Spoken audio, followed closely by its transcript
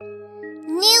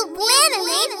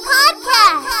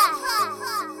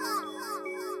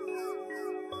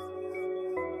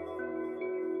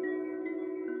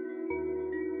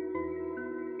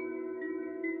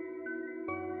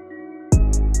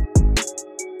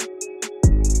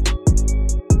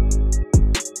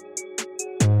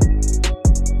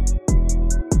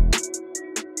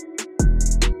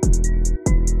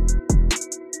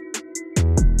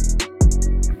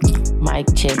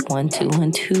check 1 2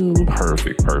 1 2.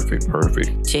 Perfect.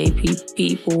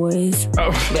 JPP boys. Oh.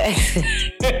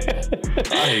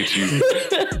 I hate you.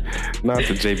 Not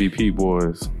the JPP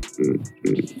boys.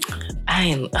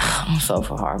 I'm so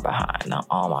far behind on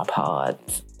all my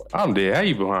pods. I'm dead. How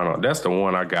you behind on? That's the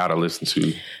one I gotta listen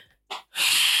to.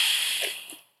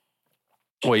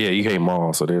 Well, yeah, you hate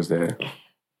Maul, so there's that.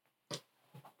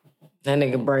 That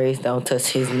nigga braids don't touch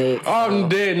his neck. Oh, I'm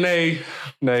dead,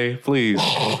 Nay, please.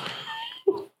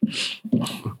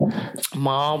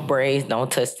 Maul braids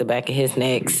don't touch the back of his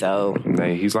neck, so.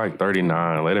 Nay, he's like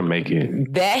 39. Let him make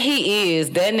it. That he is.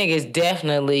 That nigga's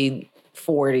definitely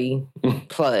 40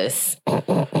 plus.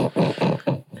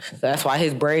 That's why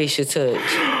his braids should touch.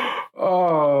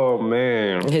 Oh,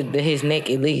 man. His neck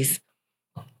at least.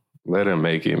 Let him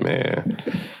make it, man.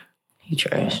 He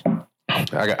trash.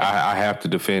 I have to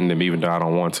defend him even though I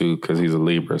don't want to because he's a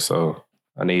Libra. So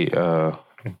I need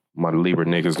my Libra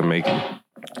niggas to make it.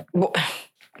 Well,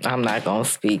 I'm not going to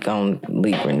speak on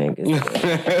Libra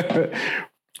niggas.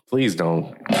 Please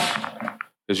don't.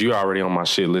 Because you already on my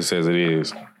shit list as it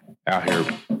is. Out here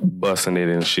busting it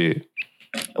and shit.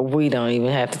 We don't even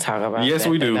have to talk about it. Yes,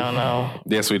 we do. No, no.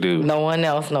 Yes, we do. No one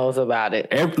else knows about it.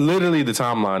 Literally, the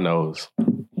timeline knows.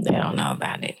 They don't know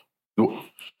about it.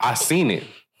 I seen it.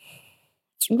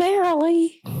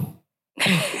 Barely.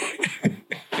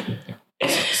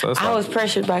 So I was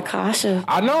pressured by Kasha.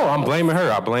 I know. I'm blaming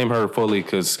her. I blame her fully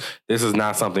because this is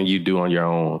not something you do on your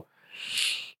own.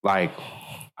 Like,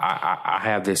 I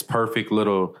have this perfect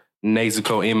little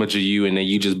Nezuko image of you, and then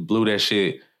you just blew that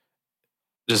shit.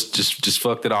 Just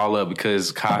fucked it all up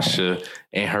because Kasha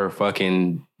and her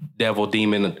fucking devil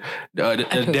demon,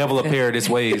 devil of paradise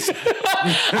ways.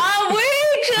 I'm weak.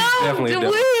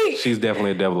 She's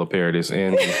definitely a devil of paradise,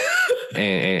 and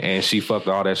she fucked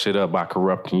all that shit up by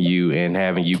corrupting you and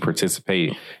having you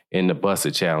participate in the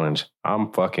busted challenge.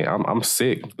 I'm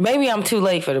sick. Maybe I'm too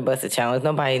late for the busted challenge.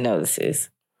 Nobody notices.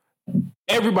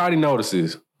 Everybody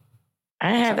notices.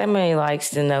 I didn't have that many likes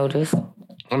to notice.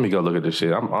 Let me go look at this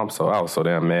shit. I was so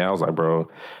damn mad. I was like, bro,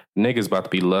 niggas about to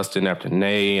be lusting after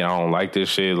Nay. I don't like this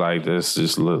shit. Like, this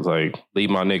just looks like, leave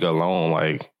my nigga alone.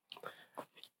 Like,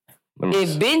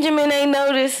 if Benjamin ain't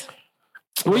noticed,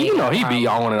 well, you know, he be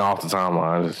on and off the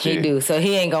timeline. He do, so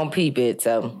he ain't gonna peep it.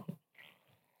 So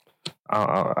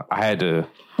I had to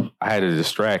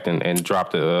distract and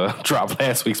drop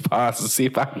last week's pod to see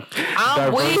if I'm weak.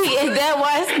 Is that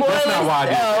why spoilers? That's not why I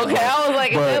did. Oh, okay, I was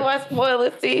like, is that why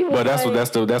spoilers? See, but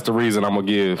that's the reason I'm gonna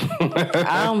give.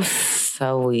 I'm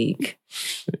so weak.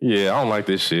 Yeah, I don't like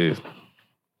this shit.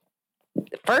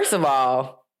 First of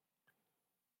all,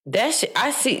 that shit,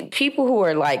 I see people who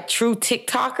are like true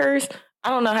TikTokers. I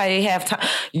don't know how they have time.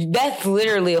 That's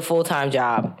literally a full-time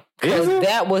job. Because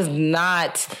that was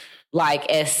not like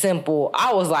as simple.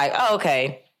 I was like, oh,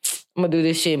 okay, I'm going to do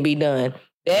this shit and be done.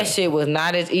 That shit was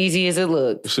not as easy as it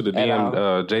looked. Should have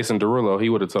DM'd Jason Derulo. He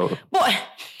would have told him. Boy,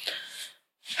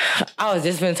 I was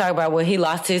just going to talk about when he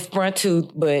lost his front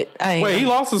tooth, but I ain't. Wait, he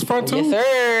lost his front tooth? Yes,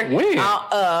 sir. When?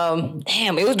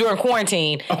 Damn, it was during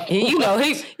quarantine. You know,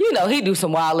 he do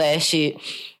some wild ass shit.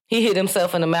 He hit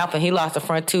himself in the mouth and he lost a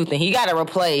front tooth and he got it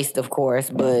replaced, of course.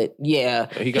 But yeah,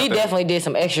 he definitely did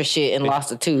some extra shit and lost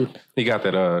a tooth. He got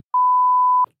that.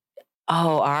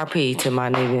 Oh, RP to my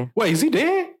nigga. Wait, is he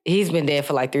dead? He's been dead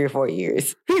for like 3 or 4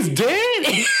 years. He's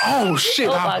dead? Oh shit!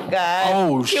 Oh my god!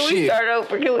 Oh shit! Can shit! we start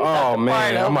over? Oh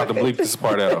man, I'm about to bleep this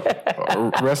part out.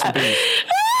 Rest in peace.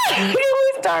 Can we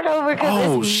start over?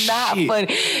 Because it's not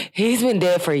funny. He's been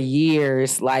dead for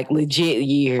years, like legit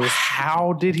years.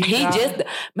 How did he die?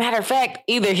 Matter of fact,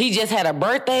 either he just had a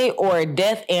birthday or a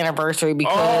death anniversary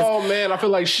because... Oh, man, I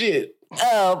feel like shit.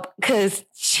 Because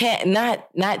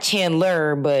not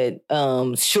Chandler, but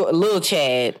Lil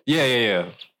Chad. Yeah.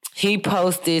 He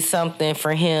posted something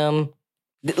for him,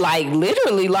 like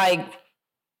literally, like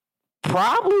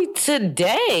probably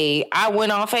today. I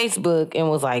went on Facebook and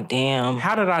was like, "Damn,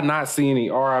 how did I not see any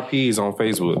RIPs on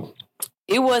Facebook?"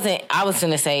 It wasn't. I was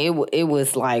gonna say it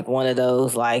was like one of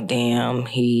those, like, "Damn,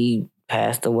 he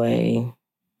passed away."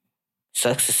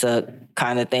 Sucks to suck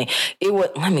kind of thing. It was.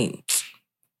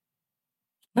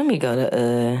 Let me go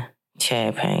to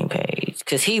Chad Payne page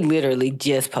because he literally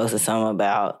just posted something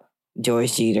about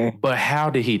George Jeter. But how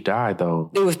did he die,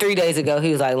 though? It was 3 days ago.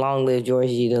 He was like, "Long live George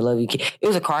Jeter, love you, kid." It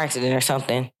was a car accident or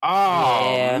something.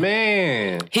 Oh, yeah.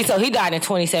 Man. He died in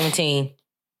 2017.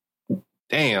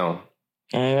 Damn.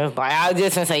 And I was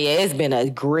just going to say, yeah, it's been a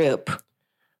grip.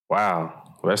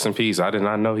 Wow. Rest in peace. I did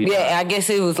not know he died. Yeah, I guess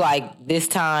it was like this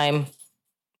time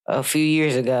a few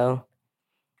years ago.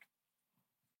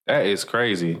 That is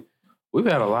crazy. We've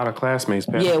had a lot of classmates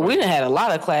pass away. we done had a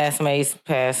lot of classmates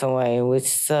pass away, which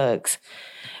sucks.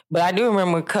 But I do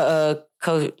remember Coach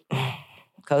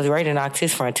Ray knocked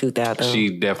his front tooth out, though.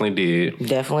 She definitely did.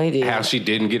 Definitely did. How she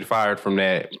didn't get fired from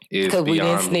that is because we didn't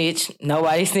beyond... snitch.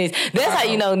 Nobody snitched. That's how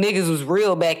you know niggas was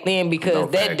real back then,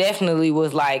 because that definitely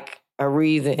was like a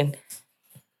reason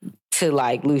to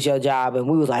like lose your job. And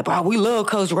we was like, bro, we love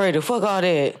Coach Ray. Fuck all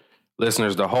that.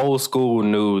 Listeners, the whole school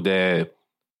knew that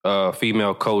a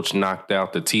female coach knocked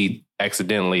out the teeth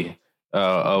accidentally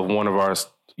of one of our,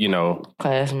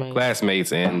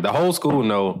 classmates. And the whole school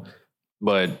know,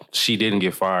 but she didn't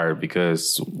get fired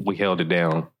because we held it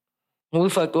down. We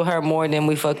fucked with her more than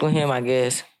we fucked with him, I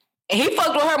guess. And he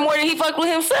fucked with her more than he fucked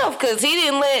with himself, because he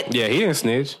didn't let... Yeah, he didn't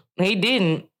snitch. He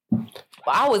didn't.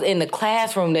 I was in the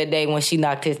classroom that day when she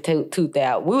knocked his tooth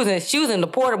out. She was in the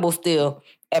portable still.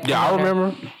 Yeah, I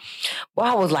remember. Well,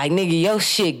 I was like, nigga, your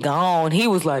shit gone. He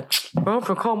was like, I'm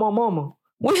finna call my mama.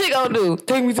 What she gonna do?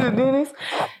 Take me to the dentist?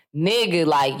 Nigga,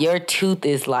 like, your tooth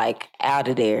is, like, out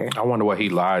of there. I wonder what he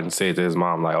lied and said to his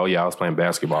mom, like, oh, yeah, I was playing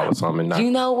basketball or something.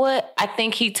 You know what? I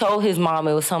think he told his mom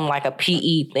it was something like a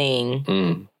PE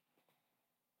thing.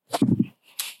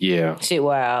 Yeah. Shit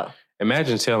wild.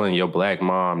 Imagine telling your black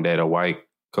mom that a white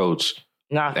coach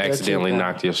accidentally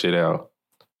knocked your shit out.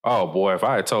 Oh, boy, if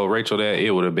I had told Rachel that, it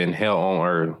would have been hell on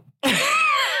earth.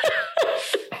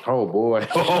 Oh, boy.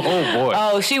 Oh, boy.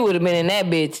 Oh, she would have been in that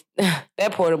bitch.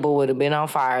 That portable would have been on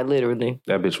fire, literally.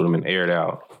 That bitch would have been aired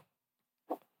out.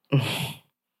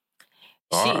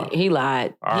 He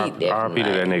lied. R.I.P. to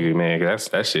that nigga, man.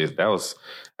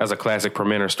 That's a classic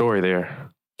Permenter story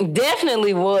there.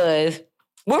 Definitely was.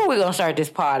 Where are we going to start this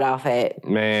pod off at?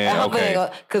 Man,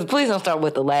 okay. Because please don't start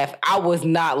with the laugh. I was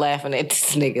not laughing at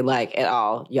this nigga, like, at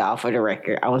all. Y'all, for the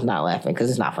record. I was not laughing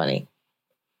because it's not funny.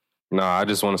 No, I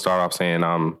just want to start off saying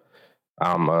I'm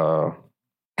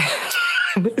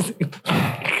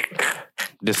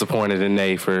disappointed in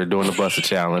Nate for doing the Buster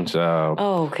Challenge.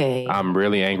 Okay. I'm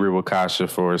really angry with Kasha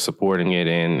for supporting it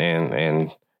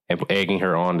and egging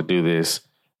her on to do this.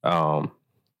 I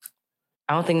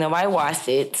don't think nobody watched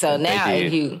it. So now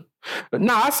if you...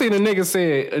 No, I seen a nigga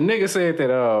said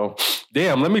that,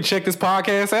 damn, let me check this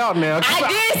podcast out now. I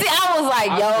did see, I was like,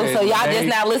 yo, so y'all just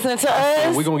now listening to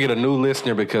us? We're going to get a new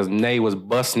listener because Nay was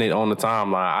busting it on the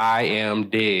timeline. I am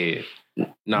dead.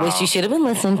 Nah. Wish you should have been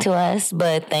listening to us,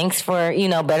 but thanks for,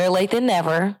 better late than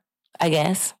never, I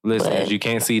guess. Listen, you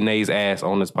can't see Nay's ass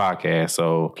on this podcast,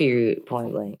 so... Period,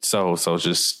 point blank. So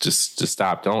just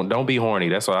stop. Don't be horny.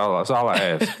 That's all I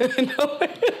ask.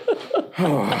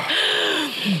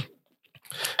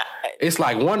 It's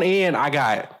like one end I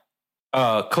got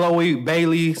Chloe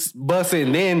Bailey busting,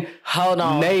 and then hold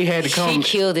on, Nay had to come. She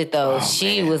killed it though.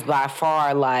 She was by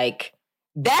far like,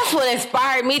 that's what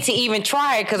inspired me to even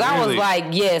try it, because really? I was like,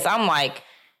 yes, I'm like,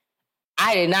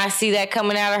 I did not see that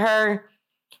coming out of her.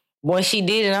 When she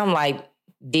did it, I'm like,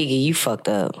 Diggy, you fucked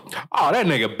up. Oh, that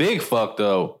nigga big fucked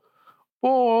up.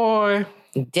 Boy.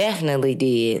 Definitely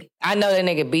did. I know that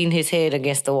nigga beating his head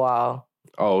against the wall.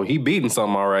 Oh, he beating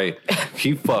something all right.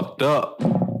 He fucked up.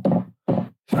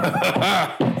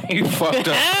 He fucked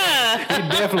up. He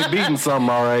definitely beating something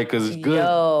all right, because good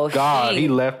God, he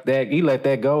let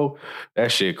that go.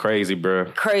 That shit crazy, bro.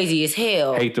 Crazy as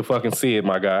hell. Hate to fucking see it,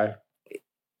 my guy.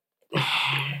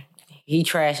 He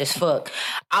trash as fuck.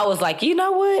 I was like, you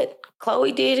know what?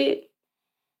 Chloe did it.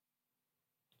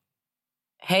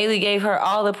 Haley gave her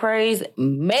all the praise.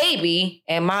 Maybe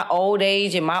at my old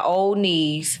age and my old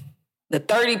knees, the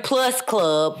 30 plus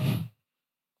club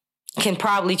can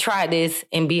probably try this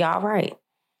and be all right.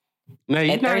 No,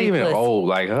 you're not even plus. Old.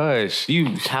 Like, hush.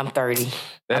 I'm 30.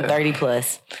 I'm 30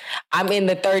 plus. I'm in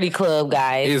the 30 club,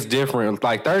 guys. It's different.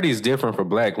 Like, 30 is different for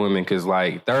black women, because,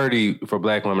 like, 30 for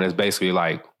black women is basically,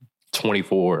 like,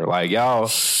 24. Like, y'all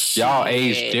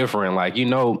age different. Like,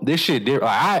 this shit different.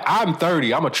 Like, I'm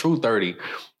 30. I'm a true 30.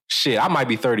 Shit, I might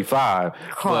be 35.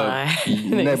 But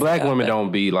black women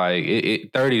don't be like,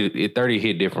 30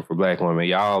 hit different for black women.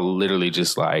 Y'all literally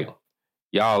just like,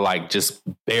 just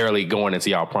barely going into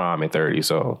y'all prime at 30.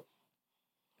 So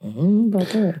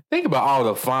think about all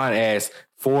the fine ass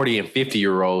 40 and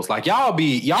 50-year-olds. Like, y'all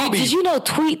be. Did you know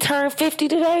Tweet turned 50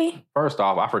 today? First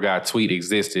off, I forgot Tweet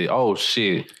existed. Oh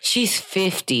shit. She's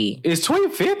 50. Is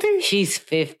Tweet 50? She's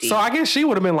 50. So I guess she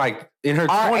would have been like in her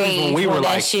 20s when we were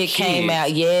like, that shit came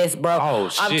out. Yes, bro. Oh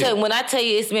shit. When I tell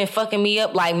you it's been fucking me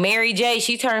up, like Mary J,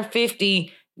 she turned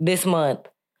 50 this month.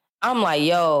 I'm like,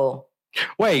 yo.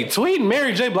 Wait, Tweet and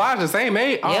Mary J Blige the same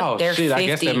age? Yep, oh shit, 50. I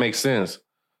guess that makes sense.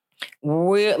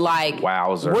 We're like,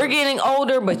 wowzer. We're getting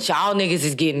older, but y'all niggas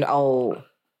is getting old.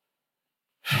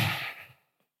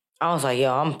 I was like,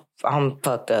 yo, I'm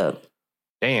fucked up.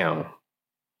 Damn.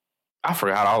 I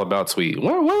forgot all about Tweet.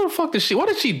 Where the fuck did what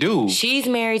did she do? She's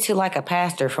married to like a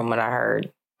pastor from what I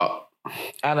heard.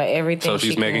 Out of everything. So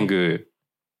she's making good.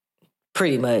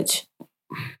 Pretty much.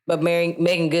 But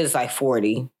Megan Good is like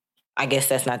 40. I guess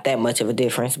that's not that much of a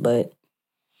difference, but.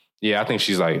 Yeah, I think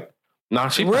she's like,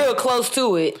 she real close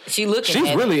to it. She's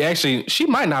really actually, she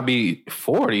might not be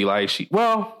 40. Like she's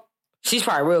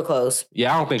probably real close.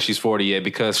 Yeah, I don't think she's 40 yet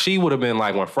because she would have been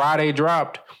like, when Friday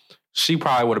dropped, she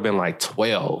probably would have been like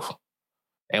 12.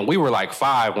 And we were like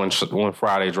 5 when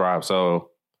Friday dropped, so.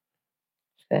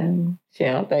 I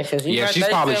don't think she's. Yeah, she's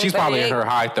probably in her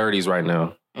high 30s right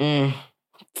now.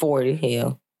 40,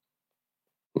 hell.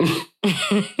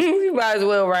 You might as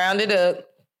well round it up.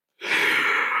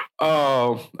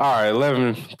 All right,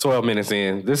 11, 12 minutes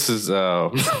in. This is this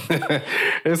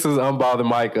is Unbothered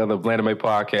Mike of the Blandame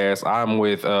Podcast. I'm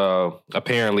with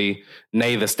apparently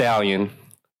Nay the Stallion.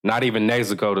 Not even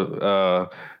Nexico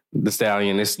the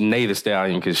Stallion. It's Nay the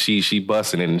Stallion because she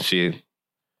busting it and shit.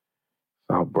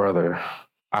 Oh, brother.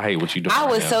 I hate what you doing. I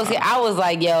was I was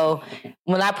like, yo,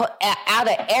 when I put out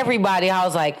of everybody, I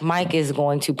was like, Mike is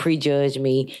going to prejudge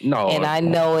me. No. And I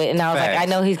know it. And I was like, I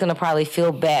know he's going to probably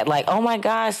feel bad. Like, oh my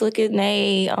gosh, look at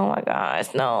Nate. Oh my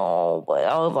gosh, no. But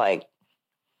I was like,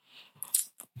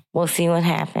 we'll see what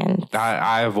happens.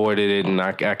 I avoided it and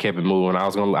I kept it moving. I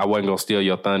wasn't gonna steal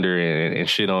your thunder and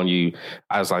shit on you.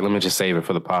 I was like, let me just save it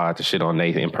for the pod to shit on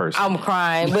Nathan in person. I'm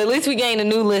crying, but at least we gained a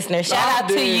new listener. Shout out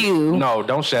to you. No,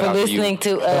 don't shout out to you. For listening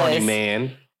to us. Horny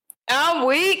man. I'm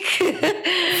weak.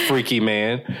 Freaky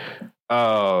man.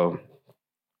 Yeah,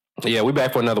 we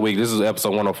back for another week. This is episode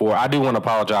 104. I do want to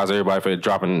apologize to everybody for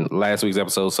dropping last week's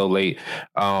episode so late.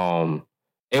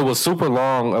 It was super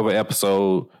long of an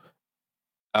episode.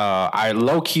 I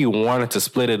low-key wanted to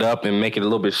split it up and make it a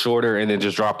little bit shorter and then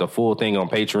just drop the full thing on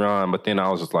Patreon. But then I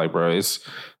was just like, bro, let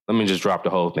me just drop the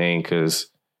whole thing because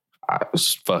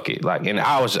fuck it. Like, and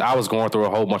I was going through a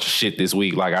whole bunch of shit this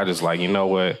week. Like, I just like, you know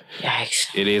what? Yikes.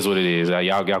 It is what it is.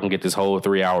 Y'all can get this whole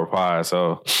 3-hour pod.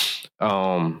 So,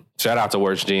 shout out to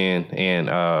Worst Gen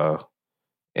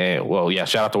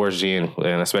shout out to Worst Gen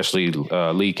and especially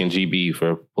Leak and GB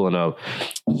for pulling up.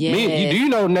 Yeah. Do you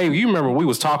know, Nate, you remember we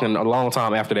was talking a long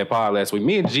time after that pod last week.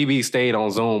 Me and GB stayed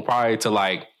on Zoom probably to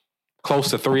like close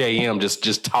to 3 a.m.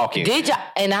 just talking. Did y'all?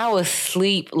 And I was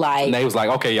asleep like... And they was like,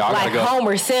 okay, y'all like gotta go.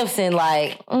 Homer Simpson,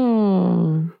 like,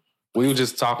 We were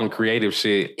just talking creative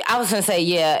shit. I was gonna say,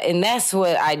 yeah, and that's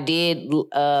what I did.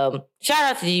 Shout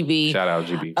out to GB. Shout out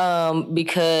GB.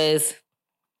 Because...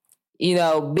 You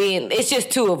know, it's just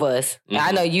two of us. Mm-hmm.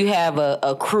 I know you have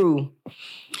a crew.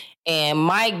 And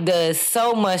Mike does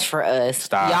so much for us.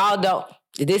 Stop. Y'all don't.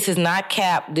 This is not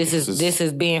cap. This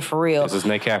is being for real. This is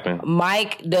Nate capping.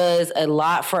 Mike does a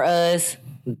lot for us.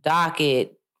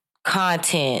 Docket,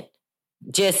 content,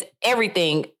 just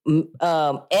everything.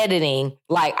 Editing.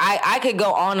 Like I could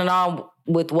go on and on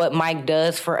with what Mike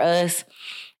does for us.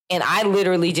 And I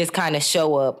literally just kind of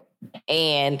show up.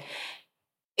 And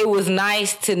it was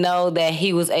nice to know that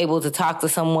he was able to talk to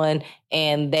someone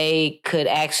and they could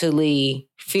actually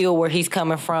feel where he's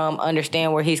coming from,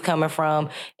 understand where he's coming from,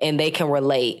 and they can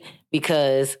relate.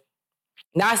 Because,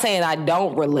 not saying I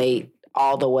don't relate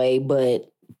all the way, but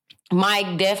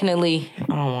Mike definitely, I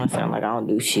don't want to sound like I don't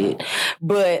do shit,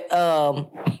 but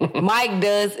Mike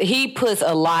does, he puts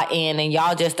a lot in, and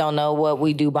y'all just don't know what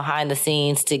we do behind the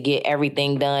scenes to get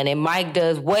everything done. And Mike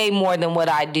does way more than what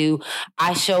I do.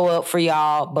 I show up for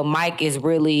y'all, but Mike is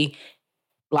really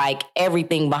like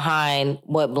everything behind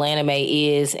what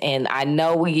Blandame is. And I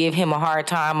know we give him a hard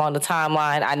time on the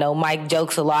timeline. I know Mike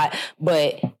jokes a lot,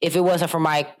 but if it wasn't for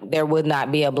Mike, there would not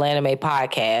be a Blandame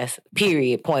podcast,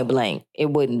 period, point blank. It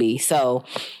wouldn't be. So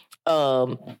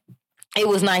it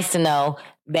was nice to know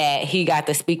that he got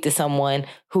to speak to someone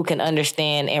who can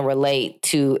understand and relate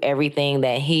to everything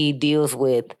that he deals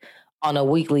with on a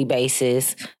weekly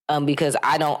basis, because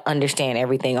I don't understand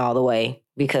everything all the way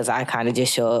because I kind of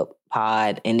just show up,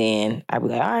 pod, and then I'd be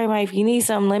like, all right, Mike, if you need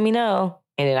something, let me know.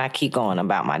 And then I keep going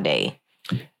about my day.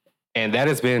 And that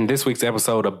has been this week's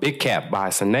episode of Big Cap by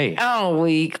Sine. I'm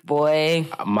weak, boy.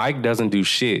 Mike doesn't do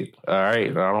shit, all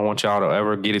right? I don't want y'all to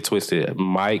ever get it twisted.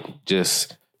 Mike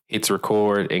just hits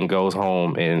record and goes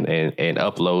home and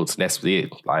uploads. That's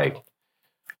it. Like,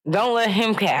 don't let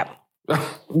him cap.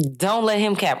 Don't let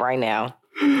him cap right now.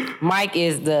 Mike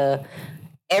is the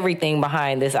everything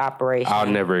behind this operation. I'll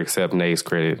never accept Nate's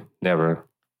credit. Never.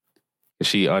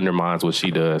 She undermines what she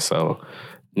does. So,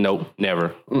 nope,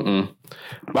 never.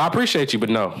 But I appreciate you, but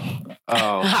no.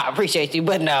 I appreciate you,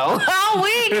 but no. I'm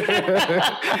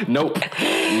weak. Nope.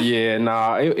 Yeah,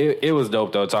 nah, it was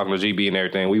dope though, talking to GB and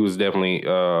everything. We was definitely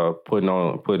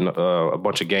putting a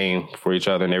bunch of game for each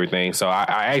other and everything. So I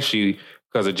actually,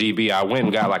 because of GB, I went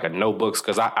and got like a notebooks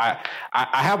because I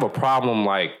have a problem,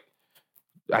 like,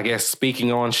 I guess,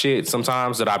 speaking on shit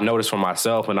sometimes that I've noticed for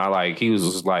myself. And he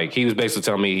was basically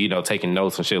telling me, taking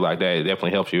notes and shit like that, it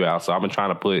definitely helps you out. So I've been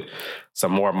trying to put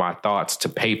some more of my thoughts to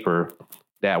paper.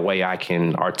 That way I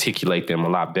can articulate them a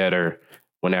lot better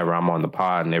whenever I'm on the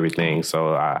pod and everything.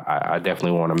 So I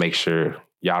definitely want to make sure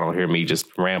y'all don't hear me just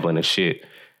rambling and shit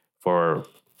for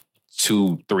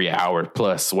 2-3 hours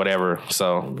plus, whatever.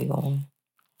 So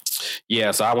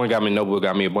yeah, so I went and got me a notebook,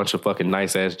 got me a bunch of fucking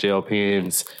nice ass gel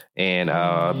pens, and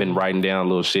I've been writing down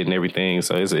little shit and everything.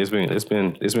 So it's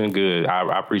been good.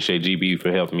 I appreciate GB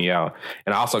for helping me out,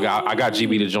 and I got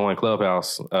GB to join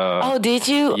Clubhouse. Oh, did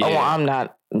you? Yeah. Oh, well, I'm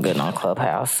not good on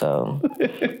Clubhouse, so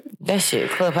that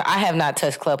shit. Clubhouse. I have not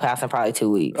touched Clubhouse in probably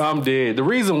 2 weeks. I'm dead. The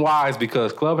reason why is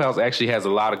because Clubhouse actually has a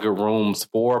lot of good rooms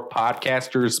for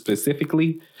podcasters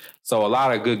specifically. So a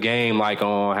lot of good game, like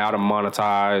on how to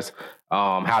monetize,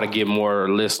 how to get more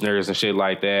listeners and shit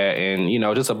like that. And,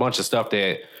 just a bunch of stuff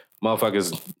that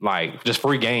motherfuckers like, just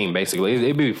free game, basically.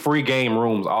 It'd be free game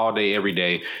rooms all day, every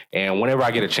day. And whenever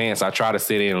I get a chance, I try to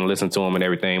sit in and listen to them and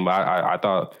everything. But I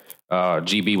thought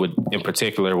GB in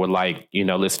particular would like,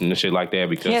 listening to shit like that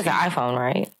because he has an iPhone,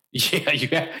 right?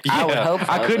 Yeah. I would hope so,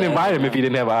 I couldn't invite him if he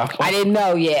didn't have an iPhone. I didn't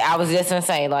know yet. I was just gonna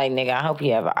say, like, nigga, I hope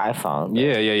you have an iPhone.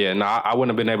 Yeah. No, I wouldn't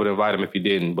have been able to invite him if he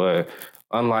didn't. But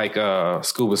unlike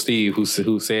Scuba Steve, who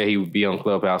said he would be on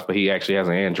Clubhouse, but he actually has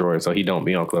an Android, so he don't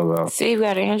be on Clubhouse. Steve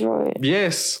got an Android?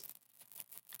 Yes.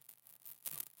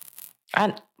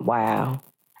 Wow.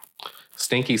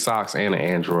 Stinky socks and an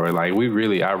Android. Like,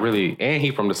 and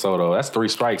he from DeSoto. That's 3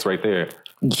 strikes right there.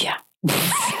 Yeah.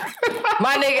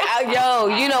 My nigga, yo,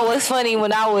 you know what's funny? When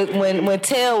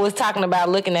Tell was talking about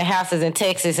looking at houses in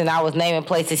Texas and I was naming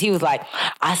places, he was like,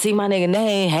 I see my nigga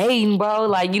name hating, bro.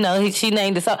 Like, she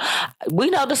named DeSoto.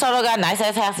 We know DeSoto got nice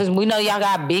ass houses. We know y'all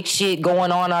got big shit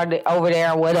going on over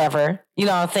there or whatever. You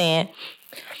know what I'm saying?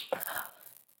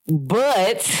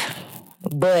 But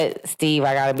Steve,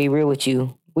 I gotta be real with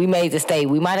you. We made the state.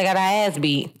 We might have got our ass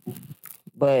beat.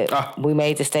 But we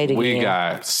made the state again. We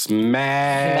got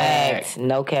smacked.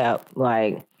 No cap.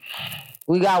 Like,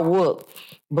 we got whooped.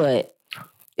 But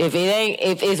if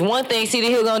it's one thing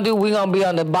Cedar Hill gonna do, we gonna be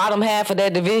on the bottom half of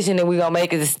that division and we gonna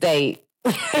make it a state.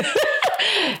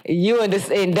 You and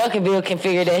Duncanville can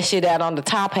figure that shit out on the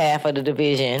top half of the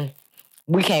division.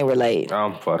 We can't relate.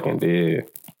 I'm fucking dead.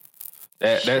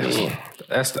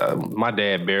 That's my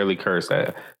dad barely cursed.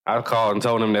 I called and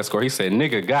told him that score. He said,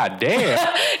 "Nigga, goddamn."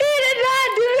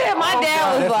 My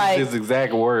dad was like, his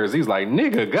exact words. He was like,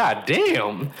 "Nigga,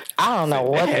 goddamn." I don't know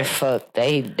what the fuck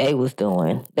they was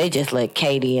doing. They just let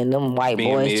Katie and them white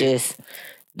boys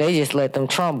they just let them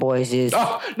Trump boys just.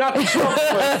 Oh, not the Trump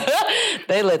boys.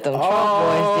 They let them Trump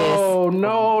boys just. Oh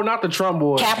no, not the Trump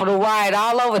boys. Capitol riot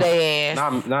all over their ass.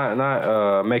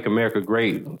 Not Make America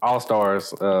Great All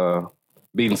Stars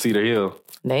beating Cedar Hill.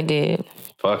 They did.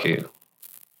 Fuck it.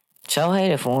 So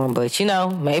hated for him, but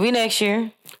maybe next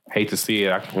year. Hate to see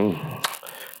it. Hate to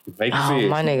see it.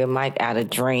 My nigga Mike out of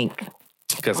drink.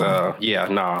 Because, I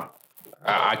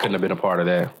couldn't have been a part of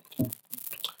that.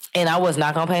 And I was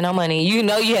not going to pay no money. You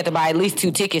had to buy at least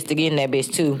 2 tickets to get in that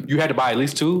bitch, too. You had to buy at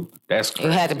least 2? That's crazy.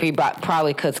 It had to be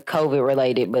probably because COVID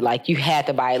related, but, like, you had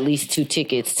to buy at least 2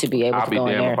 tickets to be able to go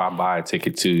in there. I'll be damned if I buy a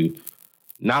ticket to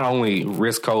not only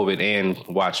risk COVID and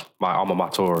watch my alma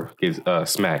mater get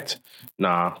smacked.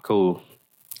 Nah, cool.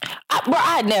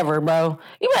 I'd never, bro.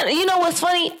 You know what's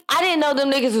funny? I didn't know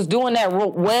them niggas was doing that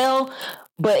well,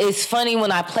 but it's funny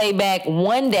when I play back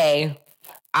one day,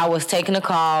 I was taking a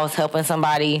call, helping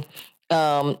somebody,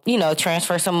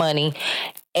 transfer some money,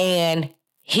 and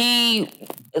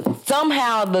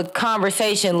somehow the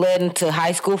conversation led into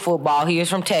high school football. He was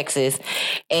from Texas,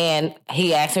 and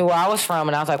he asked me where I was from,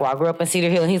 and I was like, well, I grew up in Cedar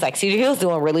Hill, and he's like, Cedar Hill's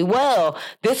doing really well.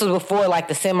 This was before, like,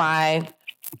 the semi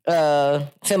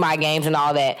games and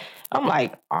all that. I'm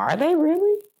like, are they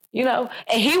really? And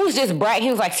he was just bragging. He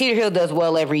was like, Cedar Hill does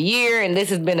well every year, and this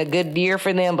has been a good year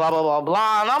for them, blah, blah, blah,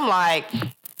 blah. And I'm like,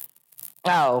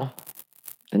 oh,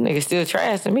 the niggas still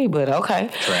trash to me, but okay.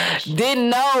 Trash. Didn't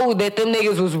know that them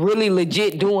niggas was really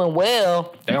legit doing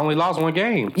well. They only lost 1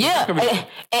 game. Yeah.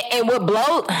 And what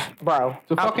blows, bro.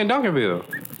 To fucking Duncanville.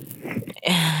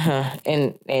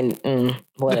 and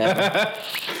whatever.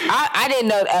 I didn't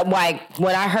know, like,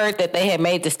 when I heard that they had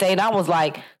made the state, I was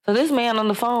like, so this man on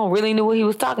the phone really knew what he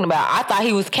was talking about. I thought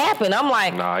he was capping. I'm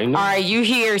like, nah, he knew. All right, you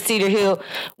hear Cedar Hill.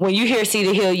 When you hear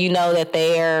Cedar Hill, you know that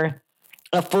they're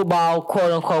a football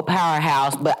quote unquote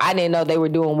powerhouse, but I didn't know they were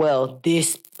doing well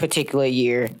this particular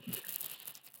year.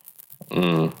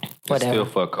 Whatever. Still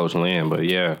fuck Coach Lynn, but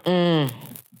yeah.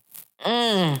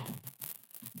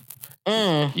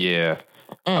 Yeah.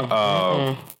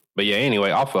 But yeah,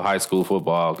 anyway, off of high school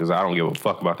football, because I don't give a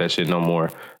fuck about that shit no more.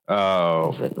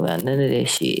 None of that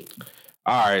shit.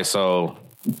 All right, so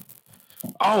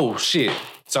oh shit.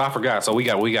 So I forgot. So we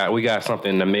got something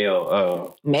in the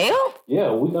mail. Mail?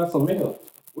 Yeah, we got some mail.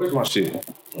 Where's my shit?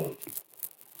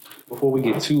 Before we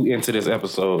get too into this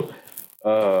episode.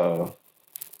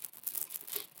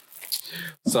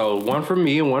 So one for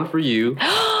me and one for you.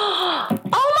 Oh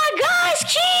my gosh,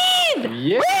 Keith!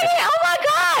 Yeah. Really? Oh my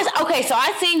gosh. Okay, so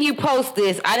I seen you post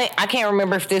this. I can't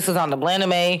remember if this was on the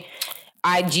Blaname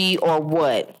IG or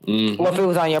what, or if it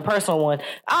was on your personal one.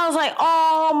 I was like,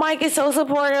 oh, Mike is so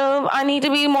supportive. I need to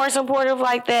be more supportive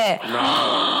like that.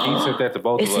 No, he sent that to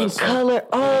both of us. It's in color.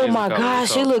 Oh my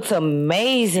gosh, she looks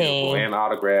amazing. And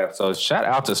autograph. So shout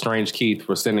out to Strange Keith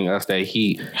for sending us that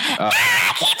heat.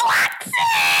 Keith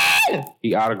Watson!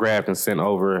 He autographed and sent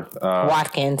over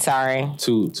Watkins, sorry.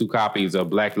 Two copies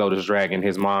of Black Lotus Dragon,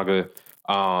 his manga,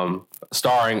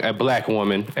 starring a black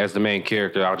woman as the main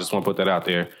character. I just want to put that out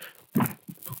there.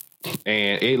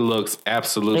 And it looks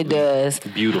absolutely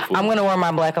beautiful. I'm going to wear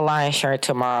my Black Alliance shirt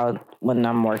tomorrow when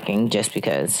I'm working, just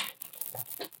because.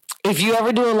 If you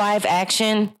ever do a live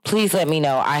action, please let me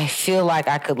know. I feel like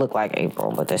I could look like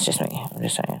April, but that's just me. I'm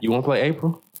just saying. You want to play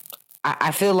April?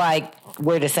 I feel like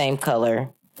we're the same color.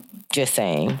 Just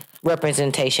saying.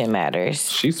 Representation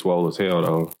matters. She's swole as hell,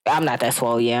 though. I'm not that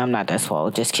swole. Yeah, I'm not that swole.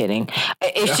 Just kidding.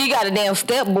 If she got a damn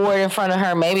step board in front of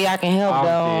her, maybe I can help,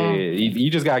 though.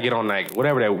 You just got to get on, like,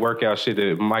 whatever that workout shit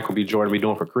that Michael B. Jordan be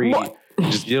doing for Creed. What?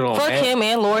 Just get on Fuck that. him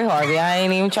and Lori Harvey. I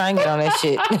ain't even trying to get on that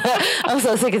shit. I'm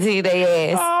so sick of seeing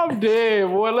their ass. I'm dead,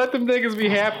 boy. Let them niggas be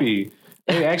happy.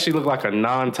 They actually look like a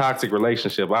non-toxic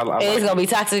relationship. It's going to be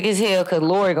toxic as hell because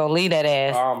Lori going to leave that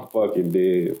ass. I'm fucking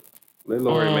dead. Let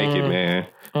Lori make it, man.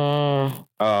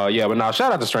 Yeah, but now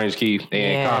shout out to Strange Keith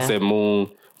and Concept Moon.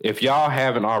 If y'all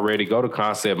haven't already, go to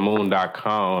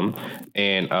conceptmoon.com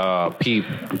and peep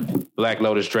Black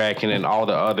Lotus Dragon and all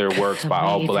the other works by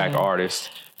all black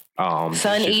artists.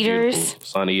 Sun Eaters.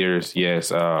 Sun Eaters,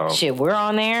 yes. Shit, we're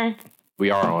on there. We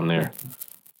are on there.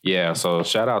 Yeah, so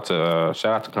shout out to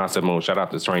Concept Moon, shout out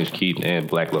to Strange Keith and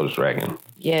Black Lotus Dragon.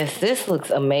 Yes, this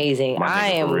looks amazing.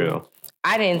 For real.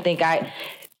 I didn't think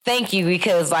thank you,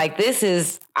 because like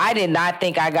I did not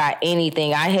think I got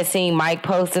anything. I had seen Mike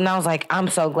post and I was like, I'm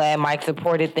so glad Mike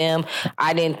supported them.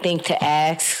 I didn't think to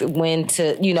ask when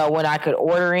I could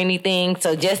order anything.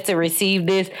 So just to receive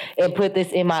this and put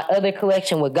this in my other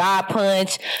collection with God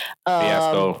Punch,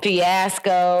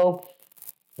 Fiasco.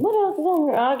 What else is on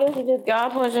here? I guess it's just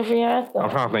God Punch and Fiasco. I'm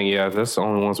trying to think. Yeah, that's the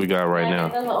only ones we got right now.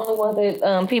 That's the only ones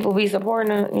that people be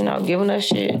supporting, giving us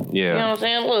shit. Yeah. You know what I'm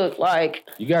saying? Look, like.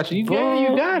 You got it.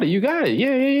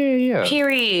 Yeah.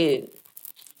 Period.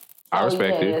 I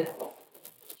respect it.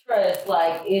 Trust,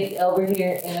 like, it's over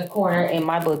here in a corner in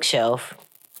my bookshelf.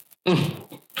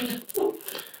 Oh,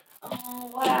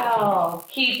 wow.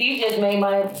 Keith, you just made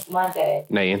my day.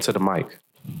 Nay, into the mic.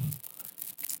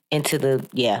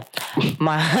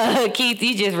 Keith,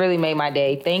 you just really made my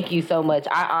day. Thank you so much.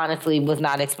 I honestly was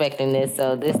not expecting this,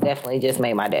 so this definitely just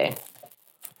made my day.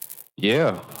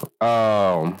 Yeah.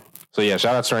 So yeah,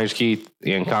 shout out Strange Keith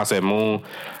and Concept Moon.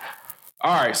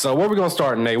 All right, so where we gonna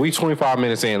start, Nate? We 25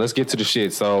 minutes in. Let's get to the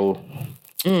shit. So,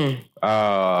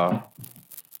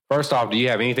 first off, do you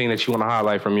have anything that you want to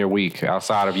highlight from your week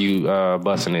outside of you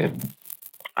busting it?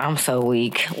 I'm so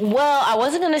weak. Well, I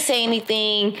wasn't going to say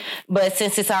anything, but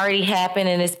since it's already happened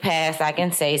and it's past, I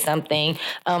can say something.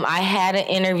 I had an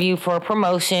interview for a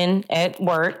promotion at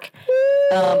work.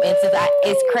 And since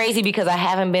it's crazy because I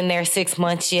haven't been there 6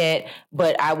 months yet,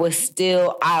 but I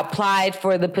applied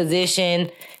for the position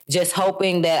just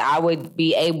hoping that I would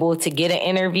be able to get an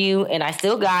interview, and I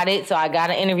still got it. So I got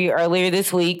an interview earlier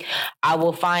this week. I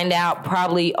will find out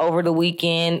probably over the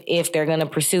weekend if they're going to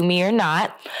pursue me or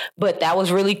not. But that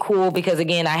was really cool because,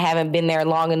 again, I haven't been there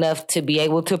long enough to be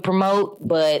able to promote,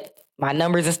 but my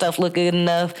numbers and stuff look good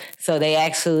enough. So they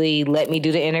actually let me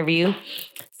do the interview.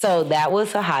 So that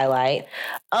was a highlight.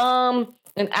 And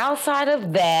outside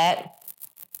of that,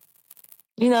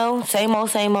 same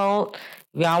old.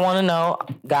 Y'all want to know,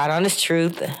 God Honest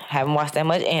Truth, haven't watched that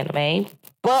much anime,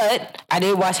 but I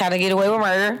did watch How to Get Away with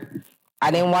Murder.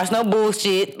 I didn't watch no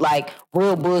bullshit, like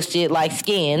real bullshit like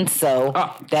Skins, so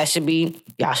y'all should be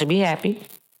happy.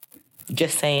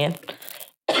 Just saying.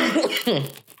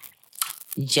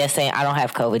 Just saying, I don't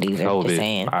have COVID either. COVID. Just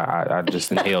saying. I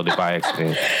just inhaled it by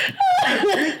accident.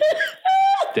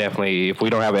 Definitely. If we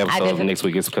don't have an episode next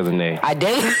week, it's because of Nay. I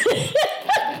did.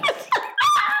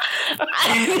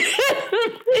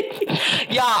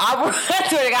 Y'all, I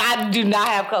swear to God, I do not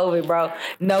have COVID, bro.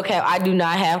 No cap, I do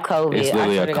not have COVID. It's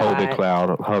literally a COVID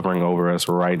cloud hovering over us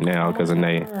right now because of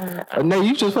Nay. Nay,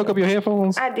 you just fuck up your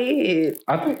headphones? I did.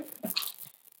 I think.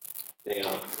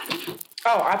 Damn.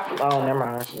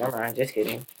 Never mind. Just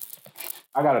kidding.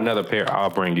 I got another pair I'll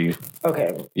bring you.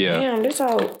 Okay. Yeah. Damn, this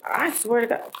all, I swear to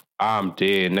God. I'm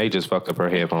dead. Nay just fucked up her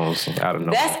headphones. I don't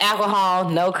know. That's alcohol,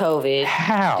 no COVID.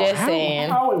 How? Just saying.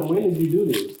 How and when did you do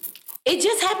this? It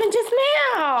just happened just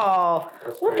now.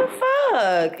 What the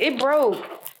fuck? It broke.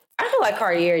 I feel like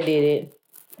Cartier did it.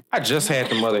 I just had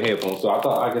the other headphones, so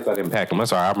I guess I didn't pack them.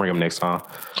 That's all right. I'll bring them next time.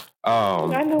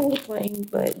 I know we're playing,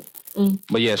 but...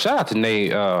 But yeah, shout out to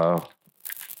Nate.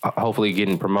 Hopefully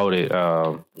getting promoted.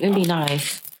 It'd be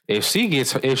nice. If she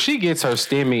gets her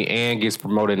STEMI and gets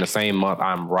promoted in the same month,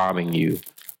 I'm robbing you.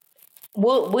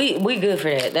 Well, we good for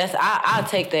that. I'll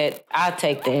take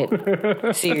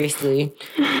that. Seriously.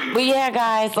 But yeah,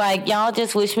 guys, like y'all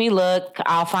just wish me luck.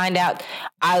 I'll find out.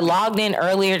 I logged in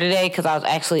earlier today because I was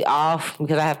actually off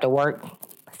because I have to work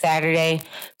Saturday.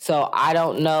 So I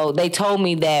don't know. They told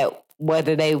me that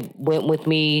whether they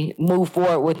move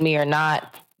forward with me or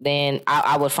not, then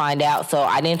I would find out. So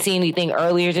I didn't see anything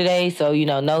earlier today. So,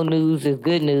 no news is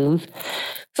good news.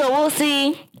 So we'll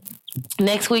see.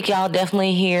 Next week, y'all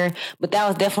definitely hear. But that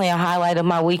was definitely a highlight of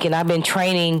my week. And I've been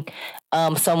training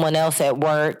someone else at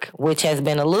work, which has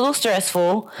been a little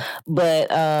stressful.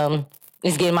 But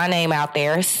it's getting my name out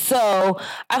there. So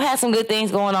I've had some good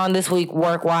things going on this week,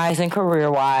 work-wise and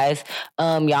career-wise.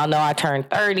 Y'all know I turned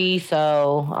 30,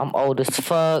 so I'm old as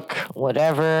fuck,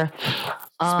 whatever.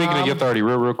 Speaking of your 30,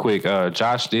 real quick,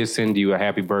 Josh did send you a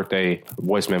happy birthday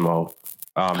voice memo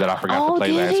that I forgot to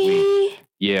play last week.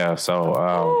 Yeah,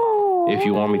 so if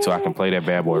you want me to, I can play that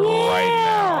bad boy right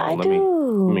now. Let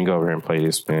me go over here and play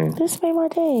this thing. This made my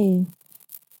day.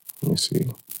 Let me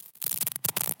see.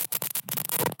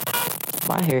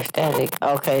 I hear static.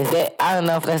 Okay, I don't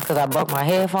know if that's because I broke my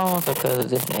headphones or because of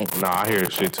this nigga. Nah, I hear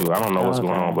shit too. I don't know what's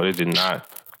going on, but it did not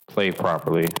play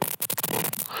properly.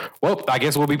 Well, I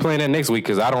guess we'll be playing that next week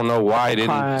because I don't know why it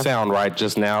didn't sound right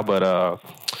just now, but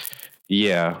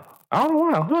yeah. I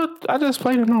don't know why. I just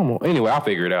played it normal. Anyway, I'll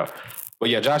figure it out. But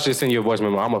yeah, Josh just sent you a voice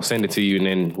memo. I'm going to send it to you and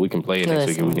then we can play it next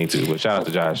week if we need to. But shout out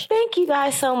to Josh. Thank you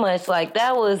guys so much. Like,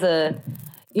 that was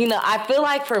I feel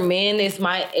like for men,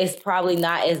 it's probably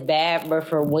not as bad, but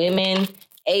for women,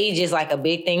 age is like a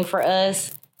big thing for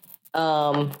us.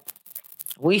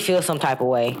 We feel some type of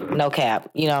way, no cap,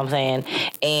 you know what I'm saying?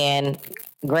 And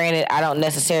granted, I don't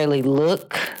necessarily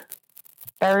look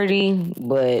 30,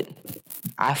 but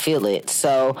I feel it.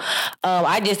 So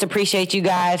I just appreciate you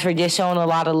guys for just showing a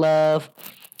lot of love.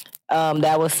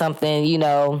 That was something,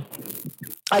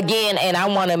 again, and I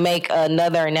want to make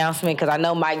another announcement because I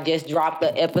know Mike just dropped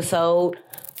the episode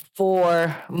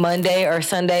for Monday or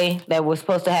Sunday that was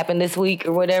supposed to happen this week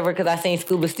or whatever because I seen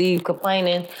Scuba Steve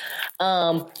complaining.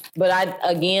 But I,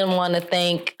 again, want to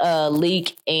thank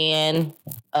Leak and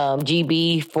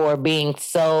GB for being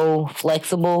so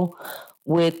flexible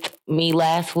with me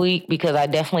last week because I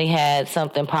definitely had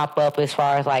something pop up as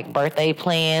far as like birthday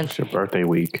plans. It's your birthday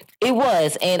week. It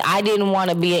was, and I didn't want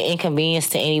to be an inconvenience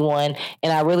to anyone,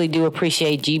 and I really do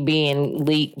appreciate GB and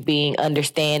Leak being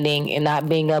understanding and not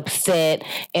being upset,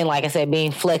 and like I said,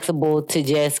 being flexible to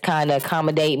just kind of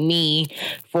accommodate me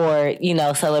for,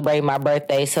 celebrating my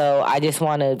birthday. So I just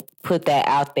want to put that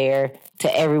out there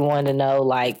to everyone to know,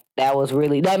 like,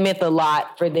 that meant a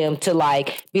lot for them to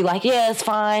like be like, yeah, it's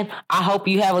fine. I hope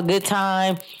you have a good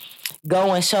time.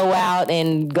 Go and show out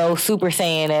and go Super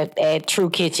Saiyan at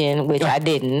True Kitchen, which I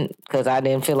didn't because I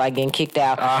didn't feel like getting kicked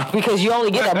out because you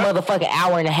only get a motherfucking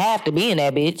hour and a half to be in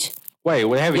that bitch. Wait,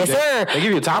 what have you? Yes, sir. They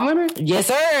give you a time limit? Yes,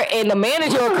 sir. And the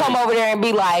manager will come over there and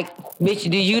be like, bitch,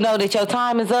 did you know that your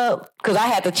time is up? Because I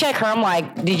had to check her. I'm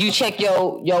like, did you check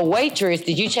your waitress?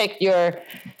 Did you check your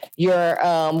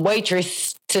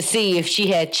waitress to see if she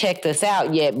had checked us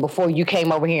out yet before you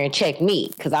came over here and checked me?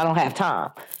 Because I don't have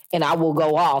time. And I will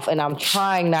go off. And I'm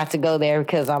trying not to go there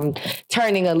because I'm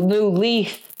turning a new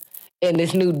leaf in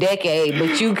this new decade.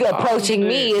 But you approaching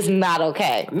me is not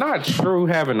okay. Not true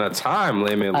having a time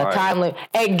limit. Time limit.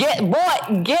 And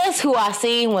guess who I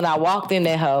seen when I walked in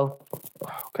that hoe?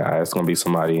 God, it's going to be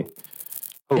somebody.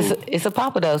 It's a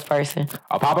Papados person.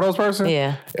 A Papados person?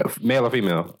 Yeah. Male or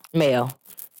female? Male.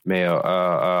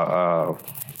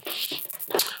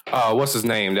 What's his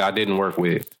name that I didn't work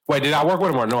with? Wait, did I work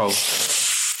with him or no?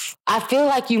 I feel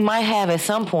like you might have at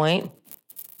some point.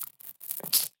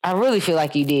 I really feel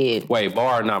like you did. Wait,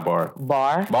 Bar or not Bar?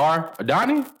 Bar. Bar?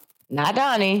 Donnie? Not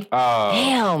Donnie.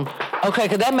 Damn. Okay,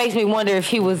 because that makes me wonder if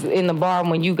he was in the bar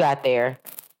when you got there.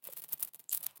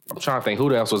 I'm trying to think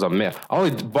who else was a mess.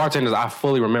 Only bartenders I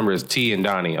fully remember is T and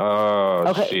Donnie.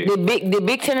 Okay. Shit. Did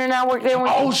Big Tender not work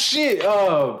there? Shit.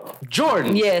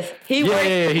 Jordan. Yes, he worked.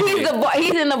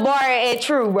 He's in the bar at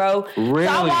True, bro. Really?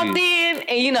 So I walked in,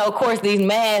 and of course, these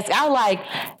masks. I was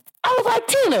like,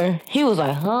 Tenor. He was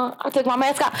like, huh? I took my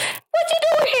mask off. What you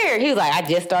doing here? He was like, I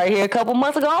just started here a couple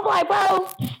months ago. I'm like, bro,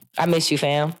 I miss you,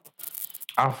 fam.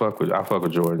 I fuck with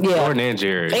Jordan. Yeah. Jordan and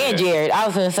Jared. And Jared. I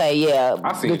was gonna say,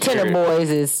 the Tenor boys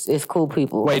is cool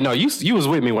people. Wait, no, you was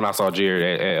with me when I saw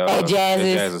Jared at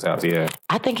Jazz's house. Yeah.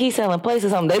 I think he's selling plates or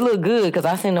something. They look good because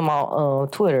I seen them on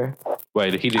Twitter.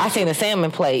 Wait, he did. I seen a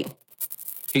salmon plate.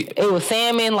 It was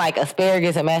salmon, like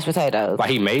asparagus and mashed potatoes. Like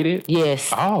he made it?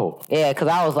 Yes. Oh. Yeah, because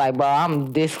I was like, bro,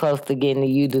 I'm this close to getting to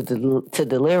you to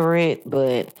deliver it,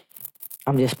 but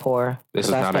I'm just poor. This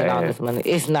is not an ad. This money.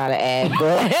 It's not an ad,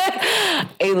 but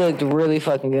it looked really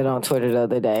fucking good on Twitter the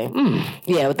other day.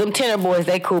 Yeah, but them Tenor boys,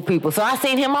 they cool people. So I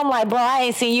seen him. I'm like, bro, I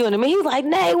ain't seen you in a minute. He was like,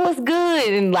 Nay, what's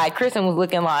good? And like Kristen was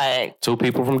looking like 2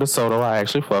 people from DeSoto I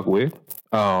actually fuck with.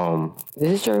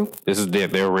 This is true.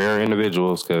 They're rare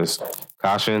individuals because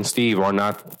Kasha and Steve are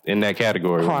not in that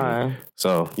category. Fine.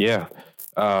 So yeah.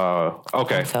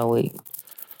 Okay. I'm so weak.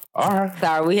 All right.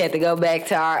 Sorry, we had to go back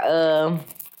to our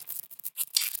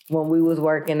when we was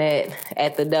working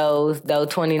at the Doe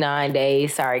 29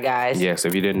 days. Sorry, guys. Yes,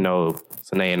 if you didn't know,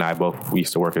 Sanae and I we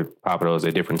used to work at Papa Do's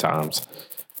at different times.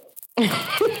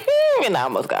 And I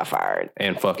almost got fired.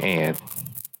 And fuck Ann.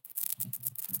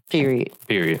 Period.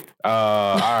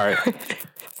 All right.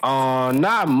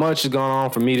 Not much is going on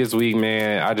for me this week,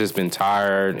 man. I just been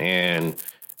tired and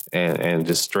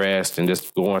just stressed and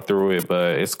just going through it,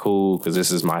 but it's cool because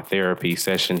this is my therapy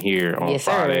session here on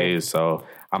Fridays, so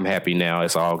I'm happy now.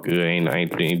 It's all good. I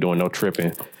ain't doing no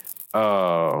tripping.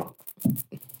 So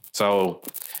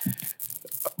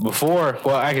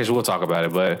I guess we'll talk about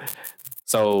it, but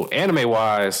so anime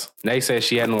wise, Nay said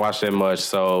she hadn't watched that much,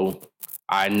 so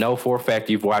I know for a fact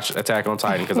you've watched Attack on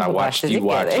Titan because I watched you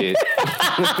watch it.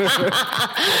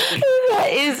 That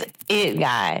is it,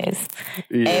 guys.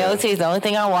 Yeah. AOT is the only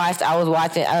thing I watched. I was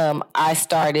watching, I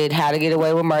started How to Get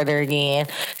Away with Murder again.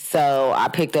 So I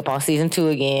picked up on season 2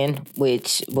 again,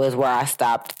 which was where I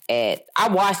stopped at. I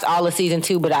watched all of season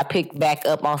 2, but I picked back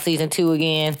up on season 2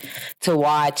 again to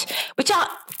watch. But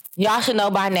y'all should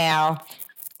know by now,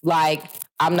 like,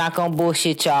 I'm not gonna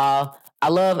bullshit y'all. I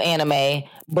love anime,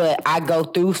 but I go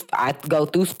through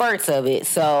spurts of it.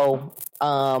 So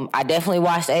I definitely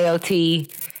watched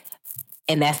AOT,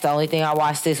 and that's the only thing I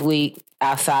watched this week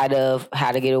outside of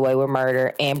How to Get Away with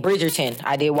Murder and Bridgerton.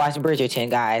 I did watch Bridgerton,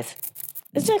 guys.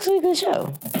 It's actually a good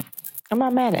show. I'm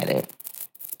not mad at it.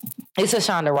 It's a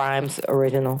Shonda Rhimes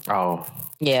original. Oh.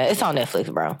 Yeah, it's on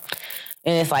Netflix, bro.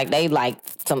 And it's like they like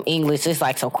some English. It's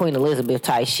like some Queen Elizabeth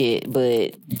type shit.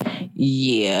 But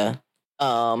yeah.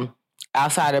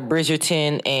 Outside of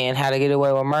Bridgerton and How to Get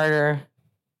Away with Murder,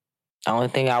 the only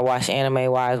thing I watched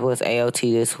anime-wise was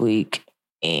AOT this week.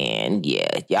 And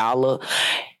yeah, y'all look.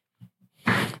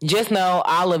 Just know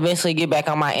I'll eventually get back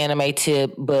on my anime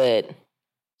tip, but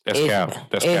that's cap.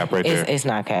 That's cap right there. It's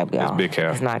not cap, y'all. That's big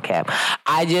cap. It's not cap.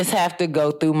 I just have to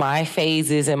go through my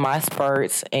phases and my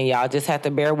spurts, and y'all just have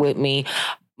to bear with me.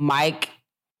 Mike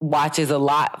watches a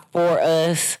lot for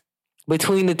us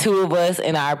between the two of us,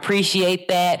 and I appreciate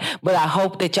that. But I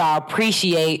hope that y'all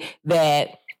appreciate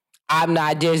that I'm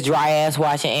not just dry ass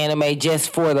watching anime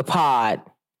just for the pod.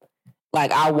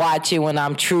 Like, I watch it when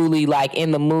I'm truly like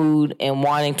in the mood and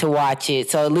wanting to watch it.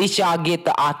 So at least y'all get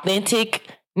the authentic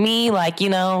me. Like, you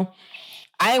know,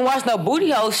 I ain't watched no booty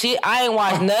hole shit. I ain't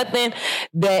watched nothing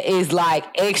that is like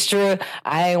extra.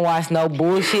 I ain't watched no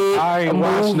bullshit. I ain't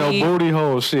watched no booty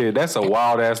hole shit. That's a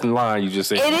wild ass line you just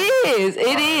said.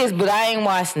 It is. But I ain't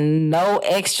watched no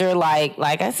extra. Like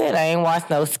I said, I ain't watched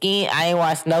no skin. I ain't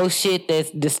watched no shit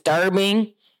that's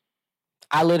disturbing.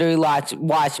 I literally watched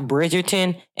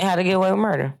Bridgerton and How to Get Away with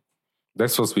Murder.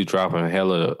 That's supposed to be dropping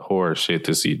hella horror shit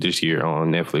this year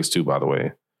on Netflix too, by the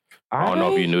way. I don't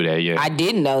know if you knew that yet. I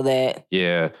didn't know that.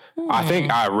 Yeah. I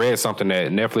think I read something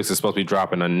that Netflix is supposed to be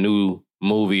dropping a new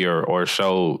movie or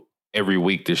show every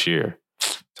week this year.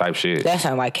 Type shit. That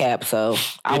sounds like cap, so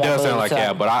it does sound like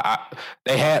cap, but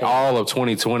they had all of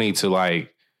 2020 to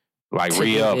like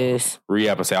re-up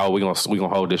and say, oh, we gonna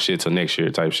hold this shit till next year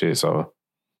type shit. So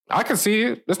I can see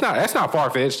it. That's not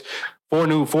far-fetched. Four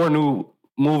new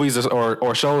movies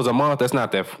or shows a month. That's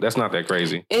not that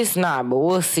crazy. It's not, but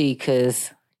we'll see,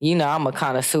 because you know I'm a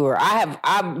connoisseur.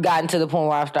 I've gotten to the point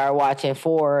where I've started watching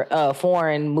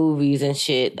foreign movies and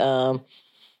shit.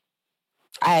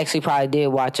 I actually probably did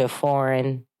watch a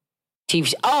foreign TV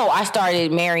show. Oh, I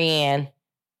started Marianne.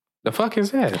 The fuck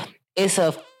is that? It's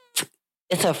a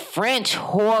French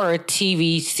horror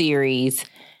TV series.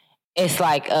 It's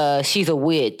like she's a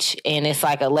witch, and it's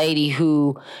like a lady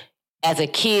who, as a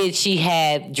kid, she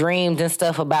had dreams and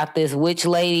stuff about this witch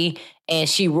lady, and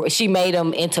she made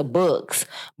them into books.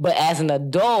 But as an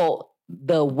adult,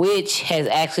 the witch has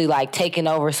actually like taken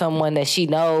over someone that she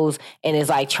knows and is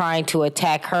like trying to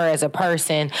attack her as a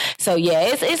person. So yeah,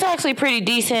 it's actually pretty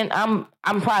decent. I'm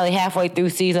probably halfway through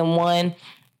season 1.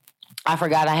 I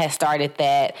forgot I had started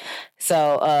that.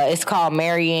 So it's called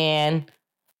Marianne,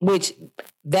 which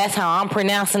that's how I'm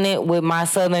pronouncing it with my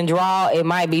southern drawl. It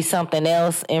might be something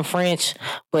else in French,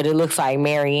 but it looks like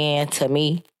Marianne to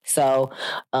me. So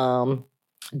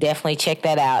definitely check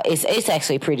that out. It's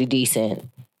actually pretty decent.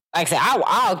 Like I said,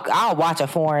 I'll watch a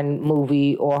foreign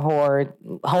movie or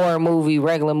horror movie,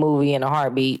 regular movie in a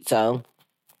heartbeat. So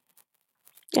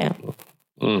yeah.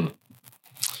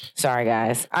 Sorry,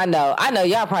 guys. I know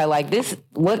y'all probably like this.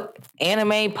 What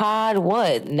anime pod?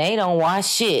 What? They don't watch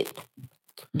shit.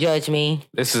 Judge me.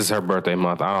 This is her birthday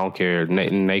month. I don't care.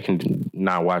 They can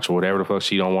not watch whatever the fuck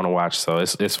she don't want to watch, so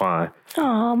it's fine.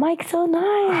 Oh, Mike's so nice.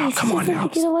 Oh, come on now.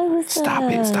 Get away with Stop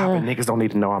it. Niggas don't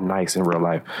need to know I'm nice in real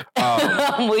life.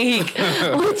 I'm weak.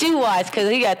 What you watch? Because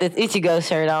he got this Ichigo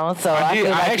shirt on, so I feel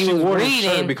like actually he was wore this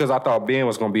reading. shirt because I thought Ben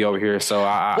was going to be over here, so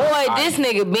this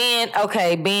nigga Ben.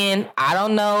 Okay, Ben, I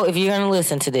don't know if you're going to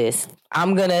listen to this.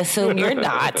 I'm going to assume you're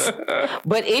not.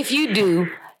 But if you do,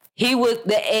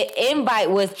 the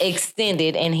invite was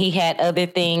extended and he had other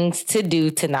things to do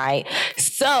tonight.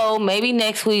 So maybe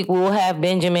next week we'll have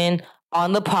Benjamin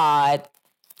on the pod.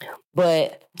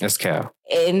 But it's Cap.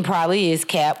 It probably is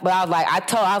Cap. But I was like,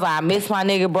 I miss my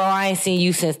nigga, bro. I ain't seen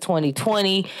you since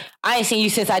 2020. I ain't seen you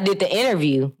since I did the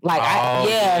interview. Like,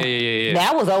 yeah.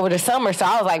 That was over the summer. So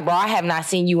I was like, bro, I have not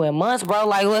seen you in months, bro.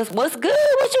 Like, what's good?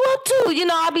 What you up to? You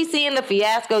know, I be seeing the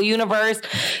Fiasco Universe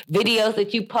videos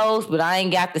that you post, but I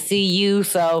ain't got to see you.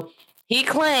 So he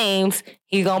claims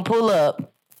he's gonna pull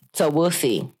up. So we'll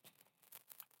see.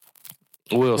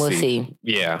 We'll see.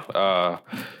 Yeah.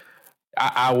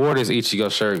 I wore this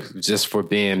Ichigo shirt just for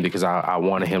Ben because I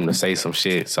wanted him to say some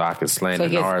shit so I could slander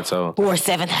Naruto.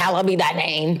 4/7, hallowed be thy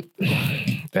name.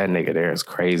 That nigga there is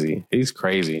crazy. He's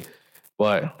crazy.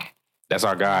 But that's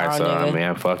our guy, so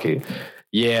man, fuck it.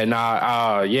 Yeah,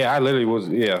 I literally was,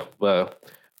 But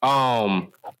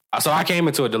so I came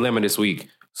into a dilemma this week.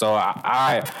 So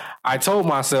I told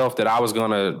myself that I was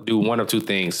gonna do one of two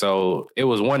things. So it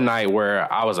was one night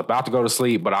where I was about to go to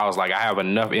sleep, but I was like, I have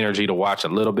enough energy to watch a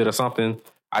little bit of something.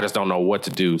 I just don't know what to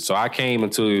do. So I came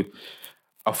into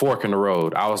a fork in the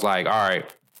road. I was like, all right,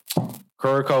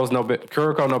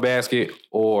 Kuroko no Basket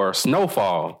or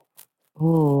Snowfall.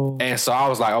 Ooh. And so I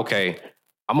was like, okay,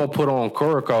 I'm gonna put on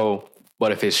Kuroko,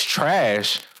 but if it's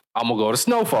trash, I'm gonna go to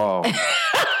Snowfall.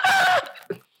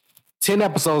 10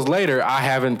 episodes later, I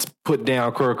haven't put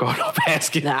down Kuroko no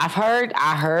Basket. Now, I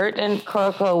heard, and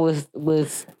Kuroko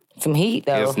was some heat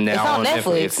though. It's now on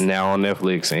Netflix. It's now on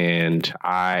Netflix, and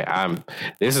I'm.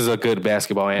 This is a good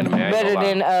basketball anime. Better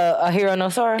than A Hero No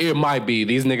Sora. It might be.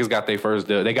 These niggas got their first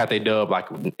dub. They got their dub like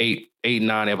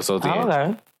 9 episodes in.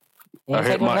 Okay.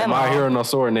 My Hero No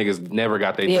Sora niggas never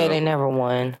got their dub. Yeah, they never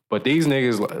won. But these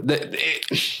niggas,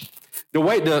 the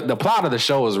way the plot of the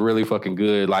show is really fucking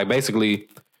good. Like basically.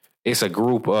 It's a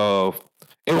group of,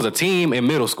 it was a team in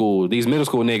middle school. These middle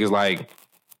school niggas, like,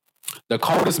 the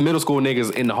coldest middle school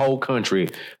niggas in the whole country.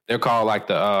 They're called, like,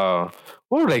 what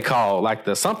were they called? Like,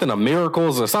 the something of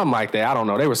miracles or something like that. I don't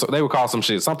know. They were called some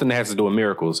shit, something that has to do with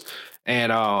miracles.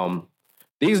 And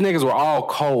these niggas were all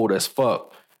cold as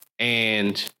fuck.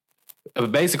 And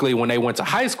basically, when they went to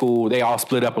high school, they all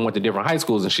split up and went to different high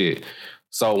schools and shit.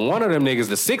 So one of them niggas,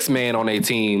 the 6th man on their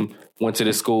team, went to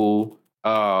this school,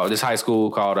 this high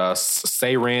school called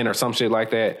Seirin or some shit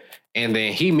like that. And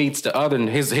then he meets the other,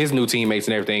 his new teammates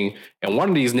and everything. And one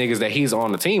of these niggas that he's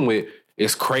on the team with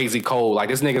is crazy cold. Like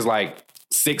this nigga's like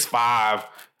 6'5",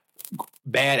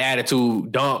 bad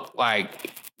attitude, dunk.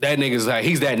 Like that nigga's like,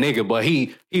 he's that nigga, but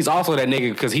he's also that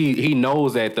nigga because he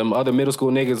knows that them other middle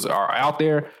school niggas are out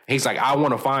there. He's like, I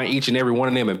want to find each and every one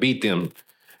of them and beat them.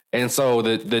 And so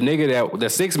the nigga the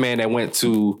 6th man that went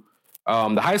to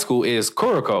the high school is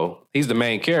Kuroko. He's the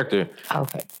main character.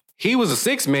 Okay. He was a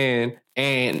 6th man,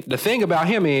 and the thing about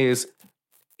him is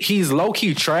he's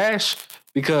low-key trash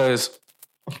because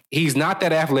he's not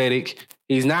that athletic.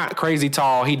 He's not crazy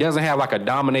tall. He doesn't have like a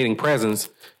dominating presence.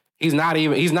 There's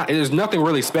nothing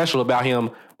really special about him.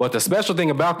 But the special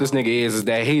thing about this nigga is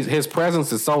that his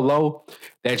presence is so low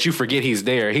that you forget he's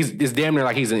there. It's damn near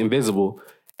like he's invisible.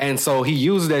 And so he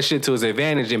uses that shit to his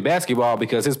advantage in basketball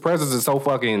because his presence is so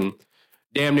fucking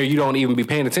damn near you don't even be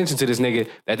paying attention to this nigga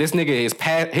that this nigga is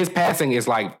his passing is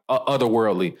like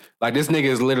otherworldly. Like this nigga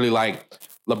is literally like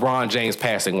LeBron James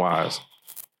passing wise.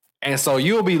 And so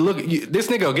you'll be looking, this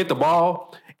nigga will get the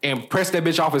ball and press that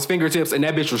bitch off his fingertips and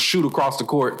that bitch will shoot across the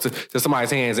court to somebody's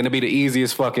hands and it'll be the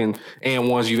easiest fucking and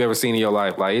ones you've ever seen in your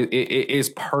life. Like it's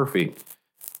perfect.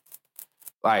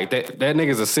 Like that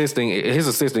nigga's his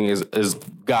assisting is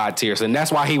God tier. And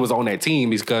that's why he was on that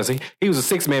team because he was a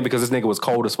sixth man because this nigga was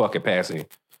cold as fucking passing.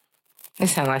 It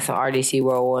sounds like some RDC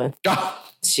World One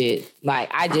shit. Like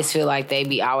I just feel like they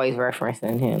be always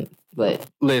referencing him. But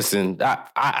listen,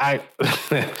 I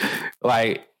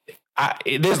like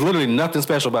there's literally nothing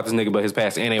special about this nigga but his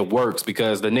passing, and it works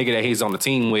because the nigga that he's on the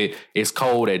team with is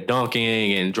cold at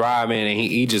dunking and driving, and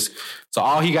he just so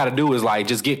all he got to do is like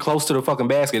just get close to the fucking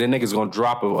basket. That nigga's gonna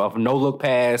drop a no look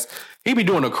pass. He be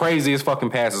doing the craziest fucking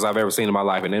passes I've ever seen in my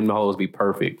life, and them the hoes be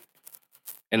perfect.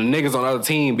 And the niggas on the other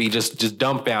team be just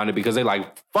dumbfounded because they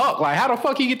like fuck, like how the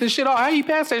fuck he get this shit off? How he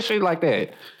pass that shit like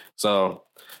that? So.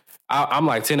 I'm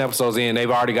like 10 episodes in. They've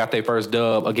already got their first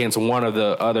dub against one of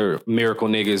the other Miracle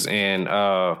niggas. And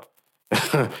the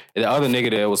other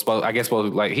nigga that was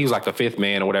supposed like, he was like the fifth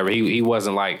man or whatever. He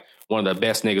wasn't like one of the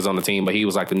best niggas on the team, but he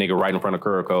was like the nigga right in front of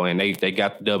Kuroko. And they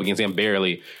got the dub against him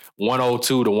barely.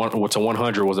 102 to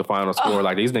 100 was the final score.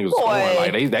 Like these niggas scoring.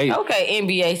 Like they okay,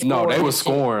 NBA scoring. No, they was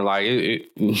scoring. Like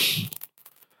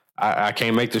I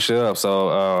can't make this shit up.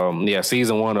 So, yeah,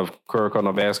 season 1 of Kuroko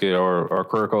no Basket or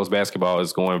Kuroko's basketball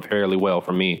is going fairly well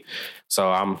for me.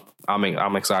 So I'm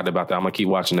excited about that. I'm going to keep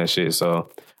watching that shit. So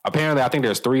apparently I think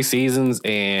there's 3 seasons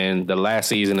and the last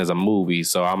season is a movie.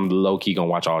 So I'm low-key going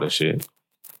to watch all this shit.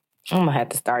 I'm going to have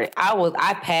to start it.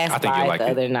 I passed by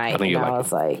the other night and I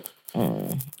was like...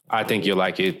 I think you'll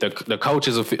like it. The coach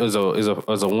is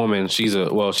a woman. She's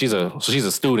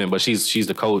a student, but she's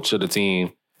the coach of the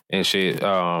team. And shit,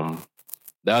 the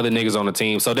other niggas on the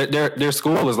team. So their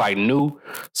school is like new.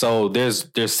 So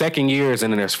there's second years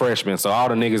and then there's freshmen. So all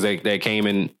the niggas that came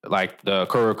in, like the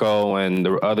Kuroko and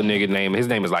the other nigga his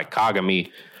name is like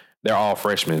Kagami. They're all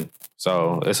freshmen.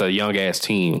 So it's a young ass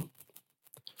team.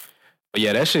 But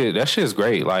yeah, that shit is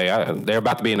great. Like they're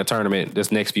about to be in a tournament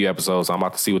this next few episodes. So I'm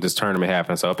about to see what this tournament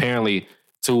happens. So apparently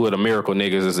 2 of the Miracle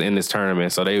niggas is in this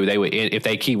tournament. So they would, if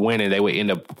they keep winning, they would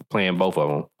end up playing both of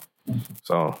them.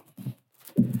 So,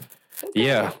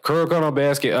 yeah, Kuroko no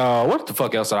Basket. What the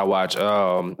fuck else did I watch?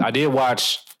 I did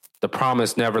watch The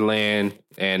Promised Neverland,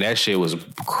 and that shit was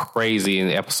crazy in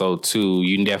episode 2.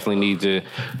 You definitely need to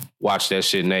watch that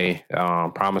shit, Nay.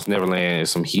 Promised Neverland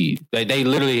is some heat. They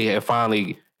literally have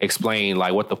finally explained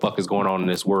like what the fuck is going on in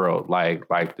this world,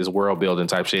 like this world building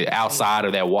type shit outside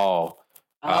of that wall.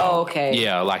 Okay.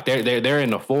 Yeah, like they're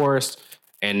in the forest.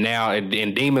 And now,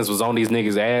 and Demons was on these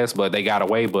niggas' ass, but they got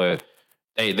away. But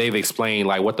they've explained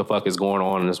like what the fuck is going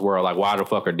on in this world. Like why the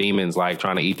fuck are demons like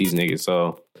trying to eat these niggas?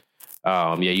 So,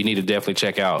 yeah, you need to definitely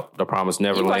check out The Promised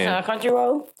Neverland. You watching on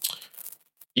Crunchyroll?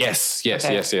 Yes. Yeah,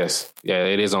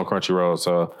 it is on Crunchyroll.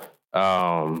 So,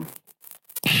 I'm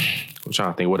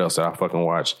trying to think what else did I fucking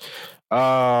watch.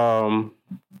 What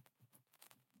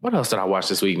else did I watch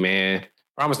this week, man?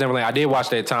 Promised Neverland. I did watch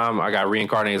that time. I got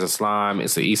reincarnated as a slime.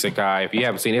 It's an isekai. If you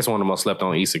haven't seen it, it's one of the most slept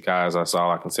on isekais. That's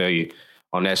all I can tell you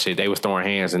on that shit. They was throwing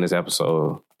hands in this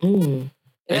episode.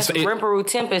 That's Rimuru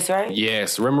Tempest, right?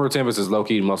 Yes. Rimuru Tempest is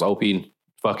low-key the most OP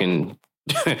fucking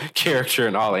character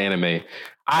in all anime.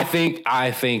 I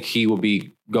think he will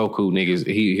be Goku, niggas.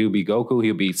 He'll be Goku.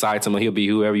 He'll be Saitama. He'll be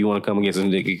whoever you want to come against.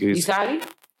 Usagi?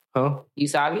 Huh?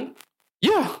 Usagi?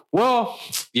 Yeah. Well,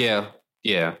 yeah.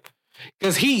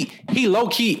 Because he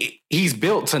low-key, he's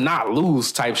built to not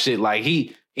lose type shit. Like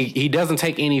he doesn't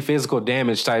take any physical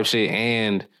damage type shit.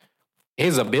 And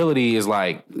his ability is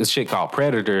like this shit called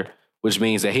Predator, which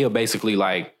means that he'll basically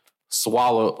like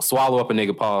swallow up a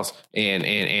nigga paws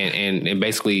and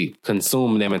basically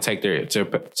consume them and take their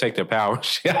power.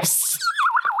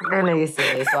 That nigga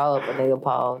said swallow up a nigga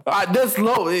paws. That's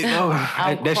low.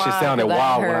 That shit sounded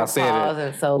wild when I said it.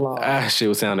 In so long. That shit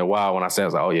was sounding wild when I said it. I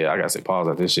was like, oh yeah, I gotta say pause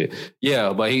at this shit.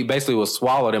 Yeah, but he basically will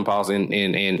swallow them paws and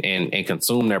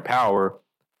consume their power.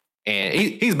 And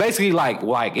he's basically like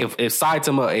if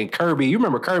Saitama and Kirby, you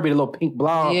remember Kirby, the little pink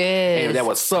blob, and that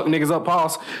would suck niggas up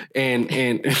paws and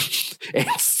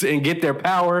get their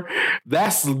power.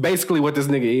 That's basically what this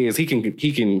nigga is. He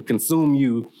can consume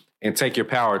you and take your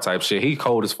power type shit. He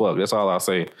cold as fuck. That's all I'll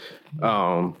say.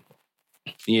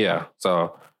 Yeah.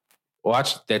 So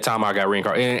watch That Time I Got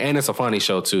Reincarnated, and it's a funny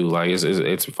show too. Like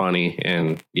it's funny,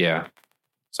 and yeah.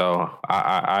 So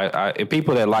I if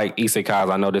people that like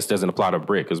isekais, I know this doesn't apply to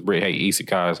Britt because Britt hate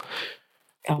isekais.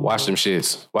 Watch them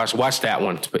shits. Watch that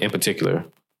one in particular.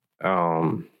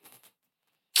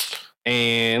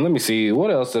 And let me see. What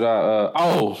else did I...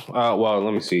 well,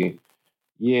 let me see.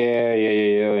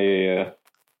 Yeah.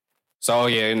 So,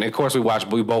 yeah, and of course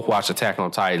we both watched Attack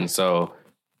on Titan, so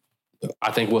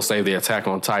I think we'll save the Attack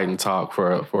on Titan talk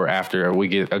for after we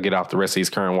get off the rest of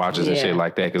these current watches and shit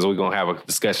like that, because we're going to have a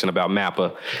discussion about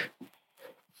Mappa.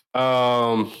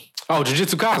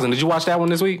 Jujutsu Kaisen. Did you watch that one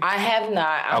this week? I have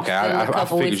not. I'm okay, still a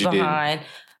couple weeks behind.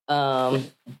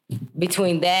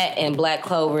 Between that and Black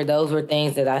Clover, those were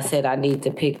things that I said I need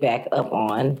to pick back up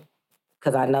on,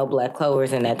 because I know Black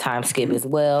Clover's in that time skip as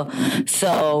well.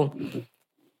 So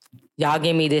y'all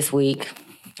give me this week.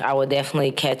 I will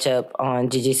definitely catch up on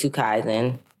Jujutsu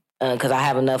Kaisen, because I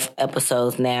have enough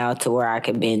episodes now to where I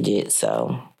can binge it.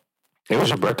 So it was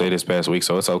your birthday this past week,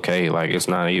 so it's okay. Like, it's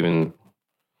not even,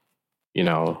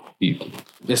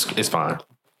 it's fine.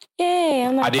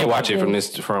 Yeah, I did watch it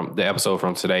from the episode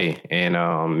from today, and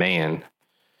man,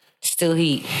 still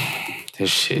heat. This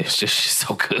shit's just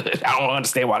so good. I don't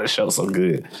understand why this show's so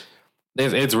good.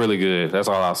 It's really good. That's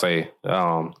all I'll say.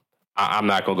 I'm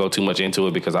not gonna go too much into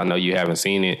it because I know you haven't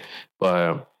seen it,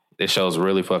 but this show's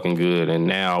really fucking good. And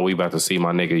now we about to see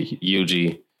my nigga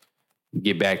Yuji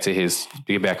get back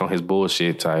on his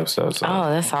bullshit type stuff. So. Oh,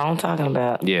 that's all I'm talking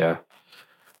about. Yeah.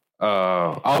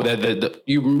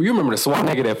 You remember the SWAT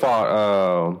nigga that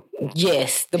fought?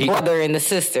 Yes, the brother and the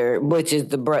sister, which is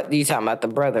the brother. You talking about the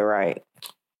brother, right?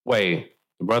 Wait,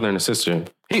 the brother and the sister.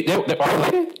 They are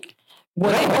related?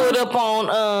 When they pulled up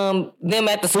on them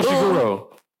at the school. Fushiguro.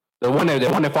 The one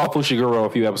that fought Fushiguro a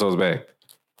few episodes back.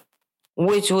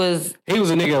 Which was... He was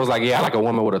a nigga that was like, yeah, I like a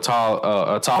woman with a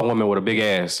tall woman with a big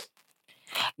ass.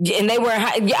 And they were...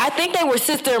 I think they were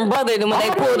sister and brother. Then when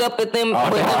they pulled up at them,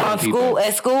 at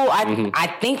school,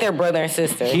 I think they're brother and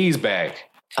sister. He's back.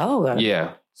 Oh. God.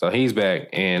 Yeah. So he's back.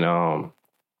 And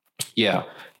yeah,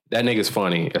 that nigga's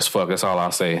funny as fuck. That's all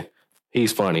I'll say.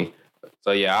 He's funny. So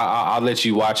yeah, I'll let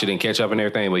you watch it and catch up and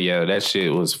everything. But yeah, that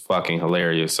shit was fucking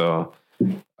hilarious. So...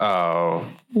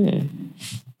 I'm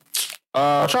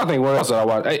trying to think what else did I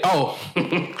watch. Hey, all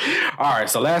right.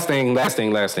 So last thing.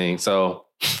 So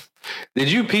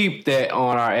did you peep that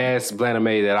on our Ask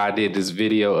Blaname that I did this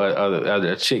video of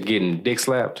a chick getting dick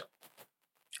slapped?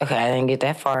 Okay, I didn't get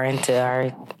that far into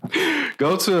our...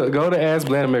 Go to Ask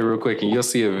Blaname real quick and you'll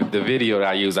see the video that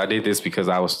I used. I did this because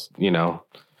I was,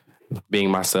 being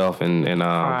myself and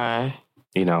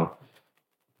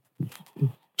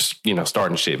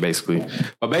starting shit basically.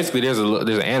 But basically there's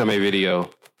an anime video,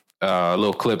 a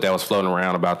little clip that was floating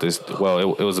around about this.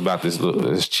 Well, it was about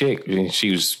this chick, and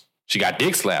she got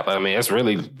dick slapped. I mean, that's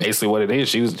really basically what it is.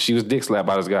 She was dick slapped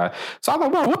by this guy. So I'm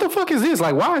like, bro, what the fuck is this?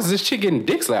 Like, why is this chick getting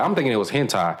dick slapped? I'm thinking it was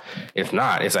hentai. It's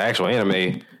not. It's an actual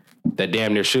anime that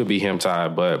damn near should be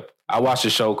hentai. But I watched a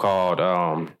show called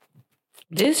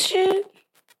This shit?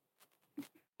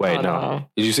 Wait, no.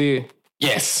 Did you see it?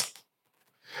 Yes.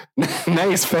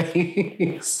 Nice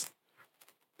face.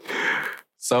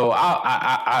 So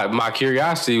I my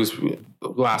curiosity was,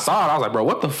 when I saw it, I was like, bro,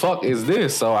 what the fuck is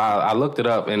this? So I looked it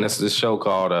up, and it's this show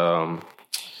called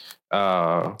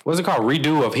what's it called?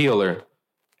 Redo of Healer.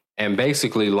 And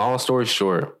basically, long story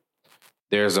short,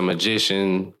 there's a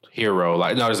magician hero,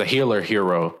 there's a healer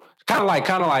hero. Kind of like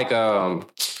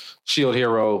Shield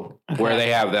Hero, where they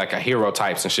have like a hero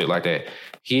types and shit like that.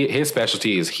 His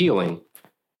specialty is healing.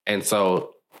 And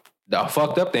so the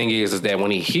fucked up thing is that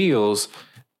when he heals,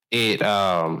 it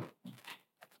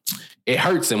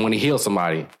hurts him when he heals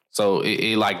somebody. So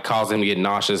it like causes him to get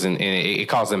nauseous and it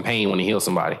causes him pain when he heals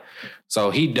somebody. So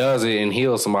he does it and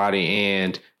heals somebody,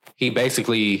 and he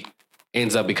basically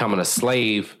ends up becoming a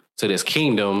slave to this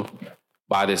kingdom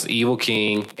by this evil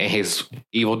king and his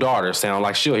evil daughter. Sound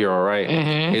like Shield Hero, right?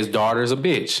 Mm-hmm. His daughter's a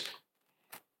bitch.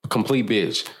 Complete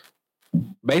bitch.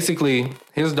 Basically,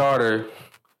 his daughter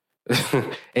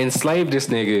enslaved this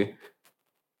nigga.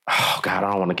 Oh God,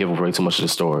 I don't want to give away too much of the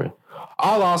story.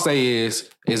 All I'll say is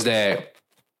that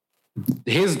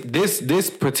this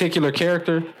particular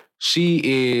character,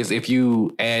 she is, if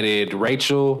you added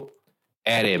Rachel,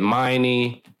 added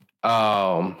Miney,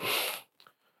 I'm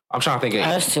trying to think of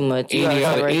that's too much.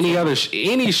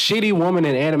 Any shitty woman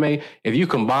in anime, if you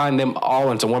combine them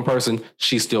all into one person,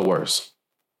 she's still worse.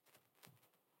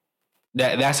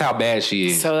 That's how bad she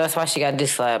is. So that's why she got dick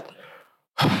slapped.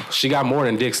 She got more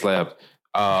than dick slapped.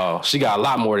 She got a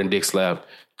lot more than dick slapped.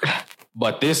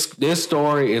 But this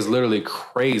story is literally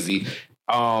crazy.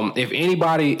 If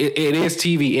anybody, it is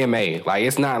TVMA. Like,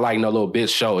 it's not like no little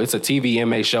bitch show. It's a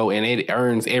TVMA show, and it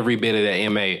earns every bit of that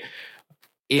MA.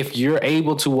 If you're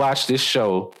able to watch this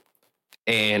show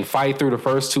and fight through the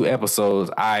first 2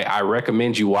 episodes. I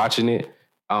recommend you watching it.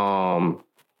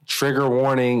 Trigger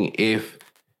warning if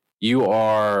you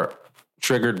are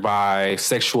triggered by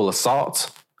sexual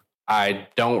assault. I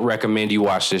don't recommend you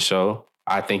watch this show.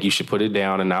 I think you should put it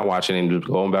down and not watch it and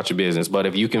go about your business. But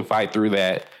if you can fight through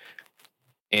that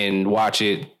and watch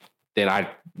it, then I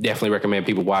definitely recommend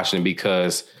people watching it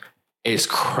because it's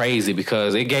crazy,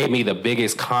 because it gave me the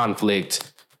biggest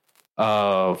conflict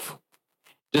of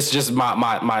just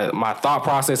my thought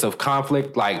process of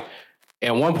conflict. Like,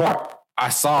 at one part, I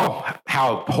saw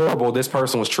how horrible this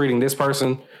person was treating this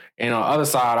person. And on the other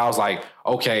side, I was like,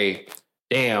 okay,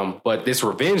 damn, but this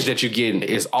revenge that you're getting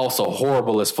is also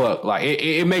horrible as fuck. Like,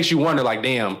 it makes you wonder, like,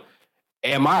 damn,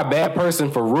 am I a bad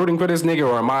person for rooting for this nigga,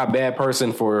 or am I a bad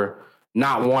person for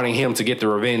not wanting him to get the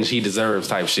revenge he deserves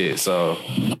type shit? So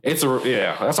that's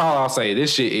all I'll say.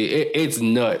 This shit, it's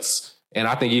nuts. And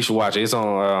I think you should watch it. It's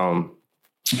on,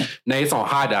 it's on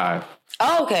High Dive.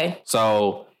 Oh, okay.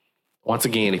 So once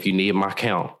again, if you need my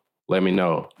count, let me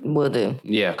know. Will do.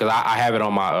 Yeah, because I have it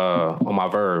on my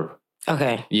Verve.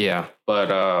 Okay. Yeah, but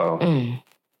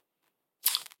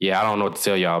yeah, I don't know what to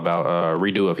tell y'all about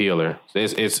Redo of Healer.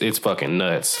 It's fucking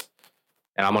nuts,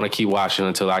 and I'm gonna keep watching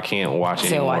until I can't watch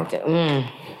anymore. And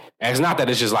it's not that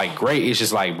it's just like great. It's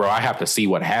just like, bro, I have to see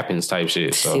what happens type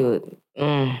shit. So,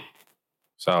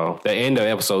 so the end of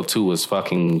episode 2 was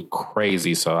fucking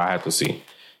crazy. So I have to see.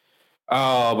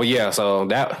 But yeah, so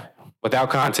that.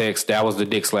 Without context, that was the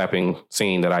dick slapping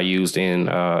scene that I used in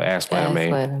Ask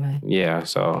Anime. Yeah,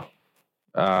 so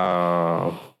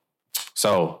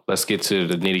let's get to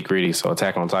the nitty gritty. So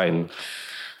Attack on Titan.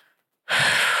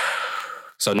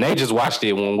 So Nate just watched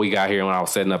it when we got here, when I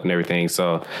was setting up and everything.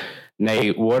 So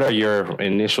Nate, what are your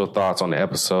initial thoughts on the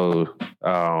episode?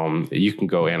 You can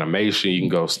go animation, you can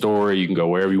go story, you can go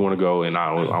wherever you want to go, and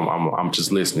I'm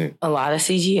just listening. A lot of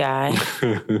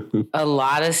CGI. A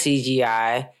lot of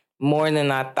CGI. More than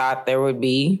I thought there would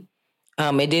be.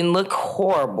 It didn't look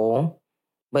horrible,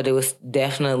 but it was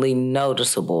definitely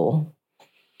noticeable.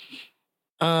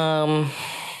 The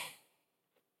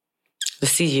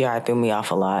CGI threw me off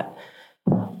a lot.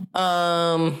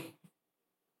 I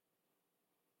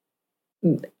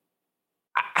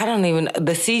don't even...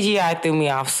 The CGI threw me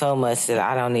off so much that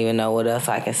I don't even know what else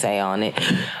I can say on it.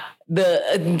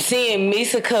 Seeing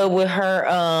Misaka with her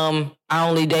I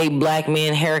only date black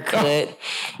men haircut.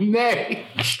 Nay.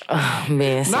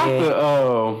 Man,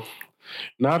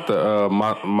 not the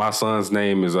my son's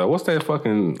name is what's that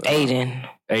fucking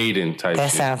Aiden type that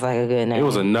shit. Sounds like a good name. It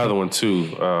was another one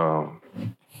too.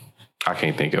 I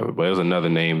can't think of it, but it was another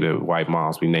name that white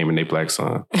moms be naming their black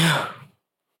son.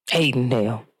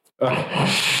 Aidendale.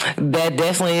 That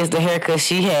definitely is the haircut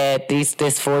she had this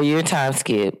 4-year time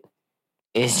skip.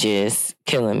 It's just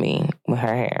killing me with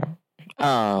her hair.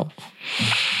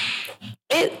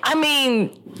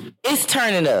 It's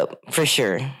turning up for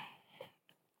sure.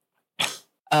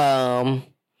 How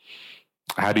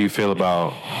do you feel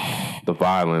about the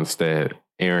violence that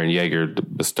Eren Yeager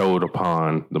bestowed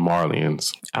upon the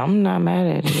Marleyans? I'm not mad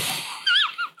at it.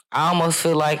 I almost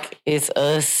feel like it's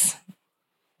us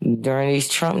during these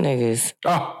Trump niggas.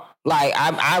 Oh. Like,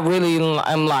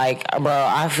 I'm like, bro,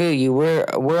 I feel you.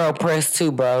 We're oppressed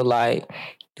too, bro. Like,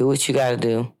 do what you gotta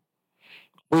do.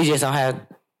 We just don't have,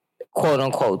 quote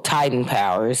unquote, Titan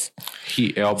powers.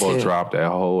 He elbow dropped that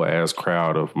whole ass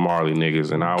crowd of Marley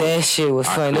niggas, and that shit was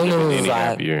funny. Them niggas was like,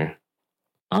 happier.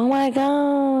 Oh my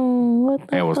God, what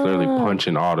the And was literally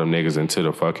punching all them niggas into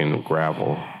the fucking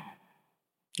gravel.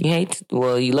 You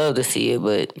love to see it,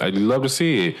 but I love to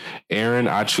see it. Eren,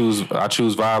 I choose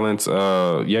violence.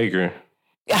 Yeager.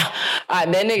 Yeah, that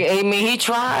nigga. He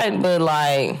tried, but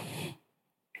like,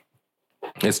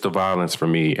 it's the violence for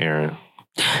me, Eren.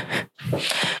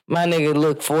 My nigga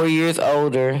looked 4 years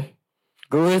older,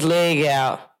 grew his leg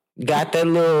out, got that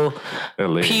little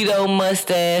pedo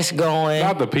mustache going.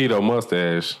 Not the pedo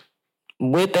mustache.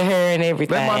 With the hair and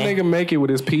everything. Let my nigga make it with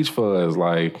his peach fuzz.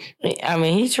 Like,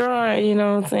 he tried, you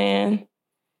know what I'm saying?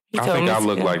 I think I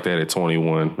look like that at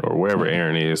 21 or wherever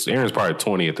Eren is. Eren's probably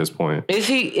 20 at this point. Is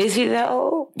he that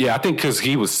old? Yeah, I think because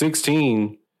he was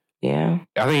 16. Yeah.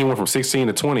 I think he went from 16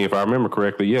 to 20, if I remember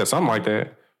correctly. Yeah, something like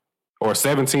that. Or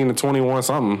 17 to 21,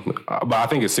 something. But I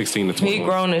think it's 16 to 21. He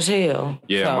grown as hell.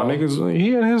 Yeah, so. My niggas,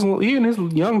 he in his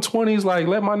young 20s, like,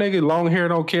 let my nigga long hair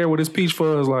don't care with his peach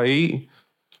fuzz. Like,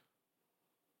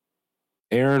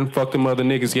 Eren fucked them other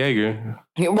niggas Yeager.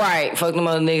 Right, fuck them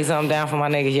other niggas. I'm down for my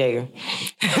niggas Yeager.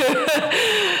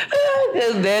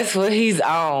 That's what he's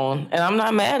on, and I'm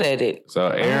not mad at it.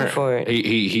 So Eren,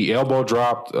 he elbow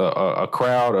dropped a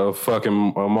crowd of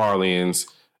fucking Marleyans.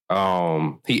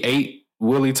 He ate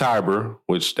Willie Tiber,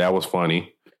 which that was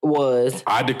funny. Was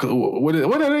what did that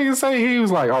nigga say? He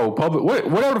was like, "Oh,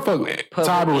 whatever the fuck."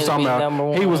 Tiber was talking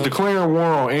about. He was declaring war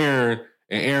on Aaron,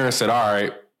 and Aaron said, "All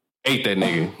right, ate that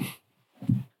nigga."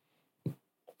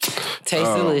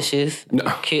 Tastes delicious. No.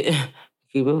 Keep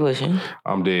it pushing.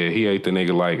 I'm dead. He ate the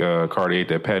nigga like Cardi ate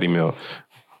that patty melt.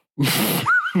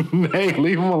 Hey,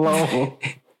 leave him alone.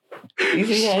 You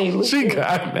see how he looks? She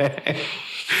got that.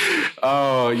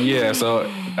 Oh yeah. So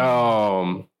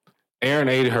Aaron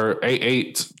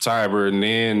ate Tiber, and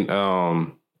then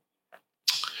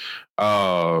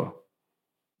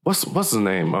what's his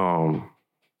name?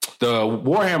 The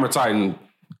Warhammer Titan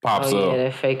pops up. Yeah,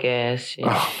 that fake ass shit.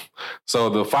 So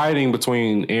the fighting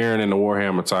between Aaron and the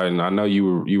Warhammer Titan, I know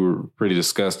you were pretty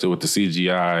disgusted with the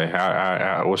CGI.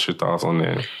 How what's your thoughts on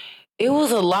that? It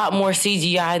was a lot more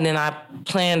CGI than I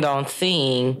planned on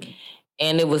seeing,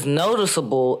 and it was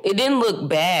noticeable. It didn't look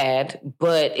bad,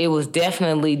 but it was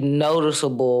definitely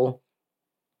noticeable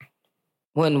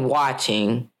when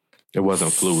watching. It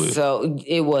wasn't fluid. So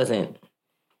it wasn't.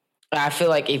 I feel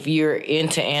like if you're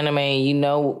into anime, you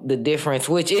know the difference,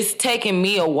 which it's taken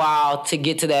me a while to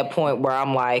get to that point where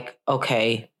I'm like,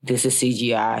 okay, this is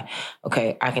CGI.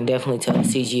 Okay, I can definitely tell it's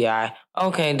CGI.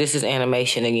 Okay, this is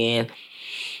animation again.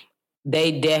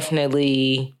 They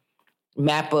definitely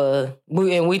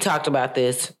and we talked about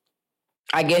this.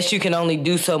 I guess you can only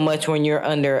do so much when you're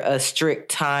under a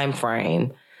strict time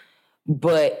frame,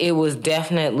 but it was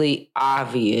definitely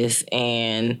obvious,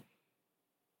 and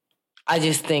I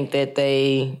just think that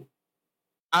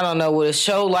I don't know, with a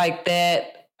show like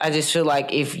that, I just feel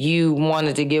like if you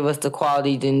wanted to give us the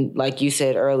quality, then like you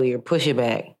said earlier, push it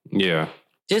back. Yeah.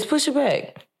 Just push it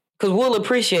back. Because we'll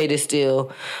appreciate it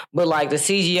still. But like the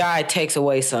CGI takes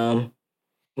away some.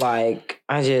 Like,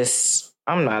 I'm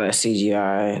not a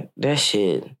CGI. That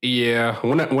shit. Yeah.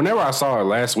 Whenever I saw it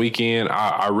last weekend,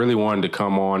 I really wanted to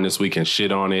come on this week and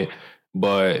shit on it.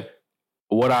 But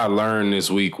what I learned this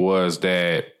week was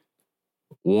that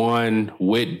one,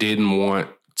 Wit didn't want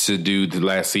to do the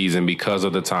last season because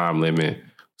of the time limit.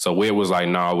 So Wit was like,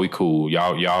 "Nah, we cool.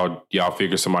 Y'all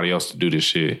figure somebody else to do this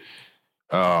shit."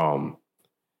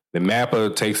 The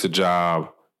Mappa takes the job.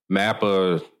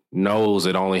 Mappa knows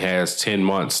it only has 10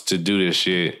 months to do this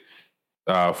shit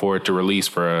for it to release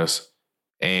for us,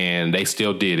 and they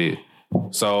still did it.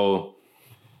 So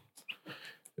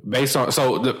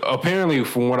apparently,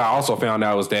 from what I also found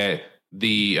out was that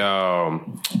the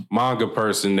manga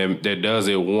person that does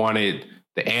it wanted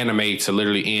the anime to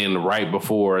literally end right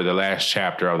before the last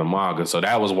chapter of the manga. So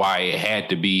that was why it had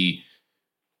to be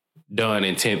done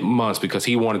in 10 months, because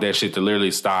he wanted that shit to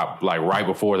literally stop like right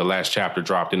before the last chapter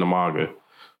dropped in the manga.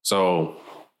 So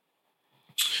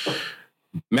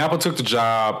Mappa took the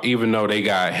job, even though they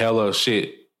got hella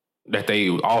shit that they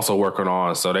also working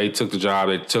on. So they took the job.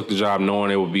 They took the job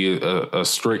knowing it would be a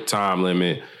strict time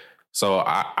limit. So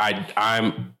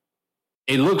I'm.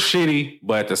 It looks shitty,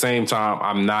 but at the same time,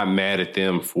 I'm not mad at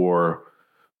them for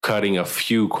cutting a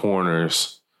few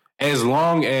corners. As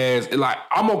long as, like,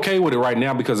 I'm okay with it right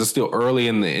now because it's still early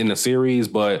in the series.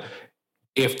 But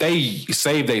if they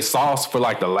save their sauce for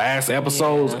like the last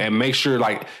episodes and make sure,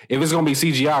 like, if it's gonna be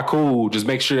CGI, cool. Just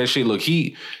make sure that shit look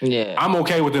heat. Yeah, I'm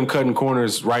okay with them cutting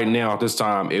corners right now at this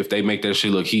time if they make that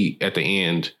shit look heat at the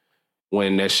end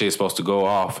when that shit's supposed to go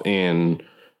off and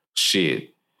shit.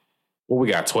 Well, we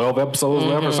got 12 episodes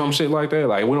left or some shit like that.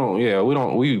 Like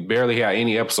we barely have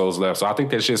any episodes left. So I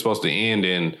think that shit's supposed to end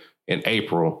in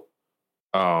April.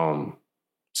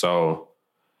 So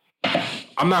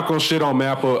I'm not gonna shit on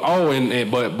Mappa. Oh,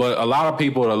 but a lot of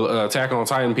people, the Attack on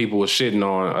Titan people, was shitting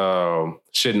on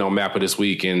Mappa this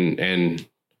week, and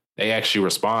they actually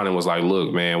responded and was like,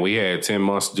 "Look, man, we had 10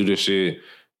 months to do this shit.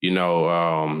 You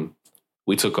know,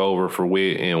 we took over for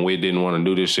Wit, and Wit didn't want to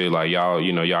do this shit. Like y'all,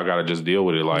 you know, y'all gotta just deal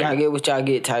with it. Like y'all get what y'all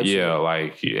get type shit. Yeah,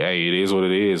 like, hey, it is what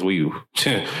it is.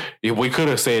 If we could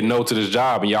have said no to this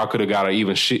job and y'all could have got a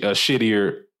even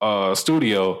shittier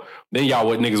studio, then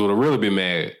niggas would have really been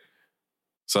mad.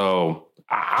 So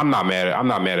I'm not mad at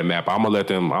Mappa. I'm gonna let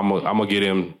them. I'm gonna get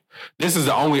him. This is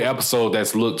the only episode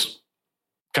that's looked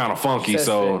kind of funky.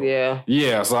 So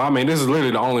yeah. So I mean, this is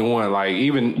literally the only one. Like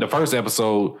even the first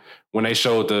episode when they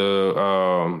showed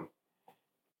the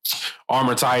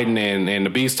Armor Titan and the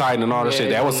Beast Titan and all that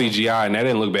shit, that was CGI and that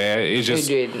didn't look bad. It just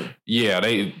didn't. Yeah,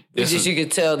 you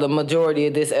could tell the majority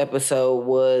of this episode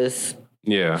was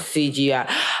CGI.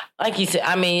 Like you said,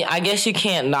 I mean, I guess you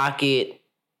can't knock it.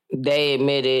 They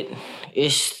admit it.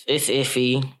 It's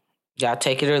iffy. Y'all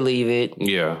take it or leave it.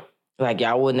 Yeah. Like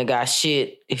y'all wouldn't have got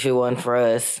shit if it wasn't for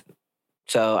us.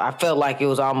 So I felt like it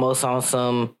was almost on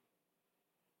some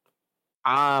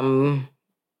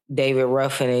David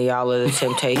Ruffin and y'all are the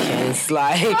Temptations.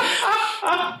 Like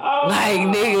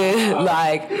nigga,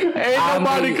 like ain't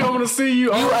nobody coming to see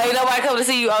you. Ain't nobody coming to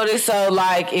see you, Otis. So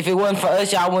like, if it wasn't for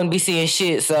us, y'all wouldn't be seeing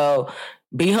shit. So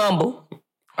be humble.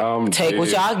 Take what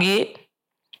y'all get.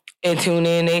 And tune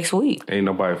in next week. Ain't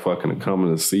nobody fucking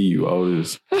coming to see you,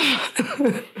 Otis.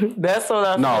 That's what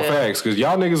I said. No, facts, because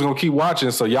y'all niggas gonna keep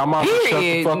watching, so y'all might shut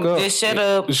the fuck up. Just shut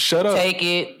up. Just shut up. Take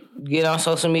it, get on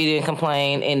social media and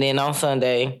complain, and then on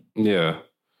Sunday,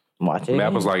 watch it.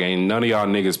 Map was like, ain't none of y'all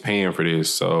niggas paying for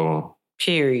this, so.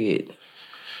 Period.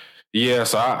 Yeah,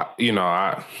 so I'm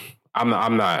not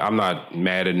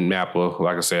mad at Mappa.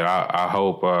 Like I said, I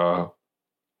hope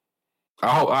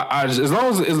as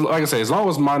long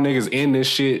as my niggas end this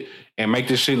shit and make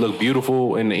this shit look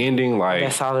beautiful in the ending, like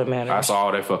that's all that matters. That's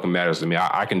all that fucking matters to me.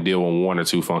 I can deal with 1 or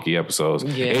 2 funky episodes.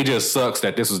 Yeah. It just sucks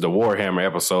that this is the Warhammer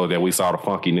episode that we saw the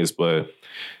funkiness, but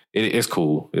it's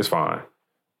cool. It's fine.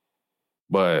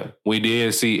 But we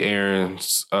did see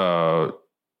Aaron's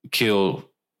kill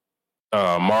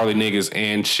Marley niggas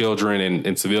and children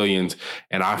and civilians,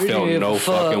 and I felt no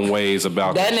fucking ways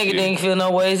about that. That nigga didn't feel no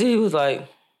ways. He was like,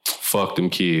 fuck them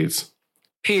kids.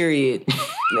 Period.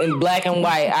 In black and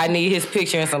white. I need his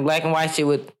picture in some black and white shit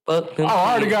with fuck them kids.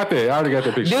 I already got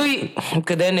that picture. Do you?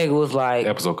 Because that nigga was like...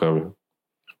 Episode cover.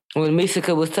 When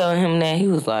Misika was telling him that, he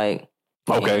was like...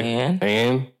 Okay.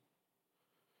 And?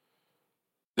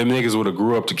 Them niggas would have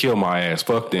grew up to kill my ass.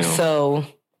 Fuck them. So,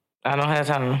 I don't have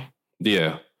time.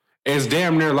 Yeah. It's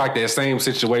damn near like that same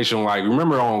situation. Like,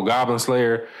 remember on Goblin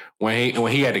Slayer when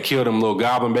he had to kill them little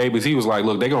goblin babies? He was like,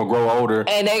 "Look, they gonna grow older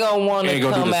and they gonna want to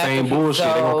come do the same bullshit.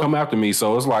 So they gonna come after me."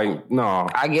 So it's like, no,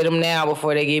 I get them now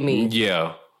before they get me.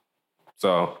 Yeah.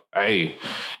 So hey,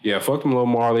 yeah, fuck them little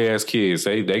Marley ass kids.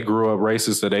 They grew up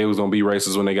racist, so they was gonna be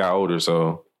racist when they got older.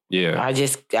 So yeah, I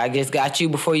just got you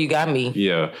before you got me.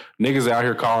 Yeah, niggas out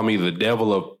here calling me the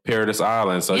devil of Paradise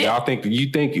Island. So y'all think these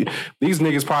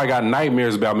niggas probably got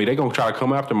nightmares about me? They gonna try to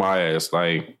come after my ass.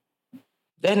 Like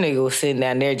that nigga was sitting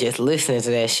down there just listening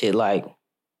to that shit. Like,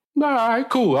 nah, all right,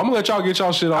 cool. I'm gonna let y'all get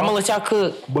y'all shit off. I'm gonna let y'all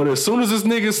cook. But as soon as this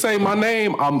nigga say my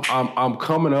name, I'm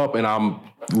coming up and I'm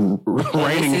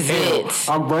raining hell.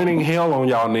 I'm raining hell on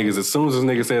y'all niggas as soon as this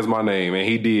nigga says my name, and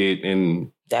he did,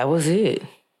 and that was it.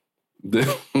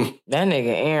 That nigga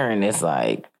Aaron is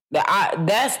like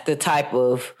that's the type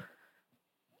of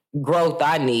growth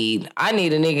I need. I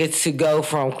need a nigga to go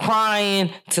from crying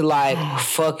to like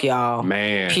fuck y'all,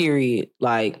 man. Period.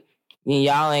 Like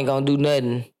y'all ain't gonna do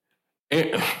nothing.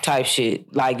 Type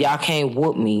shit. Like y'all can't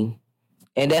whoop me,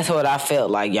 and that's what I felt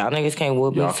like. Y'all niggas can't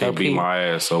whoop me. Y'all can't beat my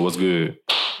ass. So what's good?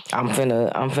 I'm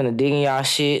finna dig in y'all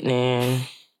shit, and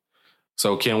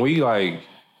so can we like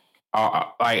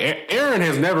Aaron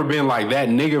has never been like that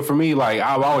nigga for me. Like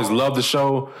I've always loved the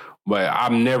show, but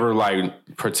I've never like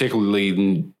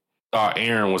particularly thought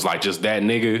Aaron was like just that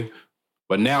nigga.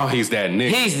 But now he's that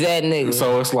nigga. He's that nigga.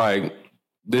 So it's like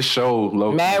this show,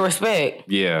 mad respect.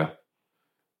 Yeah.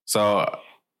 So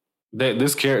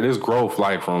this growth,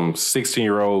 like from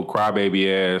 16-year-old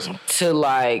crybaby ass to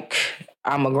like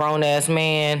I'm a grown ass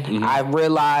man. Mm-hmm. I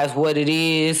realize what it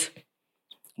is.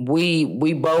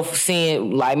 We both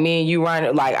seeing, like me and you,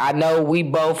 Ryan, like I know we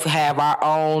both have our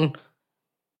own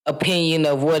opinion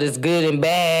of what is good and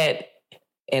bad,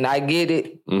 and I get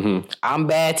it. Mm-hmm. I'm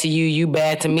bad to you, you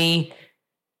bad to me,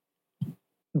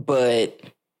 but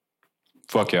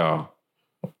fuck y'all.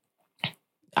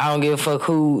 I don't give a fuck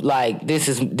who. Like this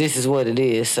is what it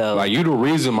is. So like you the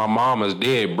reason my mom is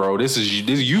dead, bro. You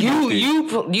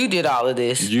did all of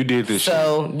this. You did this.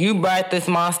 So shit. You brought this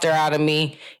monster out of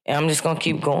me, and I'm just gonna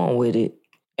keep going with it,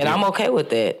 and I'm okay with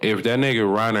that. If that nigga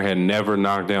Reiner had never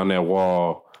knocked down that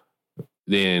wall,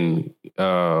 then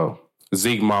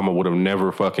Zeke mama would have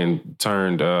never fucking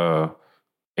turned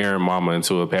Aaron mama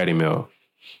into a patty mill.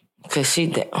 Cause she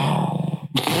did.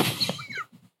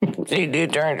 She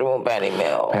did turn to a patty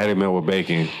mill. Patty mill with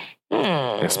bacon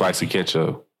and spicy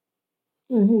ketchup.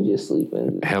 He just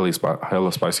sleeping. Hella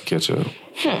spicy ketchup.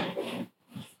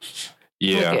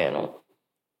 Yeah. Look at him.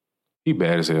 He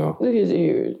bad as hell. Look at his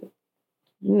ears.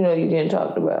 You know you getting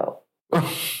talked about.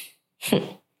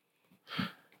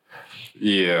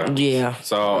 Yeah. Yeah.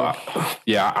 So,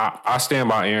 I stand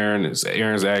by Aaron's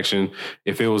action.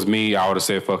 If it was me, I would have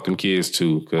said fuck them kids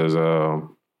too, because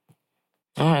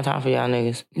I don't have time for y'all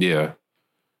niggas. Yeah.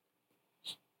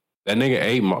 That nigga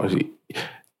ate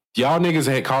y'all niggas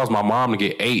had caused my mom to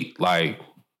get ate, like.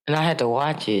 And I had to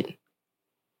watch it.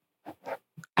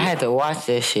 I had to watch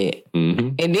that shit.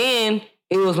 Mm-hmm. And then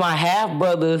it was my half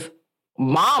brother's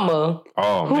mama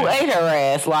who ate her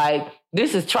ass. Like,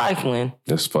 this is trifling.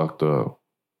 That's fucked up.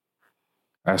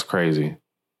 That's crazy.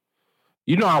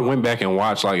 You know, I went back and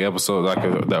watched like episodes,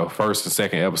 like the first and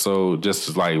second episode,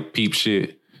 just to like peep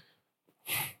shit.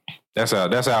 That's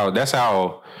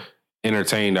how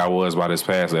entertained I was by this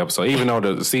past episode. Even though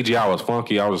the CGI was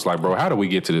funky, I was like, bro, how did we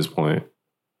get to this point?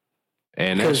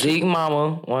 And because Zeke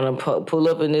Mama want to pull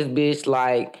up in this bitch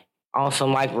like on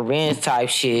some like revenge type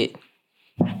shit.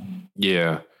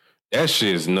 Yeah, that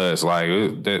shit is nuts. Like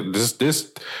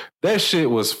that shit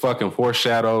was fucking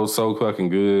foreshadowed so fucking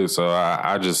good. So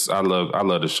I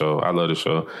love the show. I love the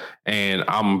show, and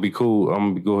I'm gonna be cool.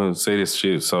 I'm gonna go ahead and say this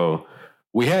shit. So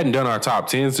we hadn't done our top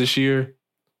 10s this year,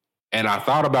 and I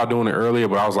thought about doing it earlier,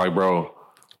 but I was like, bro,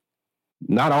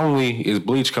 not only is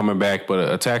Bleach coming back,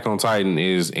 but Attack on Titan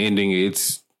is ending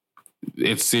its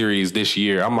series this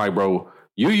year. I'm like, bro,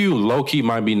 you low key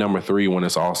might be number 3 when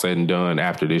it's all said and done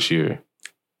after this year.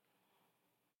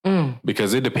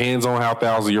 Because it depends on how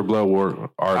Thousand Year Blood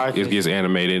War it gets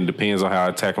animated. It depends on how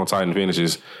Attack on Titan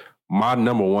finishes. My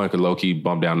number 1 could low key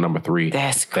bump down number 3.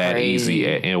 That's that crazy. easy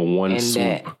in one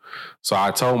swoop. So I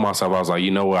told myself, I was like,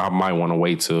 you know what? I might want to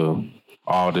wait till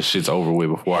all this shit's over with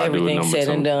before I do it. Number 2. Everything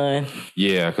said and done.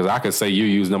 Yeah, because I could say you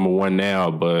use number 1 now,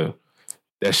 but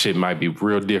that shit might be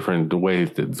real different the way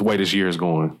this year is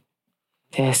going.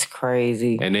 That's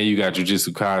crazy. And then you got Jujutsu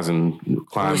Kaisen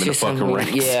climbing the fucking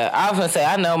ranks. Yeah, I was gonna say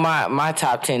I know my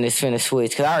top 10 is finna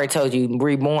switch because I already told you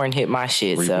Reborn hit my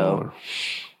shit, so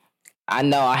I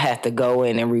know I have to go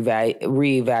in and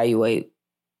reevaluate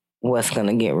what's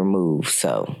gonna get removed.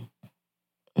 So,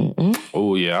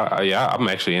 oh yeah, I'm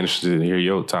actually interested to hear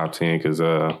your top 10 because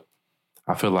I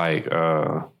feel like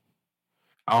I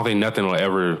don't think nothing will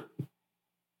ever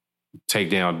take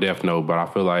down Death Note, but I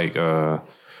feel like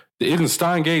isn't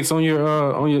Steingates in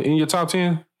your top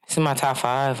 10? It's in my top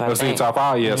 5. It's in your top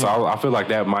 5, yeah. Mm-hmm. So I feel like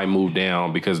that might move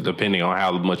down because depending on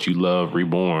how much you love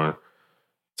Reborn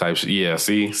type shit. Yeah,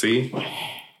 see?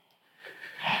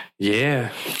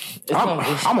 Yeah.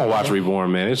 I'm gonna watch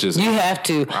Reborn, man. It's just you have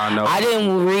to. I know. I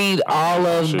didn't read all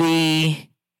of the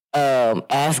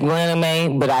Ask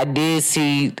Glenn, but I did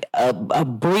see a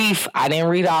brief. I didn't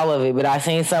read all of it, but I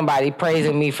seen somebody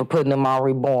praising me for putting them on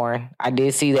Reborn. I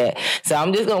did see that. So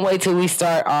I'm just gonna wait till we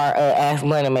start our Ask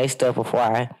Glenn stuff before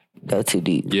I go too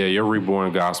deep. Yeah, your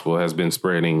Reborn gospel has been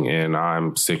spreading, and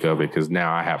I'm sick of it because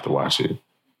now I have to watch it.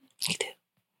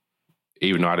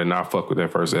 Even though I did not fuck with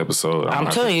that first episode. I'm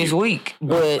telling you, it's weak.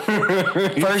 But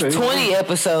first 20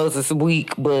 episodes is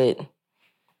weak, but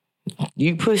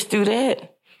you push through that.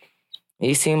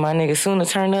 You see my nigga Suna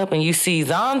turn up and you see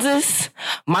Zanzis,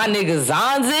 my nigga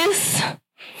Zanzis,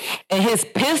 and his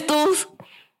pistols.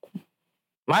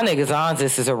 My nigga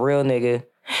Zanzis is a real nigga.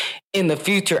 In the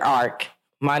future arc,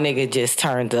 my nigga just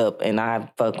turned up and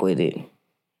I fuck with it.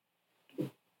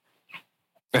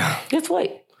 Just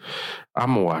wait.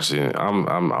 I'm gonna watch it.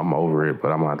 I'm over it,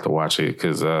 but I'm gonna have to watch it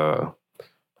because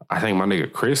I think my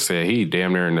nigga Chris said he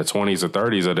damn near in the 20s or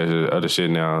 30s of the shit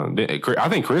now. I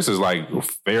think Chris is like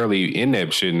fairly in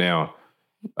that shit now.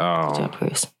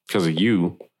 Because of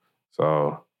you.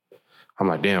 So I'm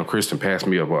like, damn, Kristen passed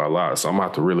me up a lot. So I'm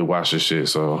about to really watch this shit.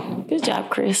 So good job,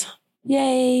 Chris.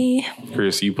 Yay.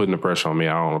 Chris, you putting the pressure on me.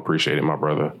 I don't appreciate it, my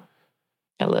brother.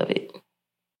 I love it.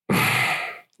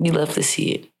 You love to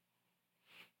see it.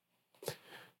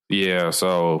 Yeah,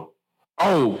 so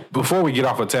before we get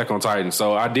off Attack on Titan,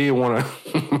 so I did want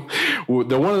to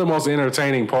one of the most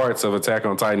entertaining parts of Attack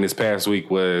on Titan this past week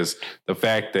was the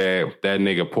fact that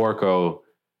nigga Porco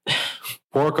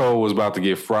was about to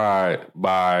get fried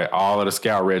by all of the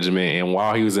scout regiment, and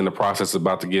while he was in the process of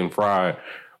about to get fried,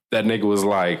 that nigga was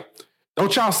like,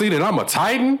 "Don't y'all see that I'm a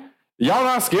Titan? Y'all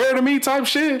not scared of me?" type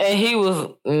shit. And he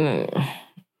was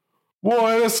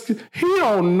boy, he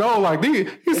don't know. Like,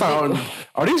 he's like,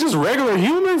 are these just regular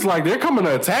humans? Like, they're coming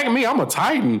to attack me? I'm a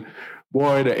Titan.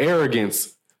 Boy, the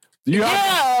arrogance.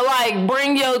 Like,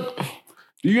 bring your...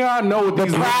 Do you not know what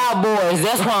these... The Proud Boys.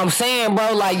 That's what I'm saying,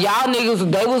 bro. Like, y'all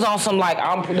niggas, they was on some, like,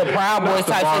 I'm the Proud Boys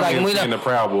type shit. Like, we the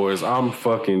Proud Boys. I'm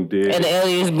fucking dead. And the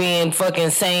aliens being fucking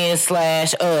saying /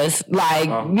 us. Like,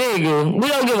 nigga, we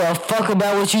don't give a fuck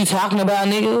about what you talking about,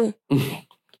 nigga.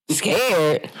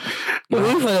 Scared. We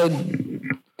finna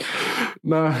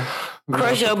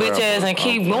crush your bitch ass and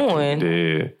keep going.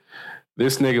 Dead.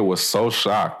 This nigga was so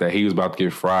shocked that he was about to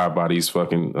get fried by these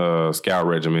fucking scout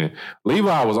regiment.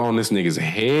 Levi was on this nigga's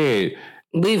head.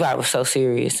 Levi was so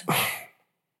serious.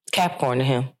 Capricorn to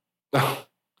him. I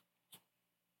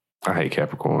hate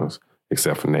Capricorns,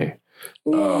 except for Nay.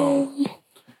 No,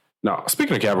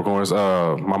 speaking of Capricorns,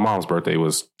 my mom's birthday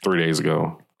was 3 days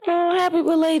ago. Oh, happy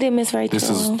belated, Miss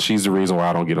Rachel. She's the reason why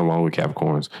I don't get along with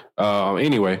Capricorns.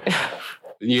 Anyway,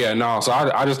 yeah, no. So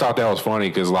I just thought that was funny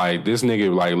because like this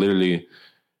nigga like literally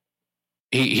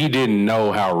he didn't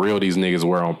know how real these niggas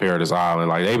were on Paradise Island.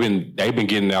 Like they've been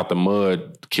getting out the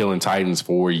mud, killing Titans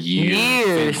for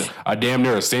years. A damn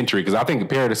near a century. Because I think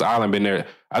Paradise Island been there.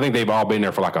 I think they've all been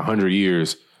there for like 100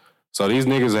 years. So these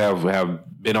niggas have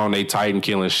been on their Titan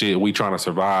killing shit. We trying to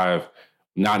survive,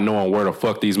 not knowing where the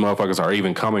fuck these motherfuckers are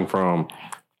even coming from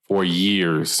for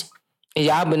years.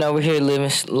 Y'all been over here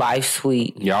living life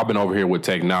sweet. Y'all been over here with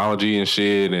technology and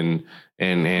shit and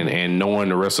knowing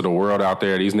the rest of the world out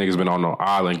there. These niggas been on the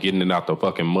island getting it out the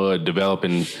fucking mud,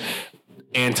 developing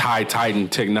anti-Titan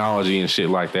technology and shit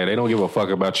like that. They don't give a fuck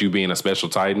about you being a special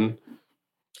Titan.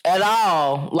 At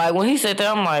all. Like when he said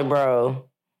that, I'm like, bro.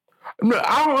 No,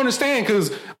 I don't understand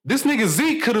because this nigga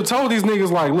Zeke could have told these niggas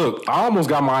like, look, I almost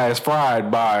got my ass fried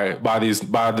by this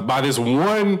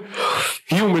one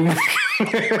human. That's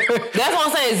what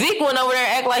I'm saying. Zeke went over there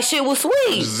and act like shit was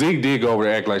sweet. Zeke did go over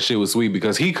there and act like shit was sweet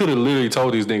because he could have literally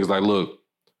told these niggas like, look,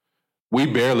 we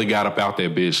barely got up out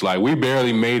that bitch. Like we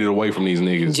barely made it away from these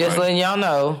niggas. Just letting y'all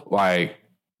know. Like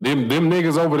them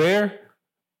niggas over there.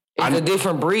 It's a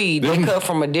different breed. They cut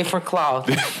from a different cloth.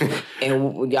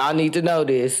 And y'all need to know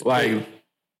this. Like,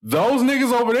 those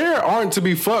niggas over there aren't to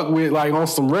be fucked with, like, on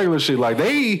some regular shit. Like,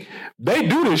 they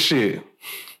do this shit.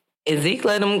 And Zeke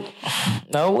let them...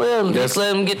 No, well, just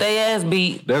let them get their ass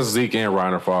beat. That's Zeke and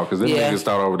Reiner fault, because them niggas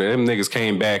thought over there. Them niggas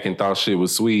came back and thought shit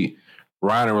was sweet.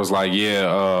 Reiner was like,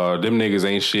 them niggas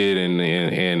ain't shit,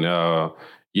 and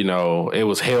you know, it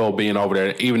was hell being over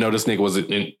there, even though this nigga was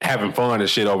having fun and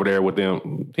shit over there with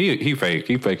them. He fake.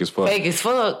 He fake as fuck. Fake as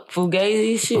fuck.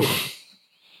 Fugazi shit.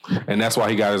 And that's why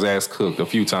he got his ass cooked a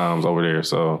few times over there,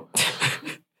 so.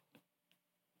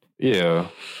 Yeah.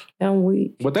 I'm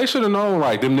weak. But they should have known,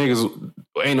 like, them niggas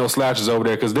ain't no slouches over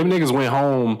there, because them niggas went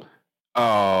home.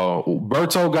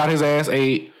 Berto got his ass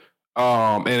ate.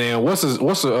 And then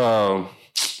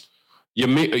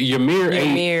Ymir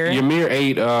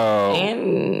ate.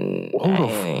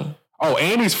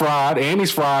 Annie's fried.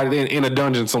 Annie's fried in a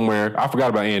dungeon somewhere. I forgot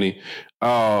about Annie.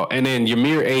 And then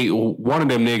Ymir ate one of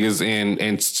them niggas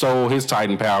and stole his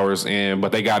Titan powers.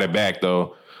 But they got it back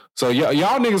though. So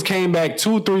y'all niggas came back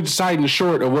 2-3 Titans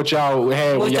short of what y'all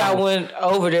had. What y'all went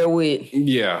over there with?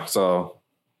 Yeah. So.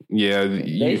 Yeah,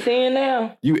 they seeing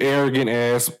now. You arrogant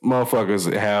ass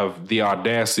motherfuckers have the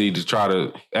audacity to try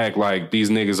to act like these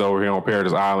niggas over here on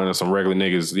Paradise Island are some regular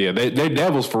niggas. Yeah, they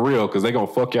devils for real because they gonna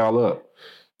fuck y'all up.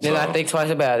 Then I think twice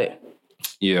about it.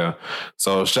 Yeah.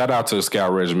 So shout out to the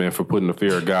Scout Regiment for putting the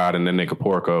fear of God in that nigga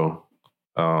Porco,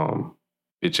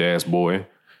 bitch ass boy.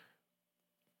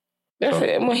 That's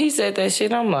it. When he said that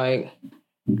shit, I'm like,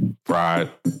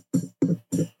 fried.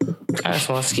 I just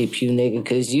want to skip you, nigga,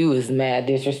 because you is mad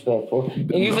disrespectful.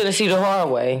 And you finna see the hard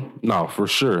way. No, for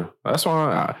sure. That's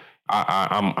why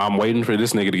I'm waiting for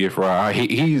this nigga to get fried.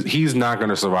 He's not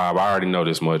gonna survive. I already know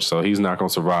this much, so he's not gonna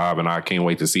survive, and I can't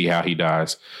wait to see how he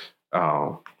dies.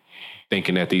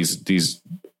 Thinking that these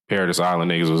Paradise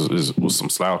Island niggas was some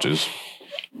slouches.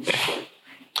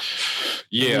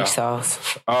 Yeah.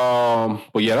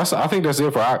 But yeah, I think that's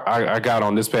it for I got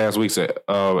on this past week's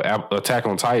Attack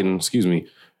on Titan. Excuse me.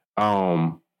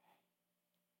 Yeah,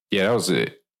 that was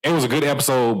it. It was a good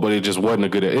episode, but it just wasn't a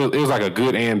good. It was like a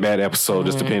good and bad episode,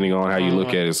 just depending on how you look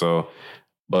at it. So,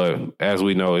 but as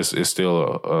we know, it's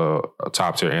still a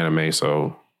top tier anime.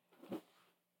 So,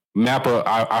 Mappa,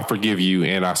 I forgive you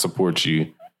and I support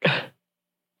you.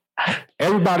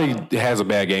 Everybody has a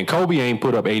bad game. Kobe ain't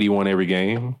put up 81 every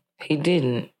game. He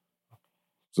didn't.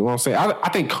 So what I'm saying, I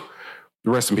think.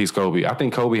 Rest in peace, Kobe. I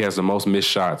think Kobe has the most missed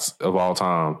shots of all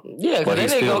time. Yeah, because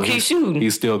they gonna keep shooting.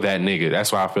 He's still that nigga.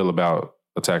 That's why I feel about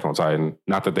Attack on Titan.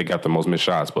 Not that they got the most missed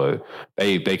shots, but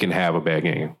they can have a bad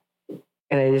game.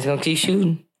 And they just gonna keep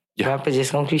shooting. Yeah. Rapper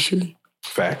just gonna keep shooting.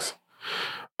 Facts.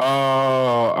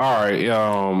 All right.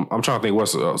 I'm trying to think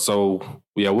what's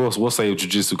we'll save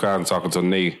Jujutsu Kaisen talking to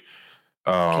Nate.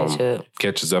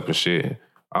 Catches up and shit.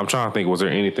 I'm trying to think, was there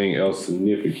anything else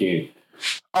significant?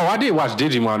 Oh, I did watch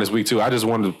Digimon this week too. I just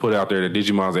wanted to put out there that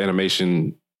Digimon's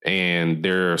animation and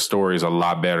their story is a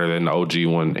lot better than the OG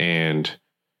one, and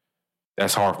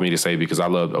that's hard for me to say because I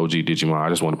love OG Digimon. I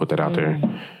just want to put that out there.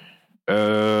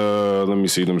 Let me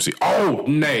see. Oh,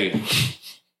 Nay.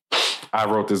 I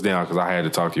wrote this down because I had to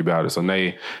talk to you about it. So,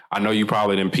 Nay, I know you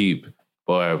probably didn't peep,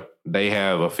 but they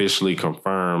have officially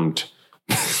confirmed.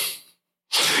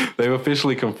 They've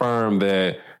officially confirmed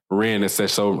that Rin is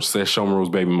Sesshomaru's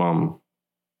baby mama.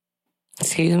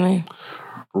 Excuse me?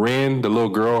 Rin, the little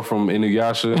girl from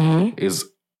Inuyasha, is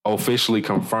officially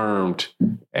confirmed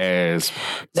as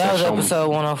that was episode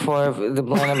 104 of the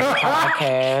Blowing Up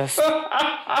podcast.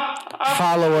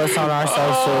 Follow us on our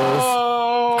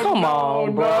socials. Come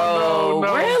on, bro.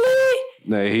 No. Really?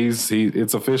 Nay,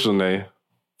 it's official, Nay.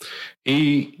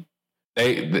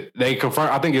 They confirmed,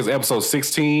 I think it's episode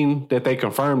 16 that they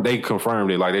confirmed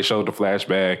it. Like they showed the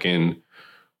flashback and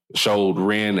showed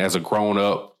Ren as a grown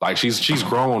up. Like she's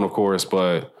grown, of course,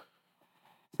 but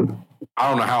I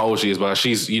don't know how old she is, but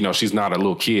she's not a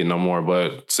little kid no more.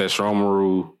 But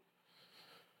Sesshomaru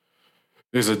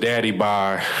is a daddy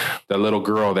by the little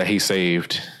girl that he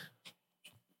saved.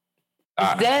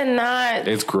 Is that not?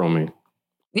 It's grooming.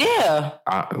 Yeah,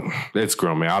 it's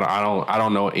grooming. I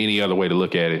don't know any other way to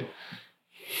look at it.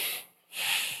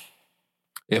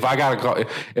 If I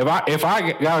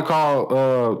gotta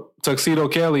call Tuxedo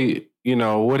Kelly,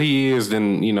 what he is,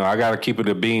 then I gotta keep it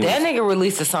a beam. That nigga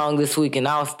released a song this week and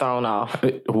I was thrown off.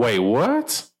 Wait,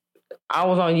 what? I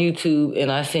was on YouTube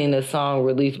and I seen a song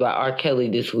released by R. Kelly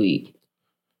this week.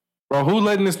 Bro, who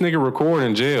letting this nigga record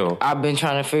in jail? I've been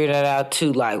trying to figure that out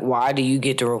too. Like, why do you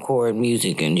get to record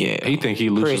music in jail? He think he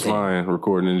Lucius Lyon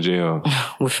recording in jail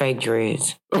with fake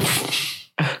dreads.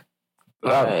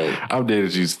 I'm dead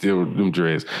at you still them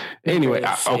dreads. Anyway,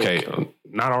 okay,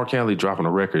 not R. Kelly dropping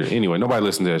a record. Anyway, nobody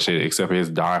listens to that shit except for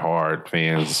his diehard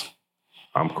fans.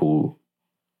 I'm cool.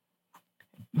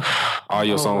 All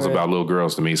your songs about little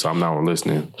girls to me, so I'm not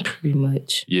listening. Pretty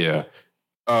much. Yeah.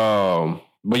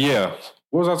 But yeah,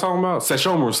 what was I talking about?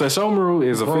 Sesshomaru. Sesshomaru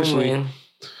is officially.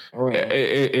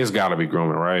 It's got to be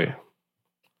grooming, right?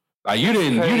 Like you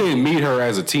didn't meet her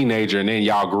as a teenager and then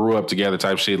y'all grew up together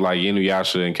type shit like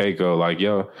Inuyasha and Keiko. Like,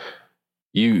 yo,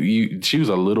 she was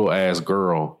a little ass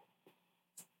girl.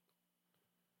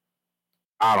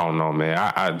 I don't know, man.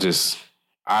 I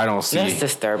don't see. That's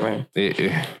disturbing.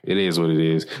 It is what it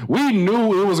is. We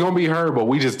knew it was gonna be her, but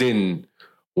we just didn't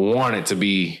want it to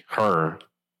be her.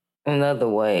 Another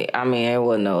way. I mean, there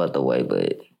wasn't no other way,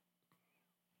 but.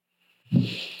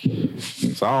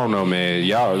 So I don't know, man.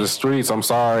 Y'all, the streets, I'm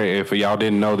sorry if y'all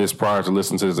didn't know this prior to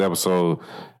listening to this episode.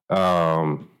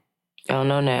 Y'all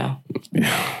know now.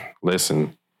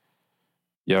 Listen.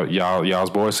 Y'all's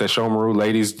boy Sesshomaru,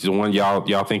 ladies, the one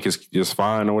y'all think is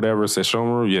fine or whatever,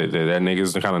 Sesshomaru, yeah, that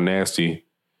nigga's kind of nasty.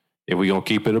 If we gonna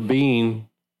keep it a bean.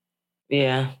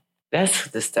 Yeah, that's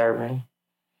disturbing.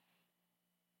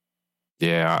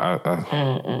 Yeah,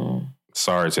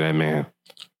 sorry to that man.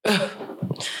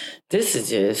 This is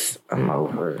just, I'm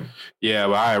over. Yeah,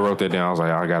 but I wrote that down. I was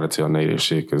like, I gotta tell Nate this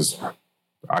shit because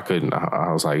I couldn't.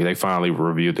 I was like, they finally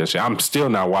reviewed that shit. I'm still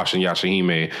not watching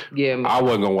Yashahime. Yeah, man. I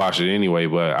wasn't gonna watch it anyway,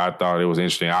 but I thought it was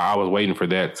interesting. I was waiting for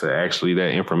that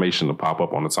information to pop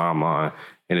up on the timeline,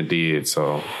 and it did.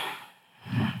 So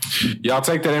y'all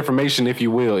take that information if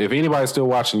you will. If anybody's still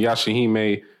watching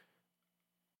Yashahime,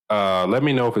 let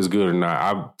me know if it's good or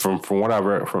not. From what I've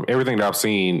read, from everything that I've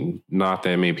seen, not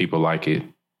that many people like it.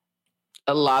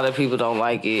 A lot of people don't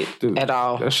like it at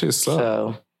all. That shit sucks.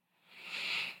 So.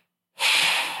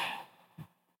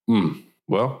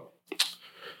 Well,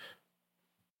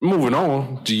 moving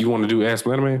on. Do you want to do Ask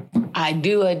Anime? I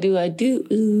do. Bet.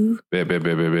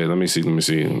 Let me see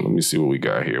what we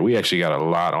got here. We actually got a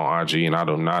lot on IG, and I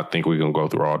do not think we're gonna go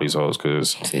through all these hoes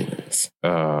because it's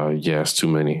too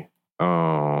many.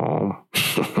 All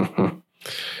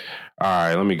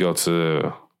right, let me go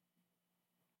to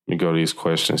these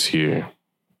questions here.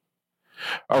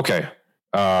 Okay.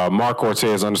 Mark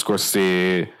Cortez _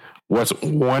 said, what's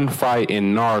one fight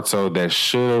in Naruto that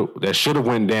should have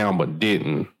went down but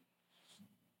didn't?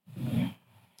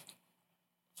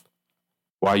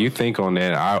 While you think on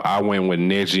that, I went with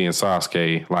Neji and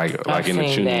Sasuke, like in the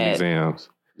Chunin exams.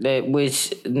 Which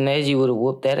Neji would have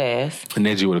whooped that ass.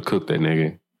 Neji would have cooked that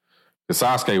nigga.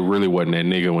 Sasuke really wasn't that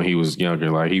nigga when he was younger.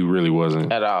 Like he really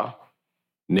wasn't at all.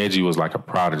 Neji was like a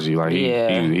prodigy. Like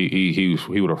he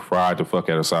would have fried the fuck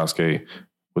out of Sasuke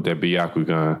with that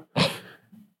Byakugan.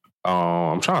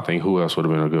 I'm trying to think who else would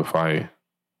have been a good fight.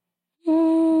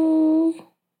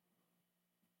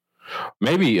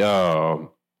 Maybe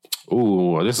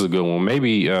this is a good one.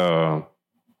 Maybe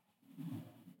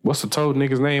what's the Toad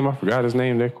nigga's name? I forgot his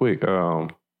name that quick.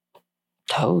 Toad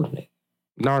nigga.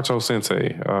 Naruto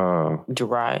Sensei.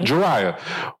 Jiraiya.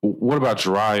 What about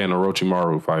Jiraiya and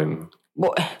Orochimaru fighting?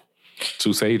 Boy.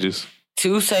 Two sages,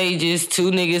 two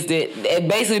niggas that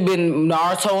basically been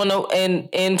Naruto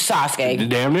and Sasuke.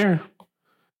 Damn near.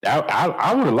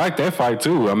 I would have liked that fight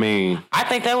too. I mean, I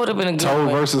think that would have been a good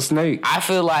Toad versus Snake. I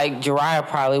feel like Jiraiya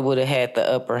probably would have had the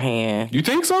upper hand. You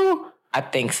think so? I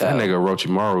think so. That nigga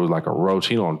Orochimaru is like a roach.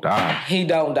 He don't die. He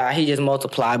don't die. He just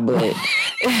multiply. But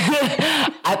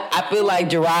I feel like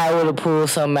Jiraiya would have pulled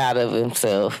something out of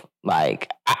himself. Like,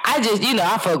 I just,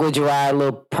 I fuck with Jiraiya,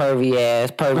 little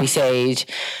pervy sage.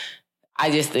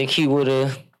 I just think he would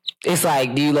have It's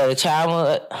like, do you let a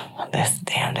child?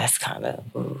 That's kind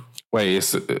of. Wait,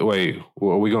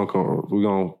 well, we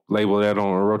gonna label that on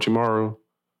Orochimaru?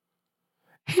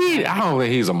 I don't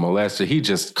think he's a molester. He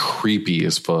just creepy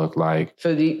as fuck. Like,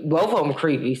 so both of them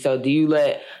creepy. So do you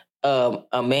let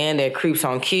a man that creeps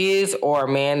on kids or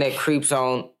a man that creeps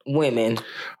on women?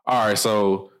 All right,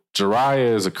 so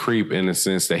Jiraiya is a creep in the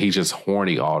sense that he's just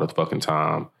horny all the fucking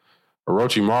time.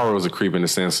 Orochimaru is a creep in the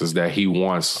sense is that he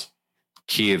wants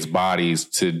kids' bodies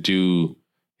to do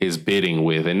his bidding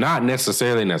with, and not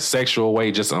necessarily in a sexual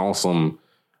way, just on some,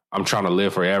 I'm trying to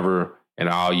live forever and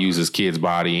I'll use his kid's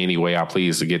body any way I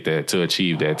please to get that, to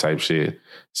achieve that type shit.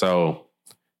 So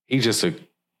he's just a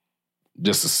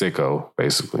sicko,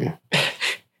 basically.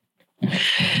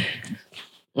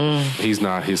 He's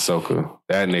not Hisoka.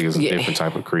 That nigga's a different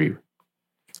type of creep.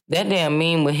 That damn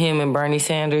meme with him and Bernie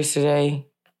Sanders today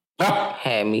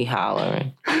had me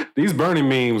hollering. These Bernie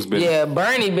memes been... Yeah,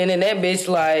 Bernie been in that bitch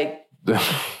like...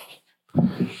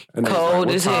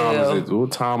 cold as hell.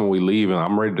 What time are we leaving?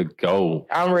 I'm ready to go.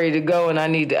 I'm ready to go, and I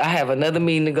have another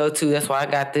meeting to go to. That's why I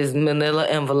got this manila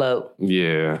envelope.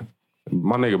 Yeah.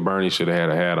 My nigga Bernie should have had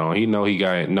a hat on. He know he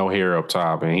got no hair up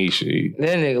top, and he should...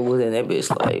 That nigga was in that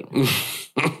bitch like...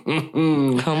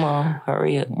 Come on,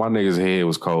 hurry up. My nigga's head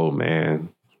was cold, man.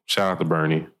 Shout out to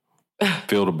Bernie.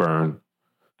 Feel the burn.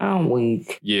 I'm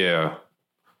weak. Yeah.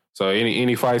 So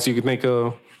any fights you can think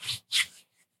of?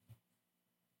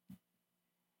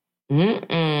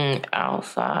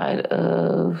 Outside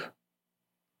of...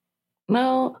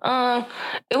 No.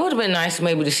 It would have been nice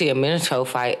maybe to see a Minato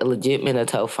fight, a legit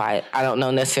Minato fight. I don't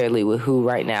know necessarily with who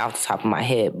right now off the top of my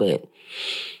head, but...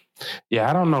 Yeah,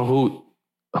 I don't know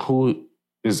who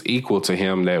is equal to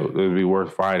him that would be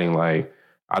worth fighting. Like,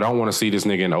 I don't want to see this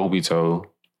nigga in Obito.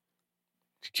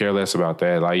 Care less about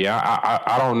that. Like, yeah,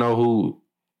 I don't know who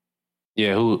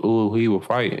he will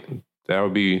fight. That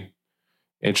would be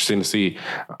interesting to see.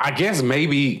 I guess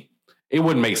maybe it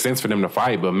wouldn't make sense for them to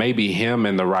fight, but maybe him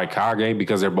and the Raikage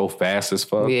because they're both fast as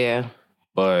fuck. Yeah.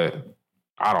 But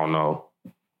I don't know.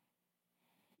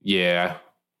 Yeah.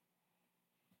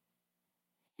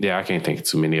 Yeah, I can't think of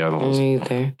too many other ones. Me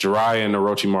either. Jiraiya and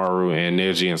Orochimaru and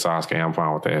Neji and Sasuke, I'm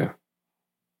fine with that.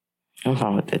 I'm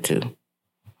fine with that too.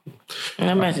 And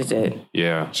that matches it.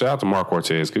 Yeah. Shout out to Mark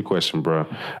Cortez. Good question, bro.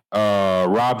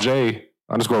 Rob J,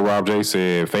 _Rob J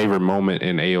said, favorite moment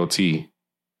in AOT.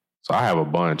 So I have a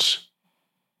bunch.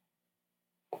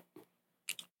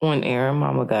 When Aaron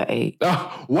Mama got 8.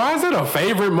 Why is it a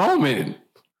favorite moment?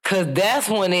 Cause that's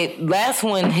when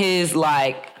his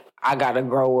like, I gotta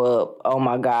grow up. Oh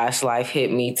my gosh, life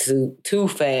hit me too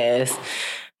fast.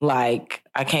 Like,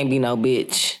 I can't be no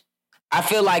bitch. I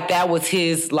feel like that was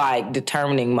his like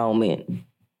determining moment.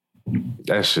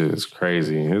 That shit is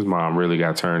crazy. His mom really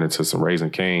got turned into some Raising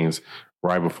Cane's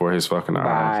right before his fucking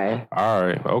eyes. All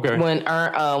right, okay. When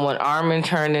Armin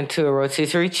turned into a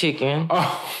rotisserie chicken.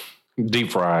 Oh,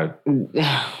 deep fried.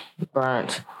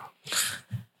 Burnt.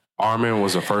 Armin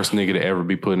was the first nigga to ever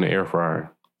be put in the air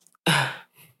fryer.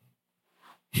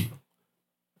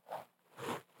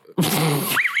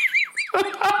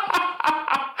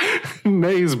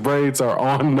 Nate's braids are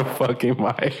on the fucking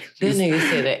mic. This nigga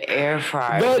said an air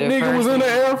fryer. That nigga was in the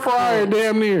air fryer,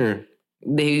 damn near.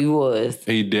 He was.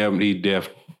 He def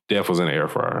was in the air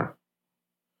fryer.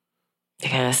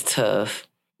 That's tough.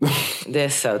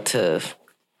 That's so tough.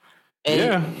 And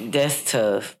yeah. That's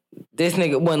tough. This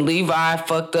nigga, when Levi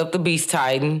fucked up the Beast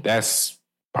Titan. That's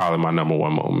probably my number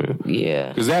one moment. Yeah.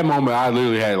 Because that moment, I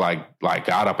literally had like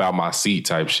got up out my seat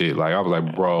type shit. Like, I was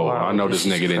like, bro, wow, I know this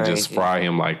nigga didn't just fry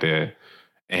him like that.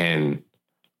 And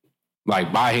like,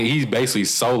 he basically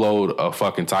soloed a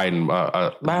fucking Titan.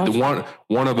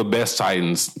 One of the best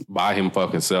Titans by him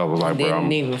fucking self. Was like,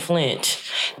 didn't even flinch.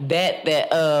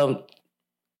 The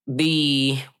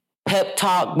pep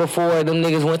talk before them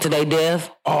niggas went to their death.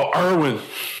 Oh, Erwin.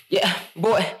 Yeah,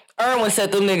 boy. Erwin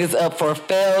set them niggas up for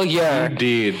failure. He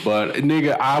did, but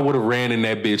nigga, I would have ran in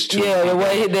that bitch too. Yeah, the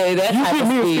way he did that. You give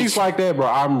me a speech like that, bro,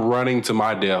 I'm running to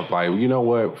my death. Like, you know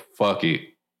what? Fuck it.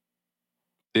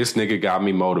 This nigga got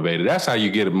me motivated. That's how you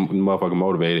get a motherfucker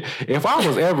motivated. If I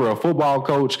was ever a football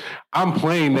coach, I'm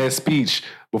playing that speech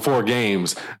before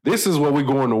games. This is what we're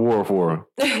going to war for.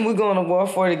 We're going to war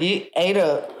for to get ate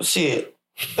up. Shit.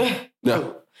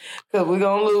 No. Because we're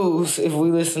going to lose if we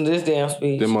listen to this damn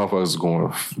speech. Them motherfuckers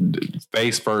going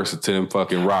face first to them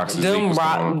fucking rocks. Them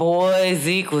rock boy,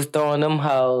 Zeke was throwing them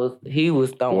hoes. He was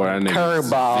throwing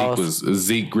curveballs.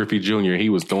 Zeke Griffey Jr. He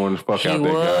was throwing the fuck out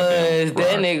there.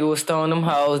 That nigga was throwing them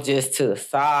hoes just to the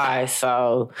side.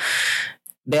 So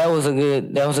that was a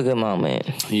good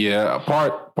moment. Yeah,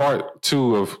 part part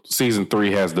 2 of season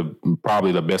 3 has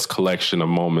probably the best collection of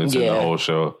moments in the whole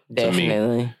show.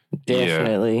 Definitely.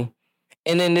 Yeah.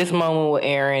 And then this moment with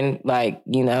Aaron, like,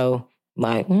 you know,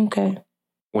 like, okay.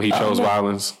 When he chose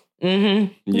violence.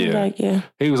 Mm-hmm. Yeah.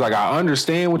 He was like, I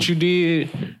understand what you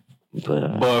did,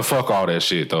 but fuck all that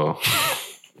shit, though.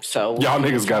 So y'all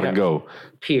niggas gotta go.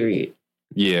 Period.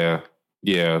 Yeah.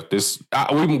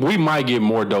 We might get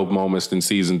more dope moments than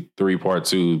season 3, part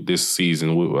 2 this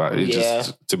season.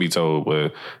 Just to be told,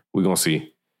 but we're gonna see.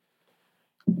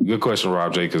 Good question,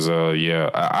 Rob J. Because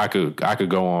I could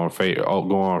go on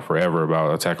forever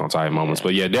about Attack on Titan moments,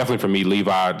 but yeah, definitely for me,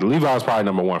 Levi is probably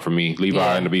number 1 for me.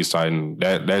 Levi and the Beast Titan.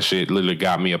 That shit literally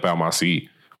got me up out my seat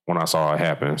when I saw it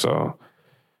happen. So,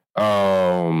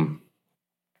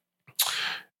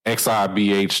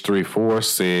 XIBH34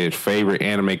 said favorite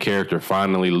anime character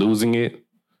finally losing it.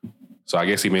 So I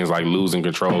guess he means like losing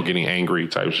control, getting angry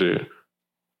type shit.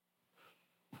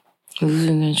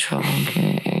 Losing control,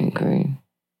 getting angry.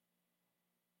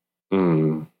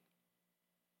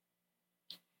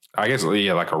 I guess,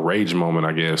 like a rage moment,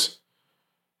 I guess.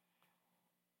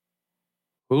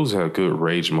 Who's had a good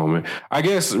rage moment? I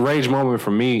guess rage moment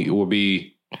for me would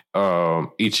be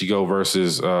Ichigo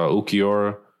versus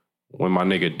Ukiura. When my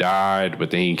nigga died,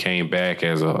 but then he came back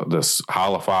as the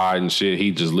holified and shit.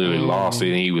 He just literally lost it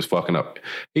and he was fucking up.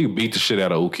 He beat the shit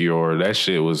out of Ukiura. That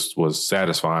shit was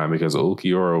satisfying because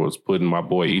Ukiura was putting my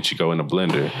boy Ichigo in the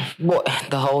blender. What?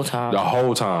 The whole time? The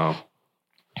whole time.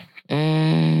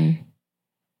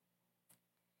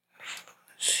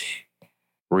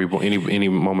 Reborn. Any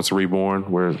moments of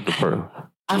Reborn where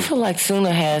I feel like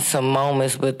Suna had some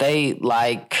moments, but they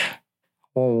like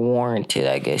were warranted,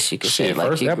 I guess you could say. Like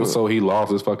first episode, he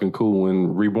lost his fucking cool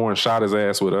when Reborn shot his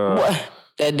ass with what?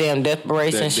 That damn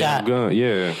desperation shot. Gun,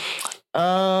 yeah.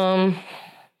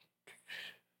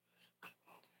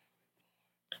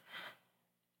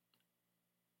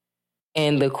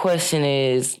 And the question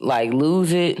is, like,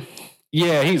 lose it?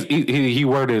 Yeah, he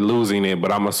worded losing it,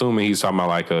 but I'm assuming he's talking about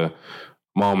like a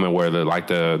moment where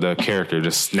the character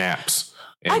just snaps.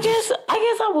 I guess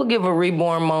I will give a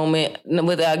Reborn moment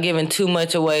without giving too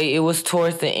much away. It was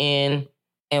towards the end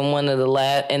in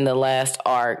the last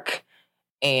arc,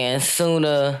 and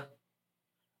Suna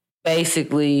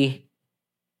basically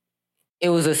it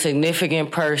was a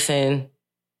significant person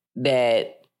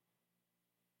that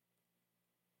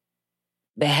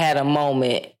had a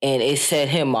moment and it set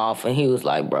him off, and he was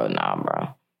like, bro,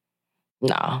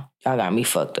 y'all got me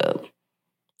fucked up.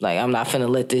 Like, I'm not finna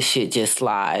let this shit just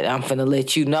slide. I'm finna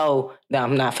let you know that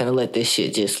I'm not finna let this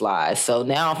shit just slide. So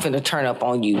now I'm finna turn up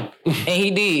on you. And he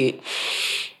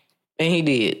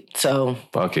did. So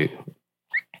fuck it.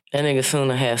 That nigga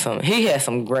Suna had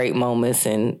some great moments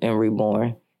in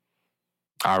Reborn.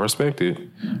 I respect it.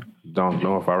 Don't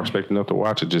know if I respect enough to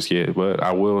watch it just yet, but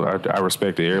I will. I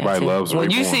respect it. Everybody loves Reborn.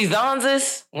 When you see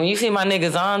my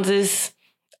nigga Zanzis,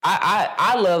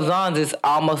 I love Zanzis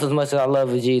almost as much as I love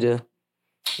Vegeta.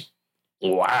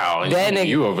 Wow,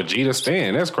 you a Vegeta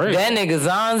stan. That's crazy. That nigga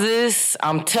Zanzis,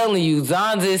 I'm telling you,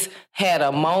 Zanzis had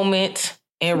a moment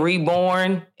in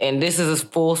Reborn, and this is a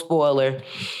full spoiler.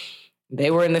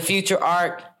 They were in the future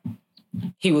arc.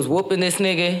 He was whooping this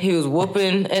nigga. He was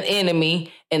whooping an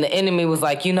enemy, and the enemy was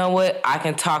like, you know what? I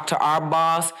can talk to our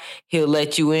boss. He'll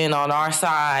let you in on our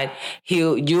side.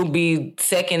 You'll be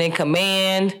second in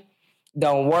command.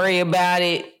 Don't worry about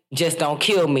it. Just don't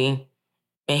kill me.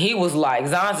 And he was like,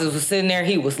 Zanzis was sitting there.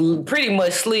 He was pretty much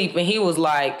asleep. And he was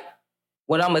like,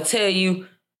 what I'm going to tell you,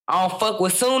 I don't fuck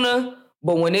with Suna,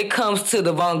 but when it comes to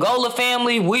the Vongola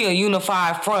family, we a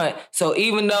unified front. So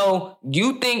even though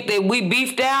you think that we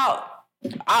beefed out,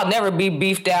 I'll never be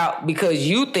beefed out because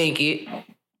you think it.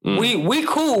 We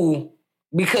cool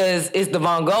because it's the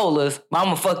Vongolas. I'm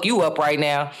going to fuck you up right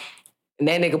now. And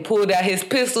that nigga pulled out his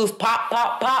pistols, pop,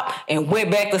 pop, pop, and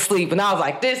went back to sleep. And I was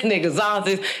like, this nigga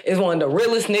Zanzis is one of the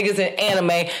realest niggas in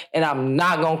anime, and I'm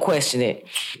not going to question it.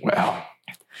 Wow.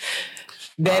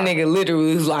 That nigga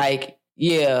literally was like,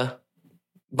 yeah,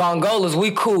 Vongolas,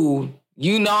 we cool.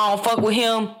 You know I don't fuck with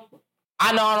him.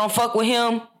 I know I don't fuck with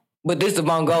him, but this the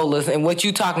Vongolas, and what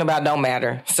you talking about don't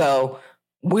matter. So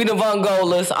we the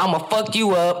Vongolas. I'm going to fuck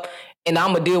you up, and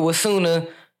I'm going to deal with Suna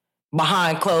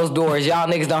behind closed doors. Y'all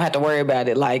niggas don't have to worry about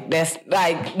it. Like, that's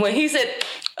like when he said,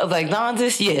 I was like,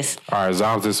 Zanzis, yes. All right,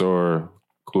 Zanzis or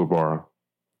Kuwabara?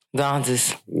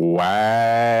 Zanzis. Wow.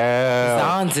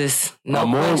 Zanzis. No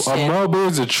question. A mob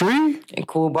is a tree? And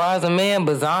Kuwabara's a man,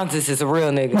 but Zanzis is a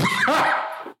real nigga.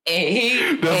 And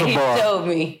he showed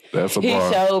me. That's a bar.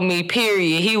 He showed me,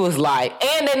 period. He was like,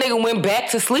 and that nigga went back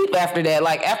to sleep after that.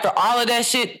 Like, after all of that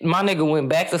shit, my nigga went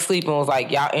back to sleep and was like,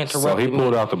 y'all interrupted me. So he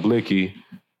pulled out the blicky.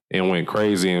 and went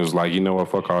crazy and was like, you know what,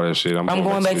 fuck all that shit. I'm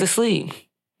going back to sleep.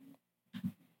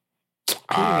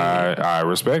 I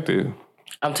respect it.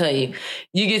 I'm telling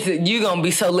you, you gonna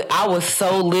be so lit. I was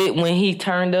so lit when he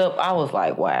turned up. I was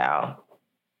like, wow.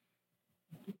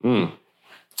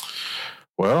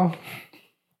 Well,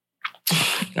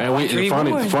 and the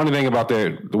funny thing about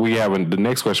that, we have the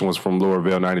next question was from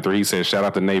Laureville 93. He said, "Shout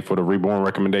out to Nate for the Reborn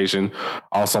recommendation.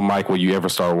 Also, Mike, will you ever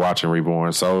start watching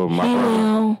Reborn?" So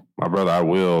my brother, I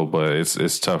will, but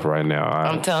it's tough right now.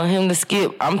 I'm telling him to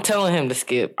skip. I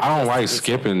don't like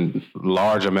skipping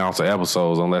large amounts of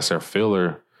episodes unless they're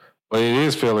filler. But it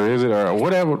is filler, is it, or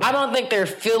whatever? I don't think they're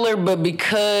filler, but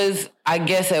because I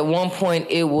guess at one point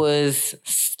it was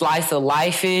slice of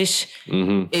life-ish,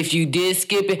 if you did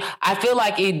skip it, I feel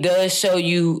like it does show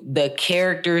you the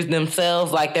characters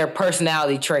themselves, like their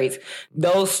personality traits.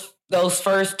 Those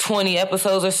first 20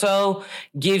 episodes or so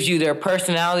gives you their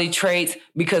personality traits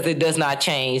because it does not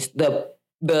change.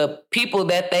 The people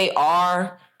that they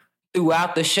are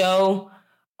throughout the show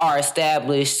are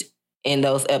established in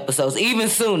those episodes. Even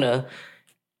Suna,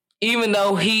 even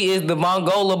though he is the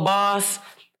Mongola boss,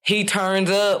 he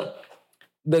turns up.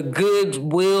 The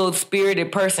good-willed,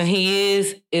 spirited person he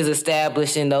is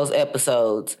established in those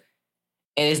episodes.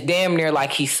 And it's damn near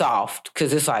like he's soft.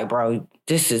 Because it's like, bro,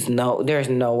 there's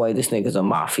no way this nigga's a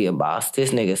mafia boss. This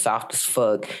nigga soft as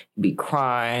fuck. Be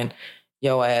crying.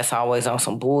 Your ass always on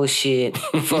some bullshit.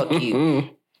 Fuck you.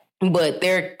 But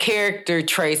their character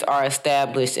traits are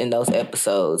established in those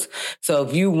episodes. So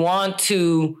if you want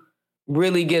to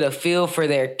really get a feel for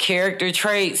their character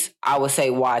traits, I would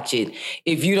say watch it.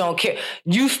 If you don't care,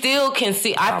 you still can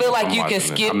see. I feel like you can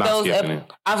skip those.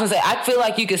 I was gonna say, I feel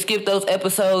like you can skip those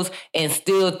episodes and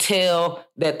still tell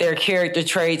that their character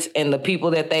traits and the people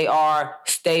that they are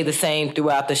stay the same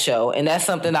throughout the show. And that's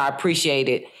something I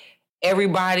appreciated.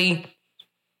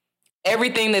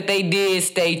 Everything that they did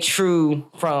stayed true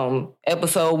from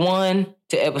episode 1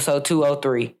 to episode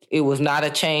 203. It was not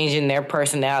a change in their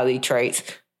personality traits.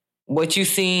 What you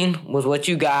seen was what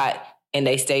you got, and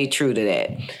they stayed true to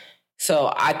that.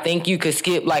 So I think you could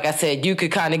skip, like I said, you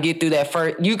could kind of get through that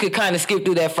first, you could kind of skip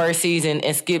through that first season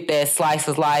and skip that slice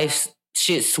of life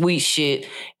shit, sweet shit,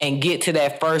 and get to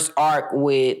that first arc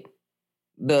with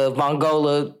the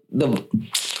Mongola,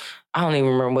 I don't even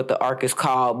remember what the arc is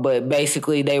called, but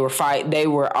basically they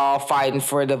were all fighting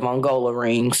for the Mongola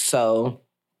rings. So,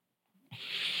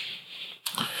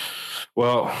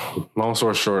 well, long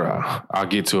story short, I'll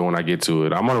get to it when I get to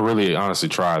it. I'm gonna really honestly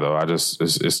try though.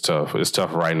 It's tough. It's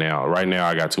tough right now. Right now,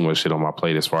 I got too much shit on my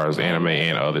plate as far as anime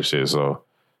and other shit. So,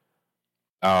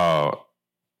 my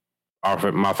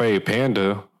favorite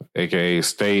Panda, aka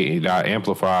Stay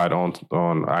Amplified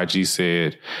on IG,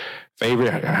 said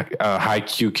favorite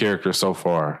Haikyuu character so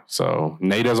far. So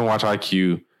Nate doesn't watch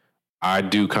Haikyuu. I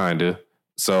do kinda.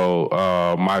 So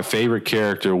my favorite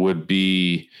character would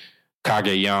be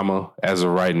Kageyama as of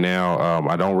right now.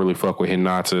 I don't really fuck with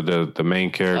Hinata, the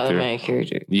main character. The main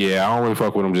character. Yeah, I don't really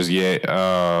fuck with him just yet.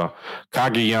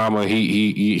 Kageyama,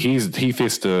 he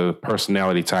fits the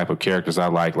personality type of characters I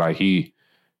like. Like he's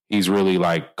really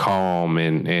like calm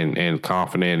and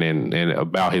confident and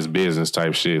about his business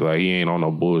type shit. Like he ain't on no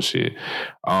bullshit.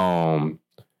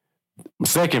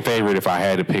 Second favorite, if I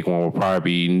had to pick one, would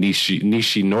probably be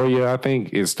Nishinoya. I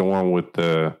think it's the one with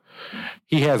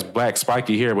he has black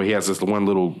spiky hair, but he has this one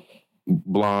little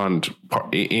blonde part.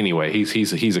 Anyway,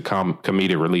 he's a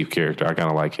comedic relief character. I kind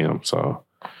of like him. So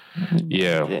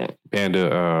yeah.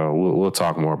 Panda, we'll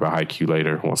talk more about Haikyuu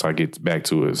later once I get back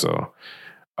to it. So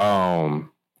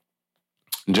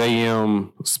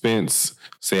JM Spence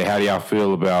said, how do y'all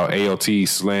feel about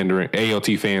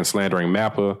AOT fans slandering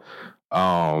Mappa?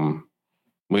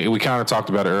 We kind of talked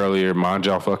about it earlier. Mind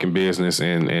y'all fucking business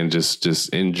and just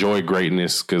enjoy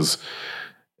greatness, because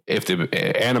if the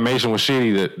animation was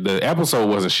shitty, the episode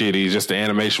wasn't shitty, just the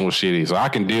animation was shitty. So I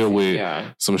can deal with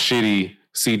some shitty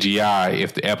CGI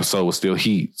if the episode was still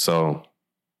heat. So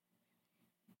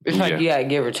it's like you gotta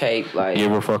give or take. Like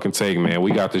give or fucking take, man.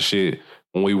 We got this shit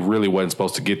when we really wasn't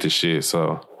supposed to get this shit.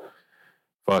 So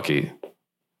fuck it.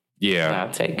 Yeah.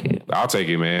 I'll take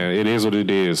it, man. It is what it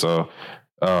is. So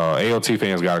AOT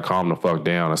fans got to calm the fuck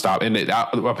down and stop. And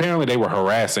apparently they were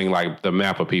harassing like the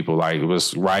Mappa people, like it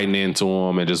was writing into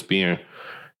them and just being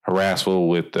harassful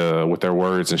with their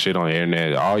words and shit on the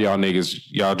internet. All y'all niggas,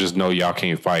 y'all just know y'all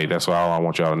can't fight. That's all I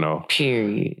want y'all to know.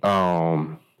 Period.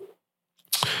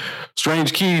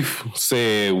 Strange Keith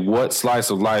said, what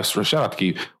slice of life, shout out to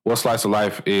Keith, what slice of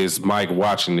life is Mike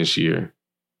watching this year?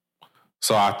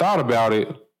 So I thought about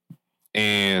it,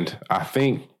 and I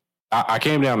think I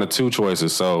came down to two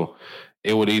choices. So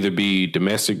it would either be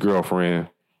Domestic Girlfriend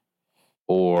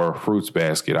or Fruits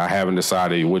Basket. I haven't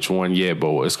decided which one yet,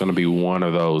 but it's going to be one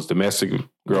of those. Domestic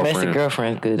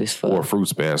Girlfriend's good as fuck. Or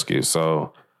Fruits Basket.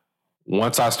 So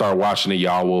once I start watching it,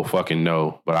 y'all will fucking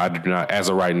know. But I do not, as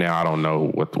of right now, I don't know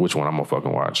which one I'm going to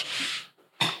fucking watch.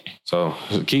 So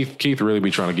Keith really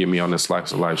be trying to get me on this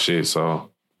slice of life shit. So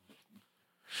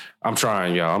I'm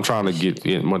trying, y'all. I'm trying to get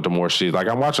into more shit. Like,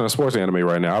 I'm watching a sports anime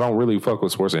right now. I don't really fuck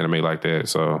with sports anime like that.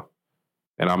 So,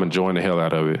 and I'm enjoying the hell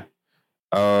out of it.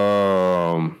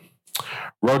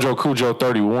 Rojo Cujo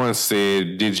 31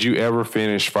 said, "Did you ever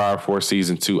finish Fire Force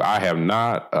season 2? I have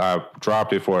not. I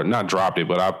dropped it not dropped it,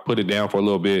 but I put it down for a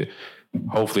little bit.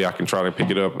 Hopefully, I can try to pick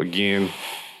it up again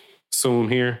soon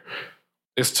here.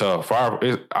 It's tough.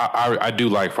 I do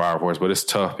like Fire Force, but it's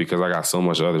tough because I got so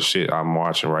much other shit I'm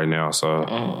watching right now.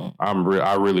 So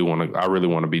I really want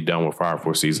to be done with Fire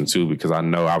Force season 2 because I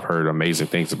know I've heard amazing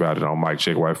things about it on Mike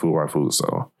Check Waifu.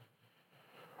 So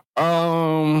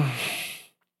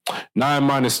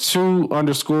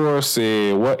 9-2_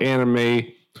 said, "What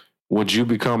anime would you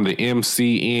become the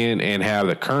MC in and have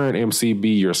the current MC be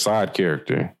your side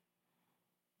character?"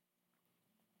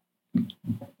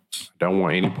 Don't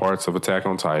want any parts of Attack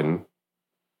on Titan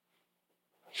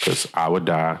because I would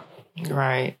die.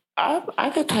 Right.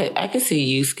 I could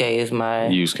see Yusuke as my...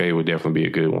 Yusuke would definitely be a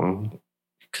good one.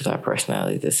 Because our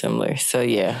personalities are similar. So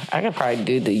yeah, I could probably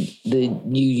do the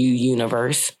UU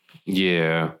universe.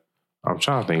 Yeah. I'm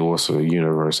trying to think what's a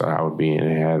universe I would be in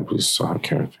and have this side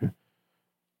character.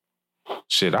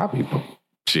 Shit,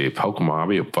 Pokemon. I'll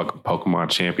be a fucking Pokemon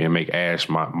champion. Make Ash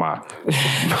my my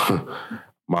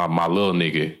little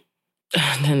nigga.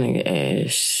 That nigga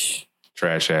Ash.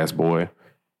 Trash ass boy.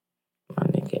 My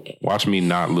nigga Ash. Watch me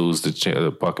not lose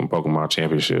the fucking Pokemon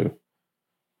championship.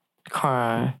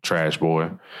 Crying. Trash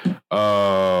boy.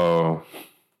 Let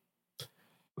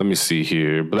me see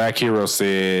here. Black Hero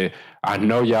said, I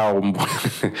know y'all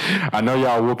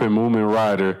whooping Moomin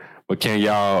Rider, but can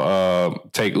y'all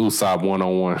take Usopp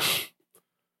 1-on-1?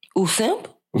 Usimp?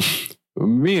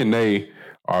 Me and Nate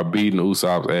are beating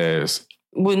Usopp's ass.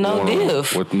 With no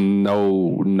diff. With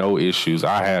no issues.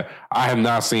 I have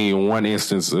not seen one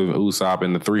instance of Usopp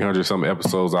in the 300-something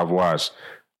episodes I've watched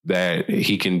that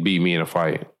he can beat me in a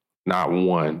fight. Not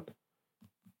one.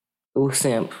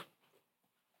 Usimp.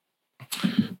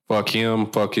 Fuck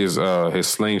him. Fuck his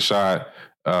slingshot.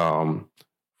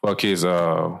 Fuck his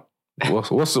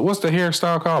what's the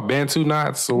hairstyle called? Bantu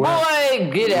knots or what? Boy,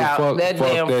 get out. That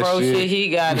damn fro shit he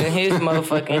got in his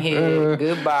motherfucking head.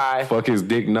 Goodbye. Fuck his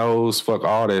dick nose. Fuck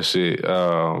all that shit.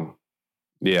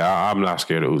 Yeah, I'm not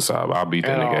scared of Usopp. I'll beat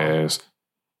that nigga ass.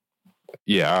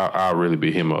 Yeah, I'll really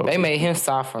beat him up. They made him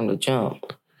soft from the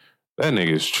jump. That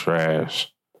nigga's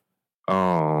trash.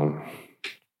 Oh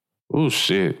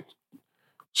shit.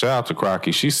 Shout out to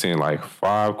Crocky. She's sent like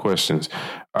 5 questions.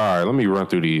 All right, let me run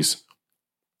through these.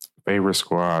 Favorite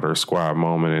squad or squad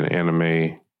moment in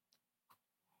anime.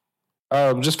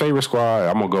 Just favorite squad.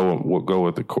 I'm gonna go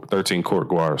with the 13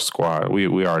 Court squad.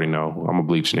 We already know. I'm a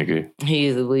Bleach nigga. He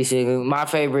is a Bleach nigga. My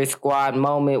favorite squad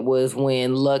moment was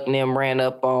when Luck and them ran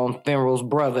up on Finral's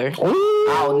brother. Ooh.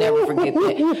 I'll never forget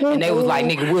that. And they was like,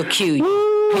 "Nigga, we'll kill you."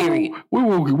 Period. We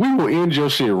will end your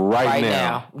shit right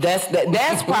now.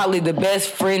 That's probably the best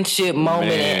friendship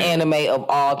moment in anime of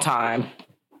all time.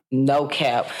 No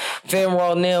cap.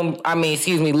 Finral and them,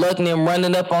 Luck and them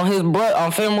running up on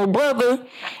on Finral's brother.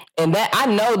 And that I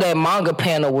know that manga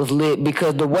panel was lit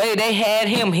because the way they had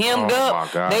him hemmed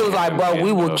up, God, they was like, "Bro,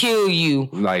 we will kill you."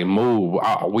 Like, move.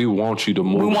 We want you to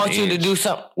move. We want you to do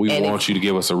something. We want you to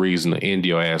give us a reason to end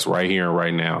your ass right here and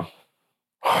right now.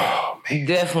 Oh, man.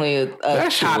 Definitely a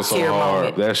top tier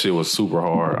moment. That shit was super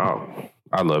hard.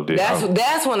 I loved it.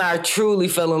 That's when I truly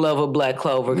fell in love with Black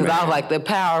Clover because I was like, the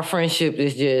power of friendship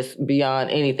is just beyond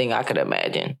anything I could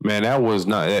imagine. Man, that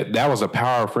was a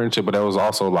power of friendship, but that was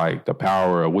also like the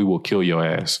power of we will kill your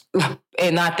ass.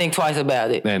 And not think twice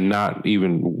about it. And not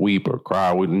even weep or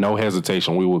cry with no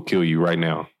hesitation. We will kill you right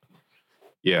now.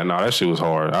 Yeah, no, that shit was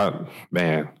hard.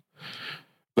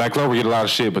 Black Clover get a lot of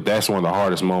shit, but that's one of the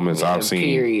hardest moments I've seen.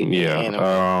 Period.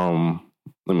 Yeah.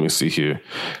 Let me see here.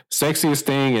 Sexiest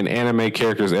thing an anime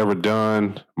character's ever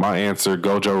done. My answer,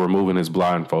 Gojo removing his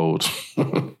blindfold.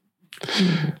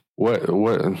 What?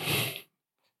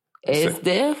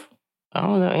 SDEF? I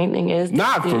don't know anything SDEF.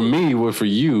 Not for me, but for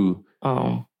you.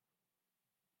 Oh.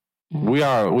 We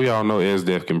all know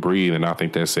SDEF can breathe, and I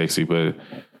think that's sexy, but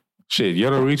shit,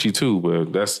 Yoruichi too,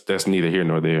 but that's neither here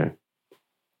nor there.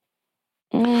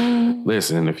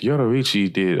 Listen, if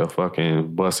Yoruichi did a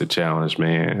fucking busted challenge,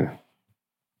 man.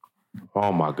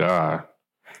 Oh my God.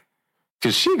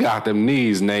 Cause she got them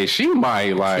knees, Nate. She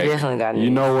might like, she definitely got knees.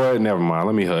 You know what? Never mind.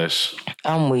 Let me hush.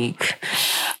 I'm weak.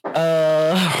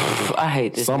 I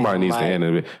hate this. Somebody needs to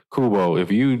animate. Kubo,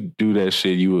 if you do that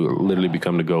shit, you will literally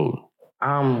become the GOAT.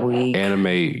 I'm weak.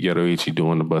 Animate Yoruichi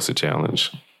doing the Busted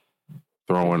Challenge.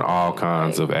 Throwing all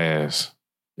kinds of ass.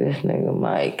 This nigga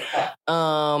Mike.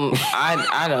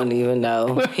 I don't even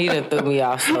know. He done threw me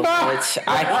off so much.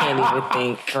 I can't even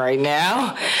think right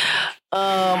now.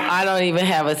 I don't even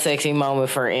have a sexy moment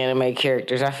for anime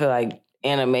characters. I feel like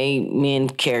anime men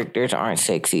characters aren't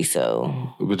sexy,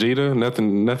 so Vegeta?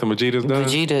 Nothing Vegeta's done?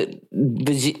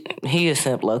 Vegeta, he is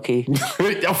simp low-key. For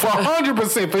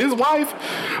 100% for his wife,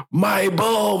 my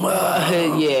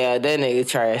Bulma. Yeah, that nigga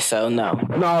trash, so no.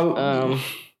 No.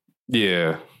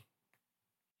 Yeah.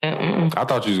 I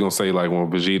thought you was gonna say like when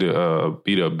Vegeta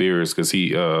beat up Beerus because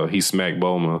he smacked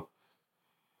Bulma.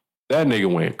 That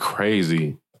nigga went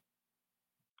crazy.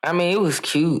 I mean, it was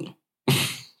cute.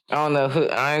 I don't know who.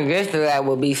 I guess that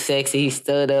would be sexy. He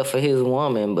stood up for his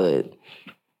woman, but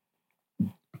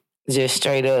just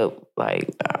straight up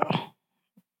like.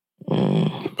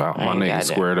 My nigga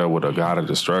squared up with a god of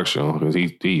destruction because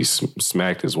he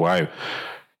smacked his wife.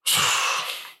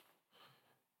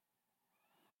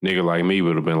 Nigga like me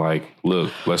would have been like,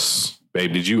 look,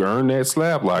 babe, did you earn that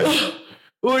slap? Like,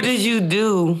 what did you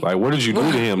do? Like, what did you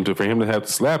do to him for him to have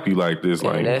to slap you like this?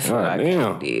 Like, that's what I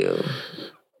can deal.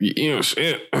 Yeah,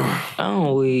 shit.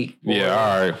 I'm weak. Boy. Yeah,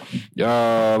 all right.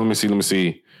 Let me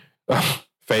see.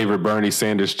 Favorite Bernie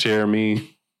Sanders chair meme?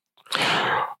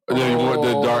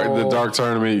 The dark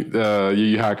tournament, Yu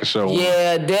Yu Hakusho.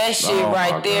 Yeah, that shit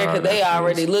right there, because they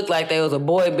already looked like they was a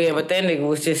boy band, but that nigga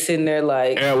was just sitting there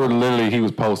like. Yeah, literally, he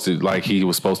was posted like he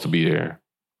was supposed to be there.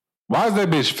 Why does that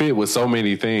bitch fit with so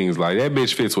many things? Like, that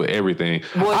bitch fits with everything.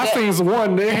 Boy, I seen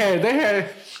one, they had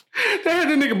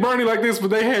the nigga Bernie like this, but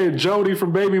they had Jody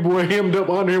from Baby Boy hemmed up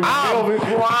under him with Melvin.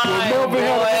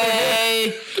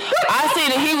 I seen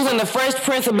that he was in the Fresh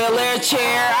Prince of Bel-Air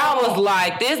chair. I was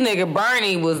like, this nigga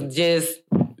Bernie was just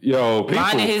people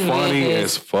funny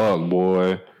as fuck,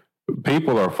 boy.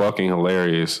 People are fucking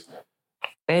hilarious.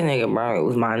 That nigga Bernie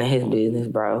was minding his business,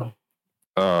 bro.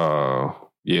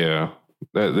 Yeah.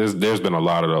 There's been a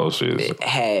lot of those shits. It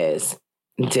has.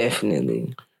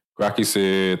 Definitely. Rocky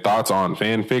said, thoughts on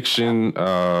fan fiction,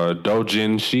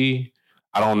 doujinshi.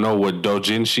 I don't know what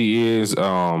doujinshi is,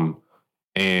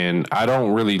 and I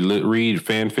don't really read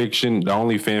fan fiction. The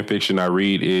only fan fiction I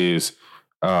read is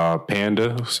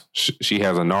Panda. She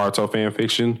has a Naruto fan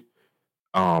fiction.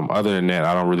 Other than that,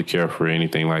 I don't really care for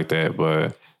anything like that,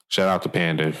 but shout out to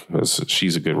Panda, because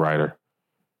she's a good writer.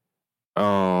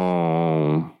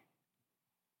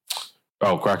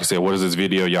 Oh, Crocky said, what is this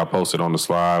video y'all posted on the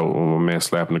slide with my man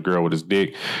slapping the girl with his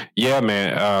dick? Yeah,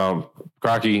 man.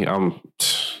 Crocky, all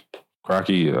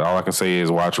I can say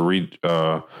is watch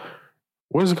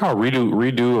what is it called?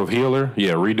 Redo of Healer?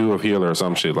 Yeah, Redo of Healer or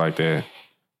some shit like that.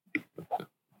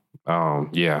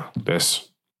 Yeah, that's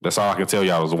all I can tell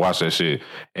y'all is to watch that shit.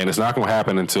 And it's not going to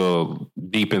happen until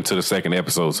deep into the second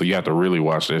episode, so you have to really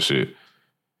watch that shit.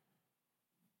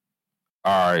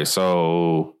 All right,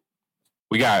 so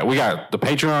we got the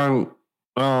Patreon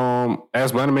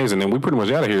Ask Animes, and then we pretty much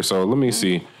out of here. So let me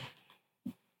see.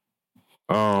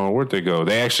 Where'd they go?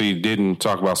 They actually didn't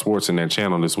talk about sports in that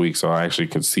channel this week, so I actually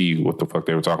could see what the fuck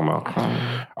they were talking about.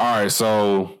 All right,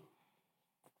 so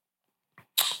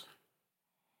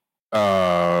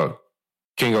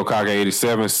King Okage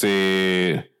 87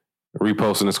 said,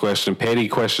 reposting this question, petty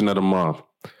question of the month.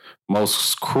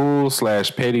 Most cruel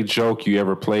 / petty joke you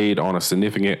ever played on a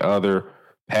significant other,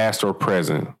 past or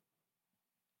present?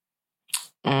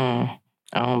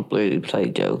 I don't really play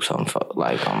jokes on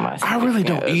my. I really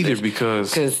don't either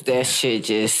because that shit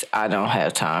just, I don't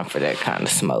have time for that kind of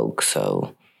smoke.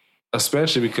 So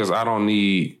especially because I don't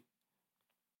need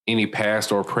any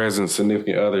past or present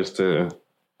significant others to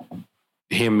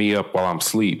hem me up while I'm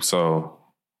asleep. So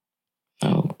I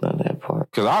don't know that part.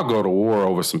 Because I'll go to war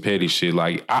over some petty shit.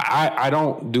 Like I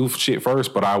don't do shit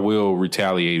first, but I will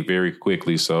retaliate very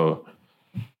quickly. So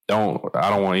I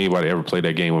don't want anybody to ever play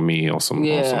that game with me on some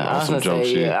joke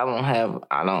shit. Yeah,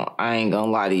 I ain't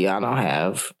gonna lie to you. I don't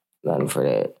have nothing for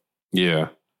that. Yeah.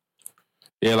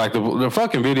 Yeah, like the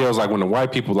fucking videos, like when the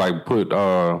white people like put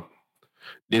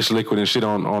dish liquid and shit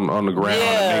on the ground.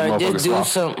 Yeah, and make just do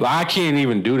something. Like, I can't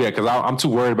even do that because I'm too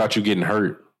worried about you getting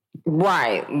hurt.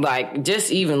 Right. Like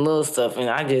just even little stuff, and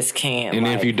I just can't. And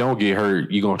if you don't get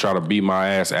hurt, you're gonna try to beat my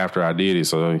ass after I did it.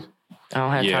 So I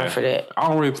don't have time for that. I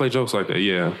don't really play jokes like that.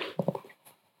 Yeah.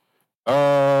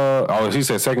 He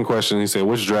said, second question. He said,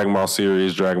 which Dragon Ball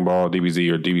series, Dragon Ball,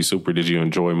 DBZ, or DB Super did you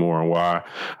enjoy more and why?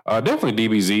 Definitely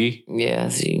DBZ. Yeah,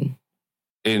 Z.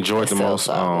 Enjoyed the most.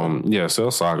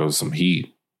 Cell Saga was some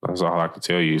heat. That's all I can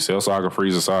tell you. Cell Saga,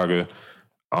 Frieza Saga,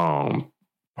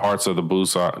 parts of the Buu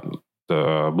Saga,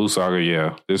 Buu Saga.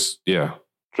 Yeah,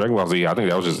 Dragon Ball Z. I think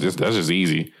that's just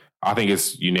easy. I think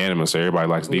it's unanimous. Everybody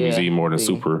likes DBZ more than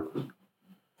Super.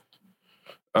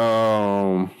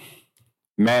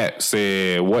 Matt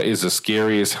said, "What is the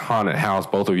scariest haunted house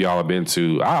both of y'all have been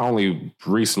to?" I only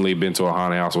recently been to a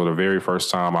haunted house for the very first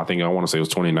time. I want to say it was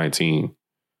 2019.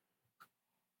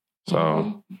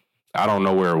 So I don't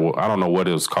know what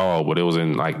it was called, but it was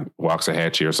in like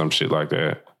Waxahachie or some shit like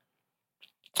that.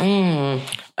 I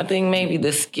think maybe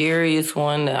the scariest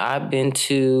one that I've been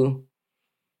to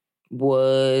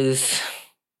was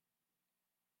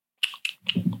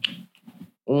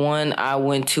one I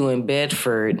went to in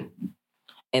Bedford.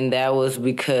 And that was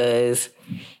because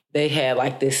they had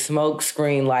like this smoke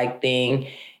screen like thing.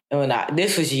 And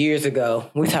this was years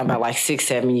ago. We talking about like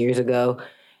 6-7 years ago.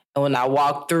 And when I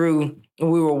walked through,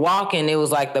 we were walking, it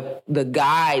was like the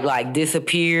guide like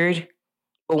disappeared.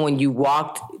 But when you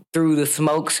walked through the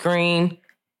smoke screen,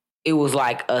 it was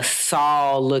like a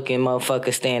Saw looking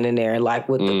motherfucker standing there, like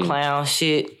with the clown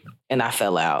shit. And I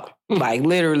fell out. Like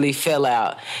literally fell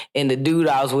out. And the dude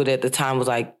I was with at the time was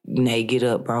like, "Nay, get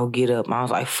up, bro, get up." And I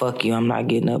was like, "Fuck you, I'm not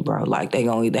getting up, bro." Like they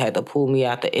gonna either have to pull me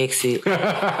out the exit or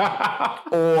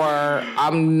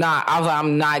I'm not. I was like,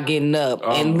 "I'm not getting up."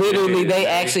 And literally they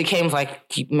actually came was like,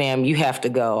 "Ma'am, you have to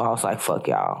go." I was like, "Fuck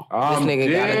y'all. This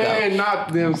nigga gotta go."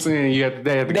 Not them saying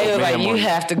they had to go. They was like, "You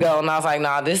have to go." And I was like,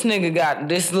 "Nah, this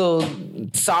little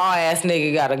Saw ass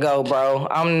nigga gotta go, bro.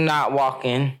 I'm not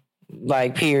walking."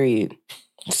 Like, period.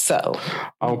 So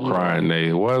I'm crying,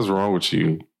 Nate. What's wrong with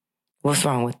you? What's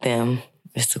wrong with them?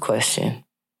 Is the question.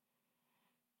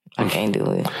 I can't do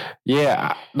it.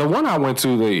 Yeah, the one I went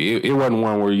to, it wasn't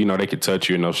one where they could touch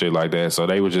you and no shit like that. So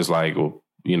they would just like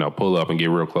pull up and get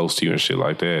real close to you and shit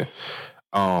like that.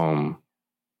 I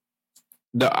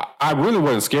really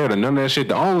wasn't scared of none of that shit.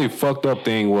 The only fucked up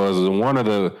thing was one of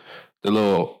the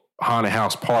little haunted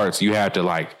house parts. You had to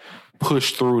like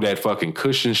push through that fucking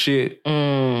cushion shit.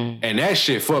 And that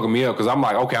shit fucking me up because I'm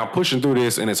like, okay, I'm pushing through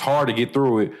this and it's hard to get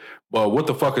through it. But what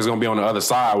the fuck is going to be on the other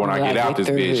side when I get out this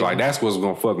bitch? Like, that's what's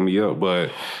going to fuck me up.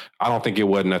 But I don't think it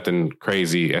was nothing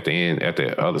crazy at the end, at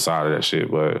the other side of that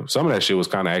shit. But some of that shit was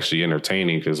kind of actually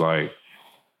entertaining because, like,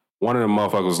 one of the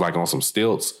motherfuckers was, like, on some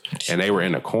stilts and they were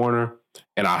in the corner.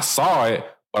 And I saw it,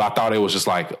 but I thought it was just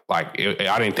I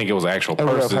didn't think it was an actual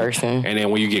person. Real person. And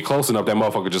then when you get close enough, that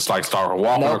motherfucker just like started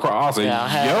walking across.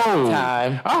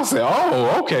 I said,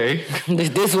 oh, okay. This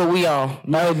is what we on.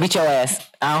 No, beat your ass.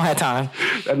 I don't have time.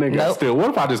 That nigga got stilt.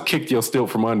 What if I just kicked your stilt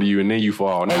from under you and then you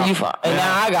fall? Now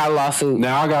I got a lawsuit.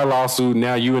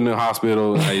 Now you in the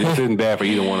hospital. This isn't bad for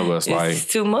either one of us. It's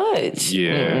too much.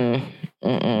 Yeah.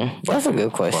 That's a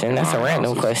good question. That's a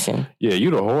random question. Yeah,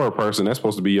 you the horror person. That's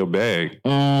supposed to be your bag.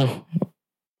 Yeah.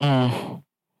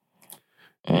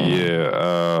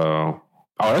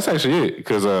 That's actually it.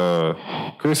 Because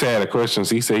Chris had a question.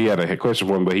 So he said he had a question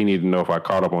for me, but he needed to know if I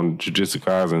caught up on Jujutsu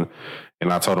Kaisen.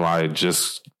 And I told him I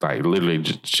just literally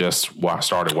just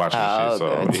started watching shit.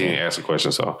 So he didn't ask a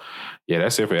question. So yeah,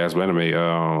 that's it for Ask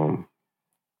Anime.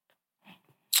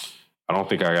 I don't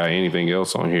think I got anything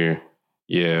else on here.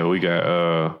 Yeah, we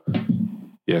got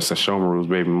Sashomaru's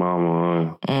baby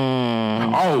mama.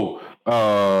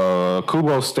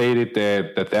 Kubo stated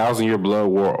that the 1,000-Year Blood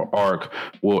War arc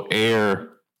will air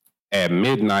at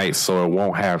midnight, so it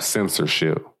won't have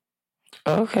censorship.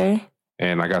 Okay.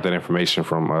 And I got that information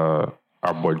from our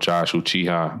boy Josh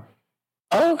Uchiha.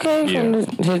 Okay.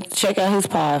 Yeah. Check out his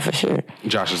pod for sure.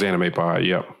 Josh's anime pod.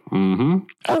 Yep. Mm-hmm.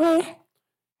 Okay.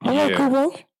 Hello,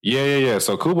 Kubo. Yeah.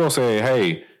 So Kubo said,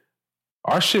 "Hey,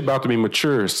 our shit about to be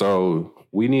mature, so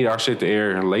we need our shit to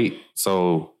air late,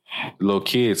 so little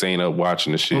kids ain't up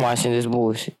watching the shit. Watching this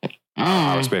bullshit."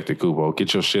 I respect it, Kubo.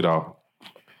 Get your shit off.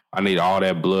 I need all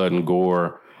that blood and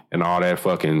gore and all that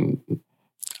fucking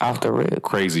off the rip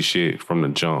crazy shit from the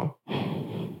jump.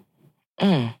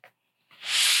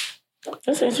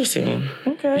 That's interesting.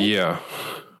 Okay. Yeah.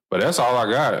 But that's all I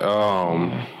got.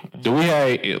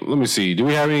 Let me see. Do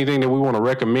we have anything that we want to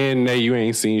recommend? Nay, you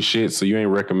ain't seen shit, so you ain't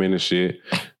recommending shit.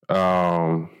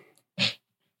 I'm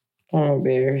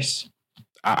embarrassed.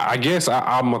 I guess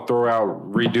I'm gonna throw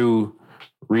out redo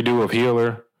of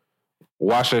Healer.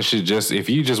 Watch that shit. If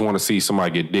you just want to see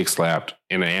somebody get dick slapped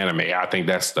in an anime, I think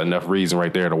that's enough reason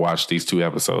right there to watch these 2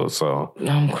 episodes. So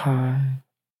I'm crying.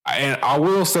 And I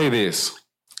will say this,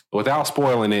 without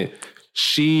spoiling it,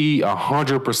 she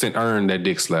 100% earned that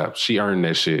dick slap. She earned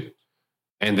that shit,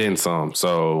 and then some.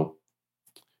 So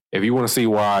if you want to see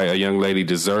why a young lady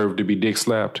deserved to be dick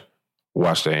slapped,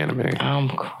 watch the anime. I'm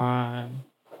crying.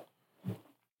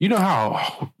 You know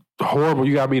how horrible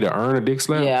you gotta be to earn a dick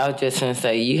slap? Yeah, I was just gonna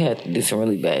say you had to do some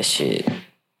really bad shit.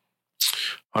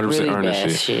 100% really earn bad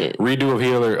this shit. shit. Redo of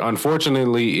Healer.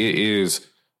 Unfortunately, it is,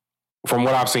 from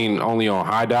what I've seen, only on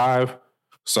High Dive.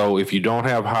 So if you don't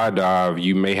have High Dive,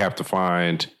 you may have to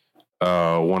find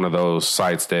one of those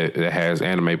sites that has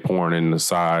anime porn in the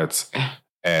sides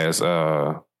as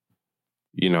those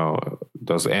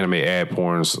anime ad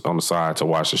porns on the side to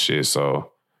watch the shit.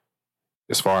 So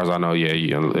as far as I know,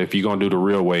 if you're gonna do the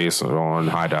real way, it's on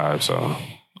High Dive. So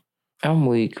I'm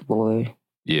weak, boy.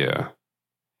 Yeah.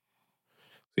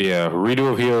 Yeah,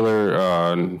 Redo of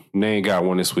Healer. They ain't got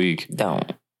one this week.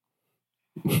 Don't.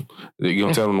 You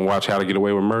gonna tell them to watch How to Get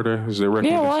Away with Murder? Is there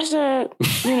Yeah, watch that.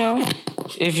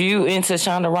 If you into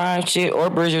Shonda Rhimes shit or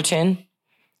Bridgerton,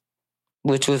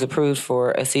 which was approved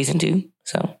for a season 2.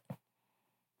 So.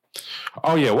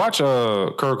 Oh yeah, watch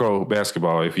Kuroko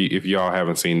Basketball if y'all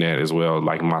haven't seen that as well.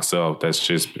 Like myself, that's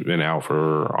just been out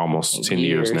for almost 10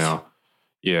 years now.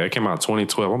 Yeah, it came out in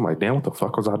 2012. I'm like, damn, what the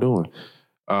fuck was I doing?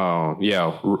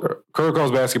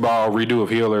 Kuroko's Basketball, Redo of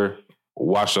Healer.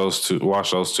 Watch those two.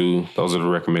 Those are the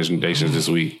recommendations this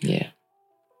week. Yeah.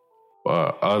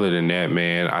 Other than that,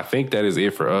 man, I think that is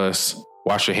it for us.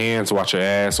 Wash your hands, watch your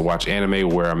ass, watch anime,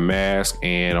 wear a mask,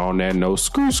 and on that note,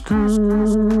 screw.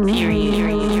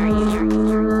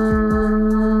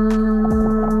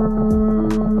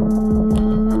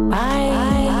 Bye.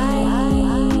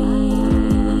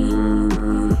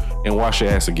 And wash your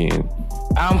ass again.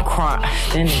 I'm crying.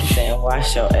 Then he's saying,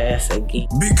 wash your ass again.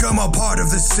 Become a part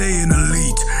of the Saiyan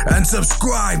Elite and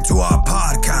subscribe to our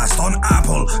podcast on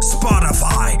Apple,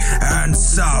 Spotify, and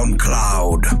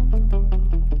SoundCloud.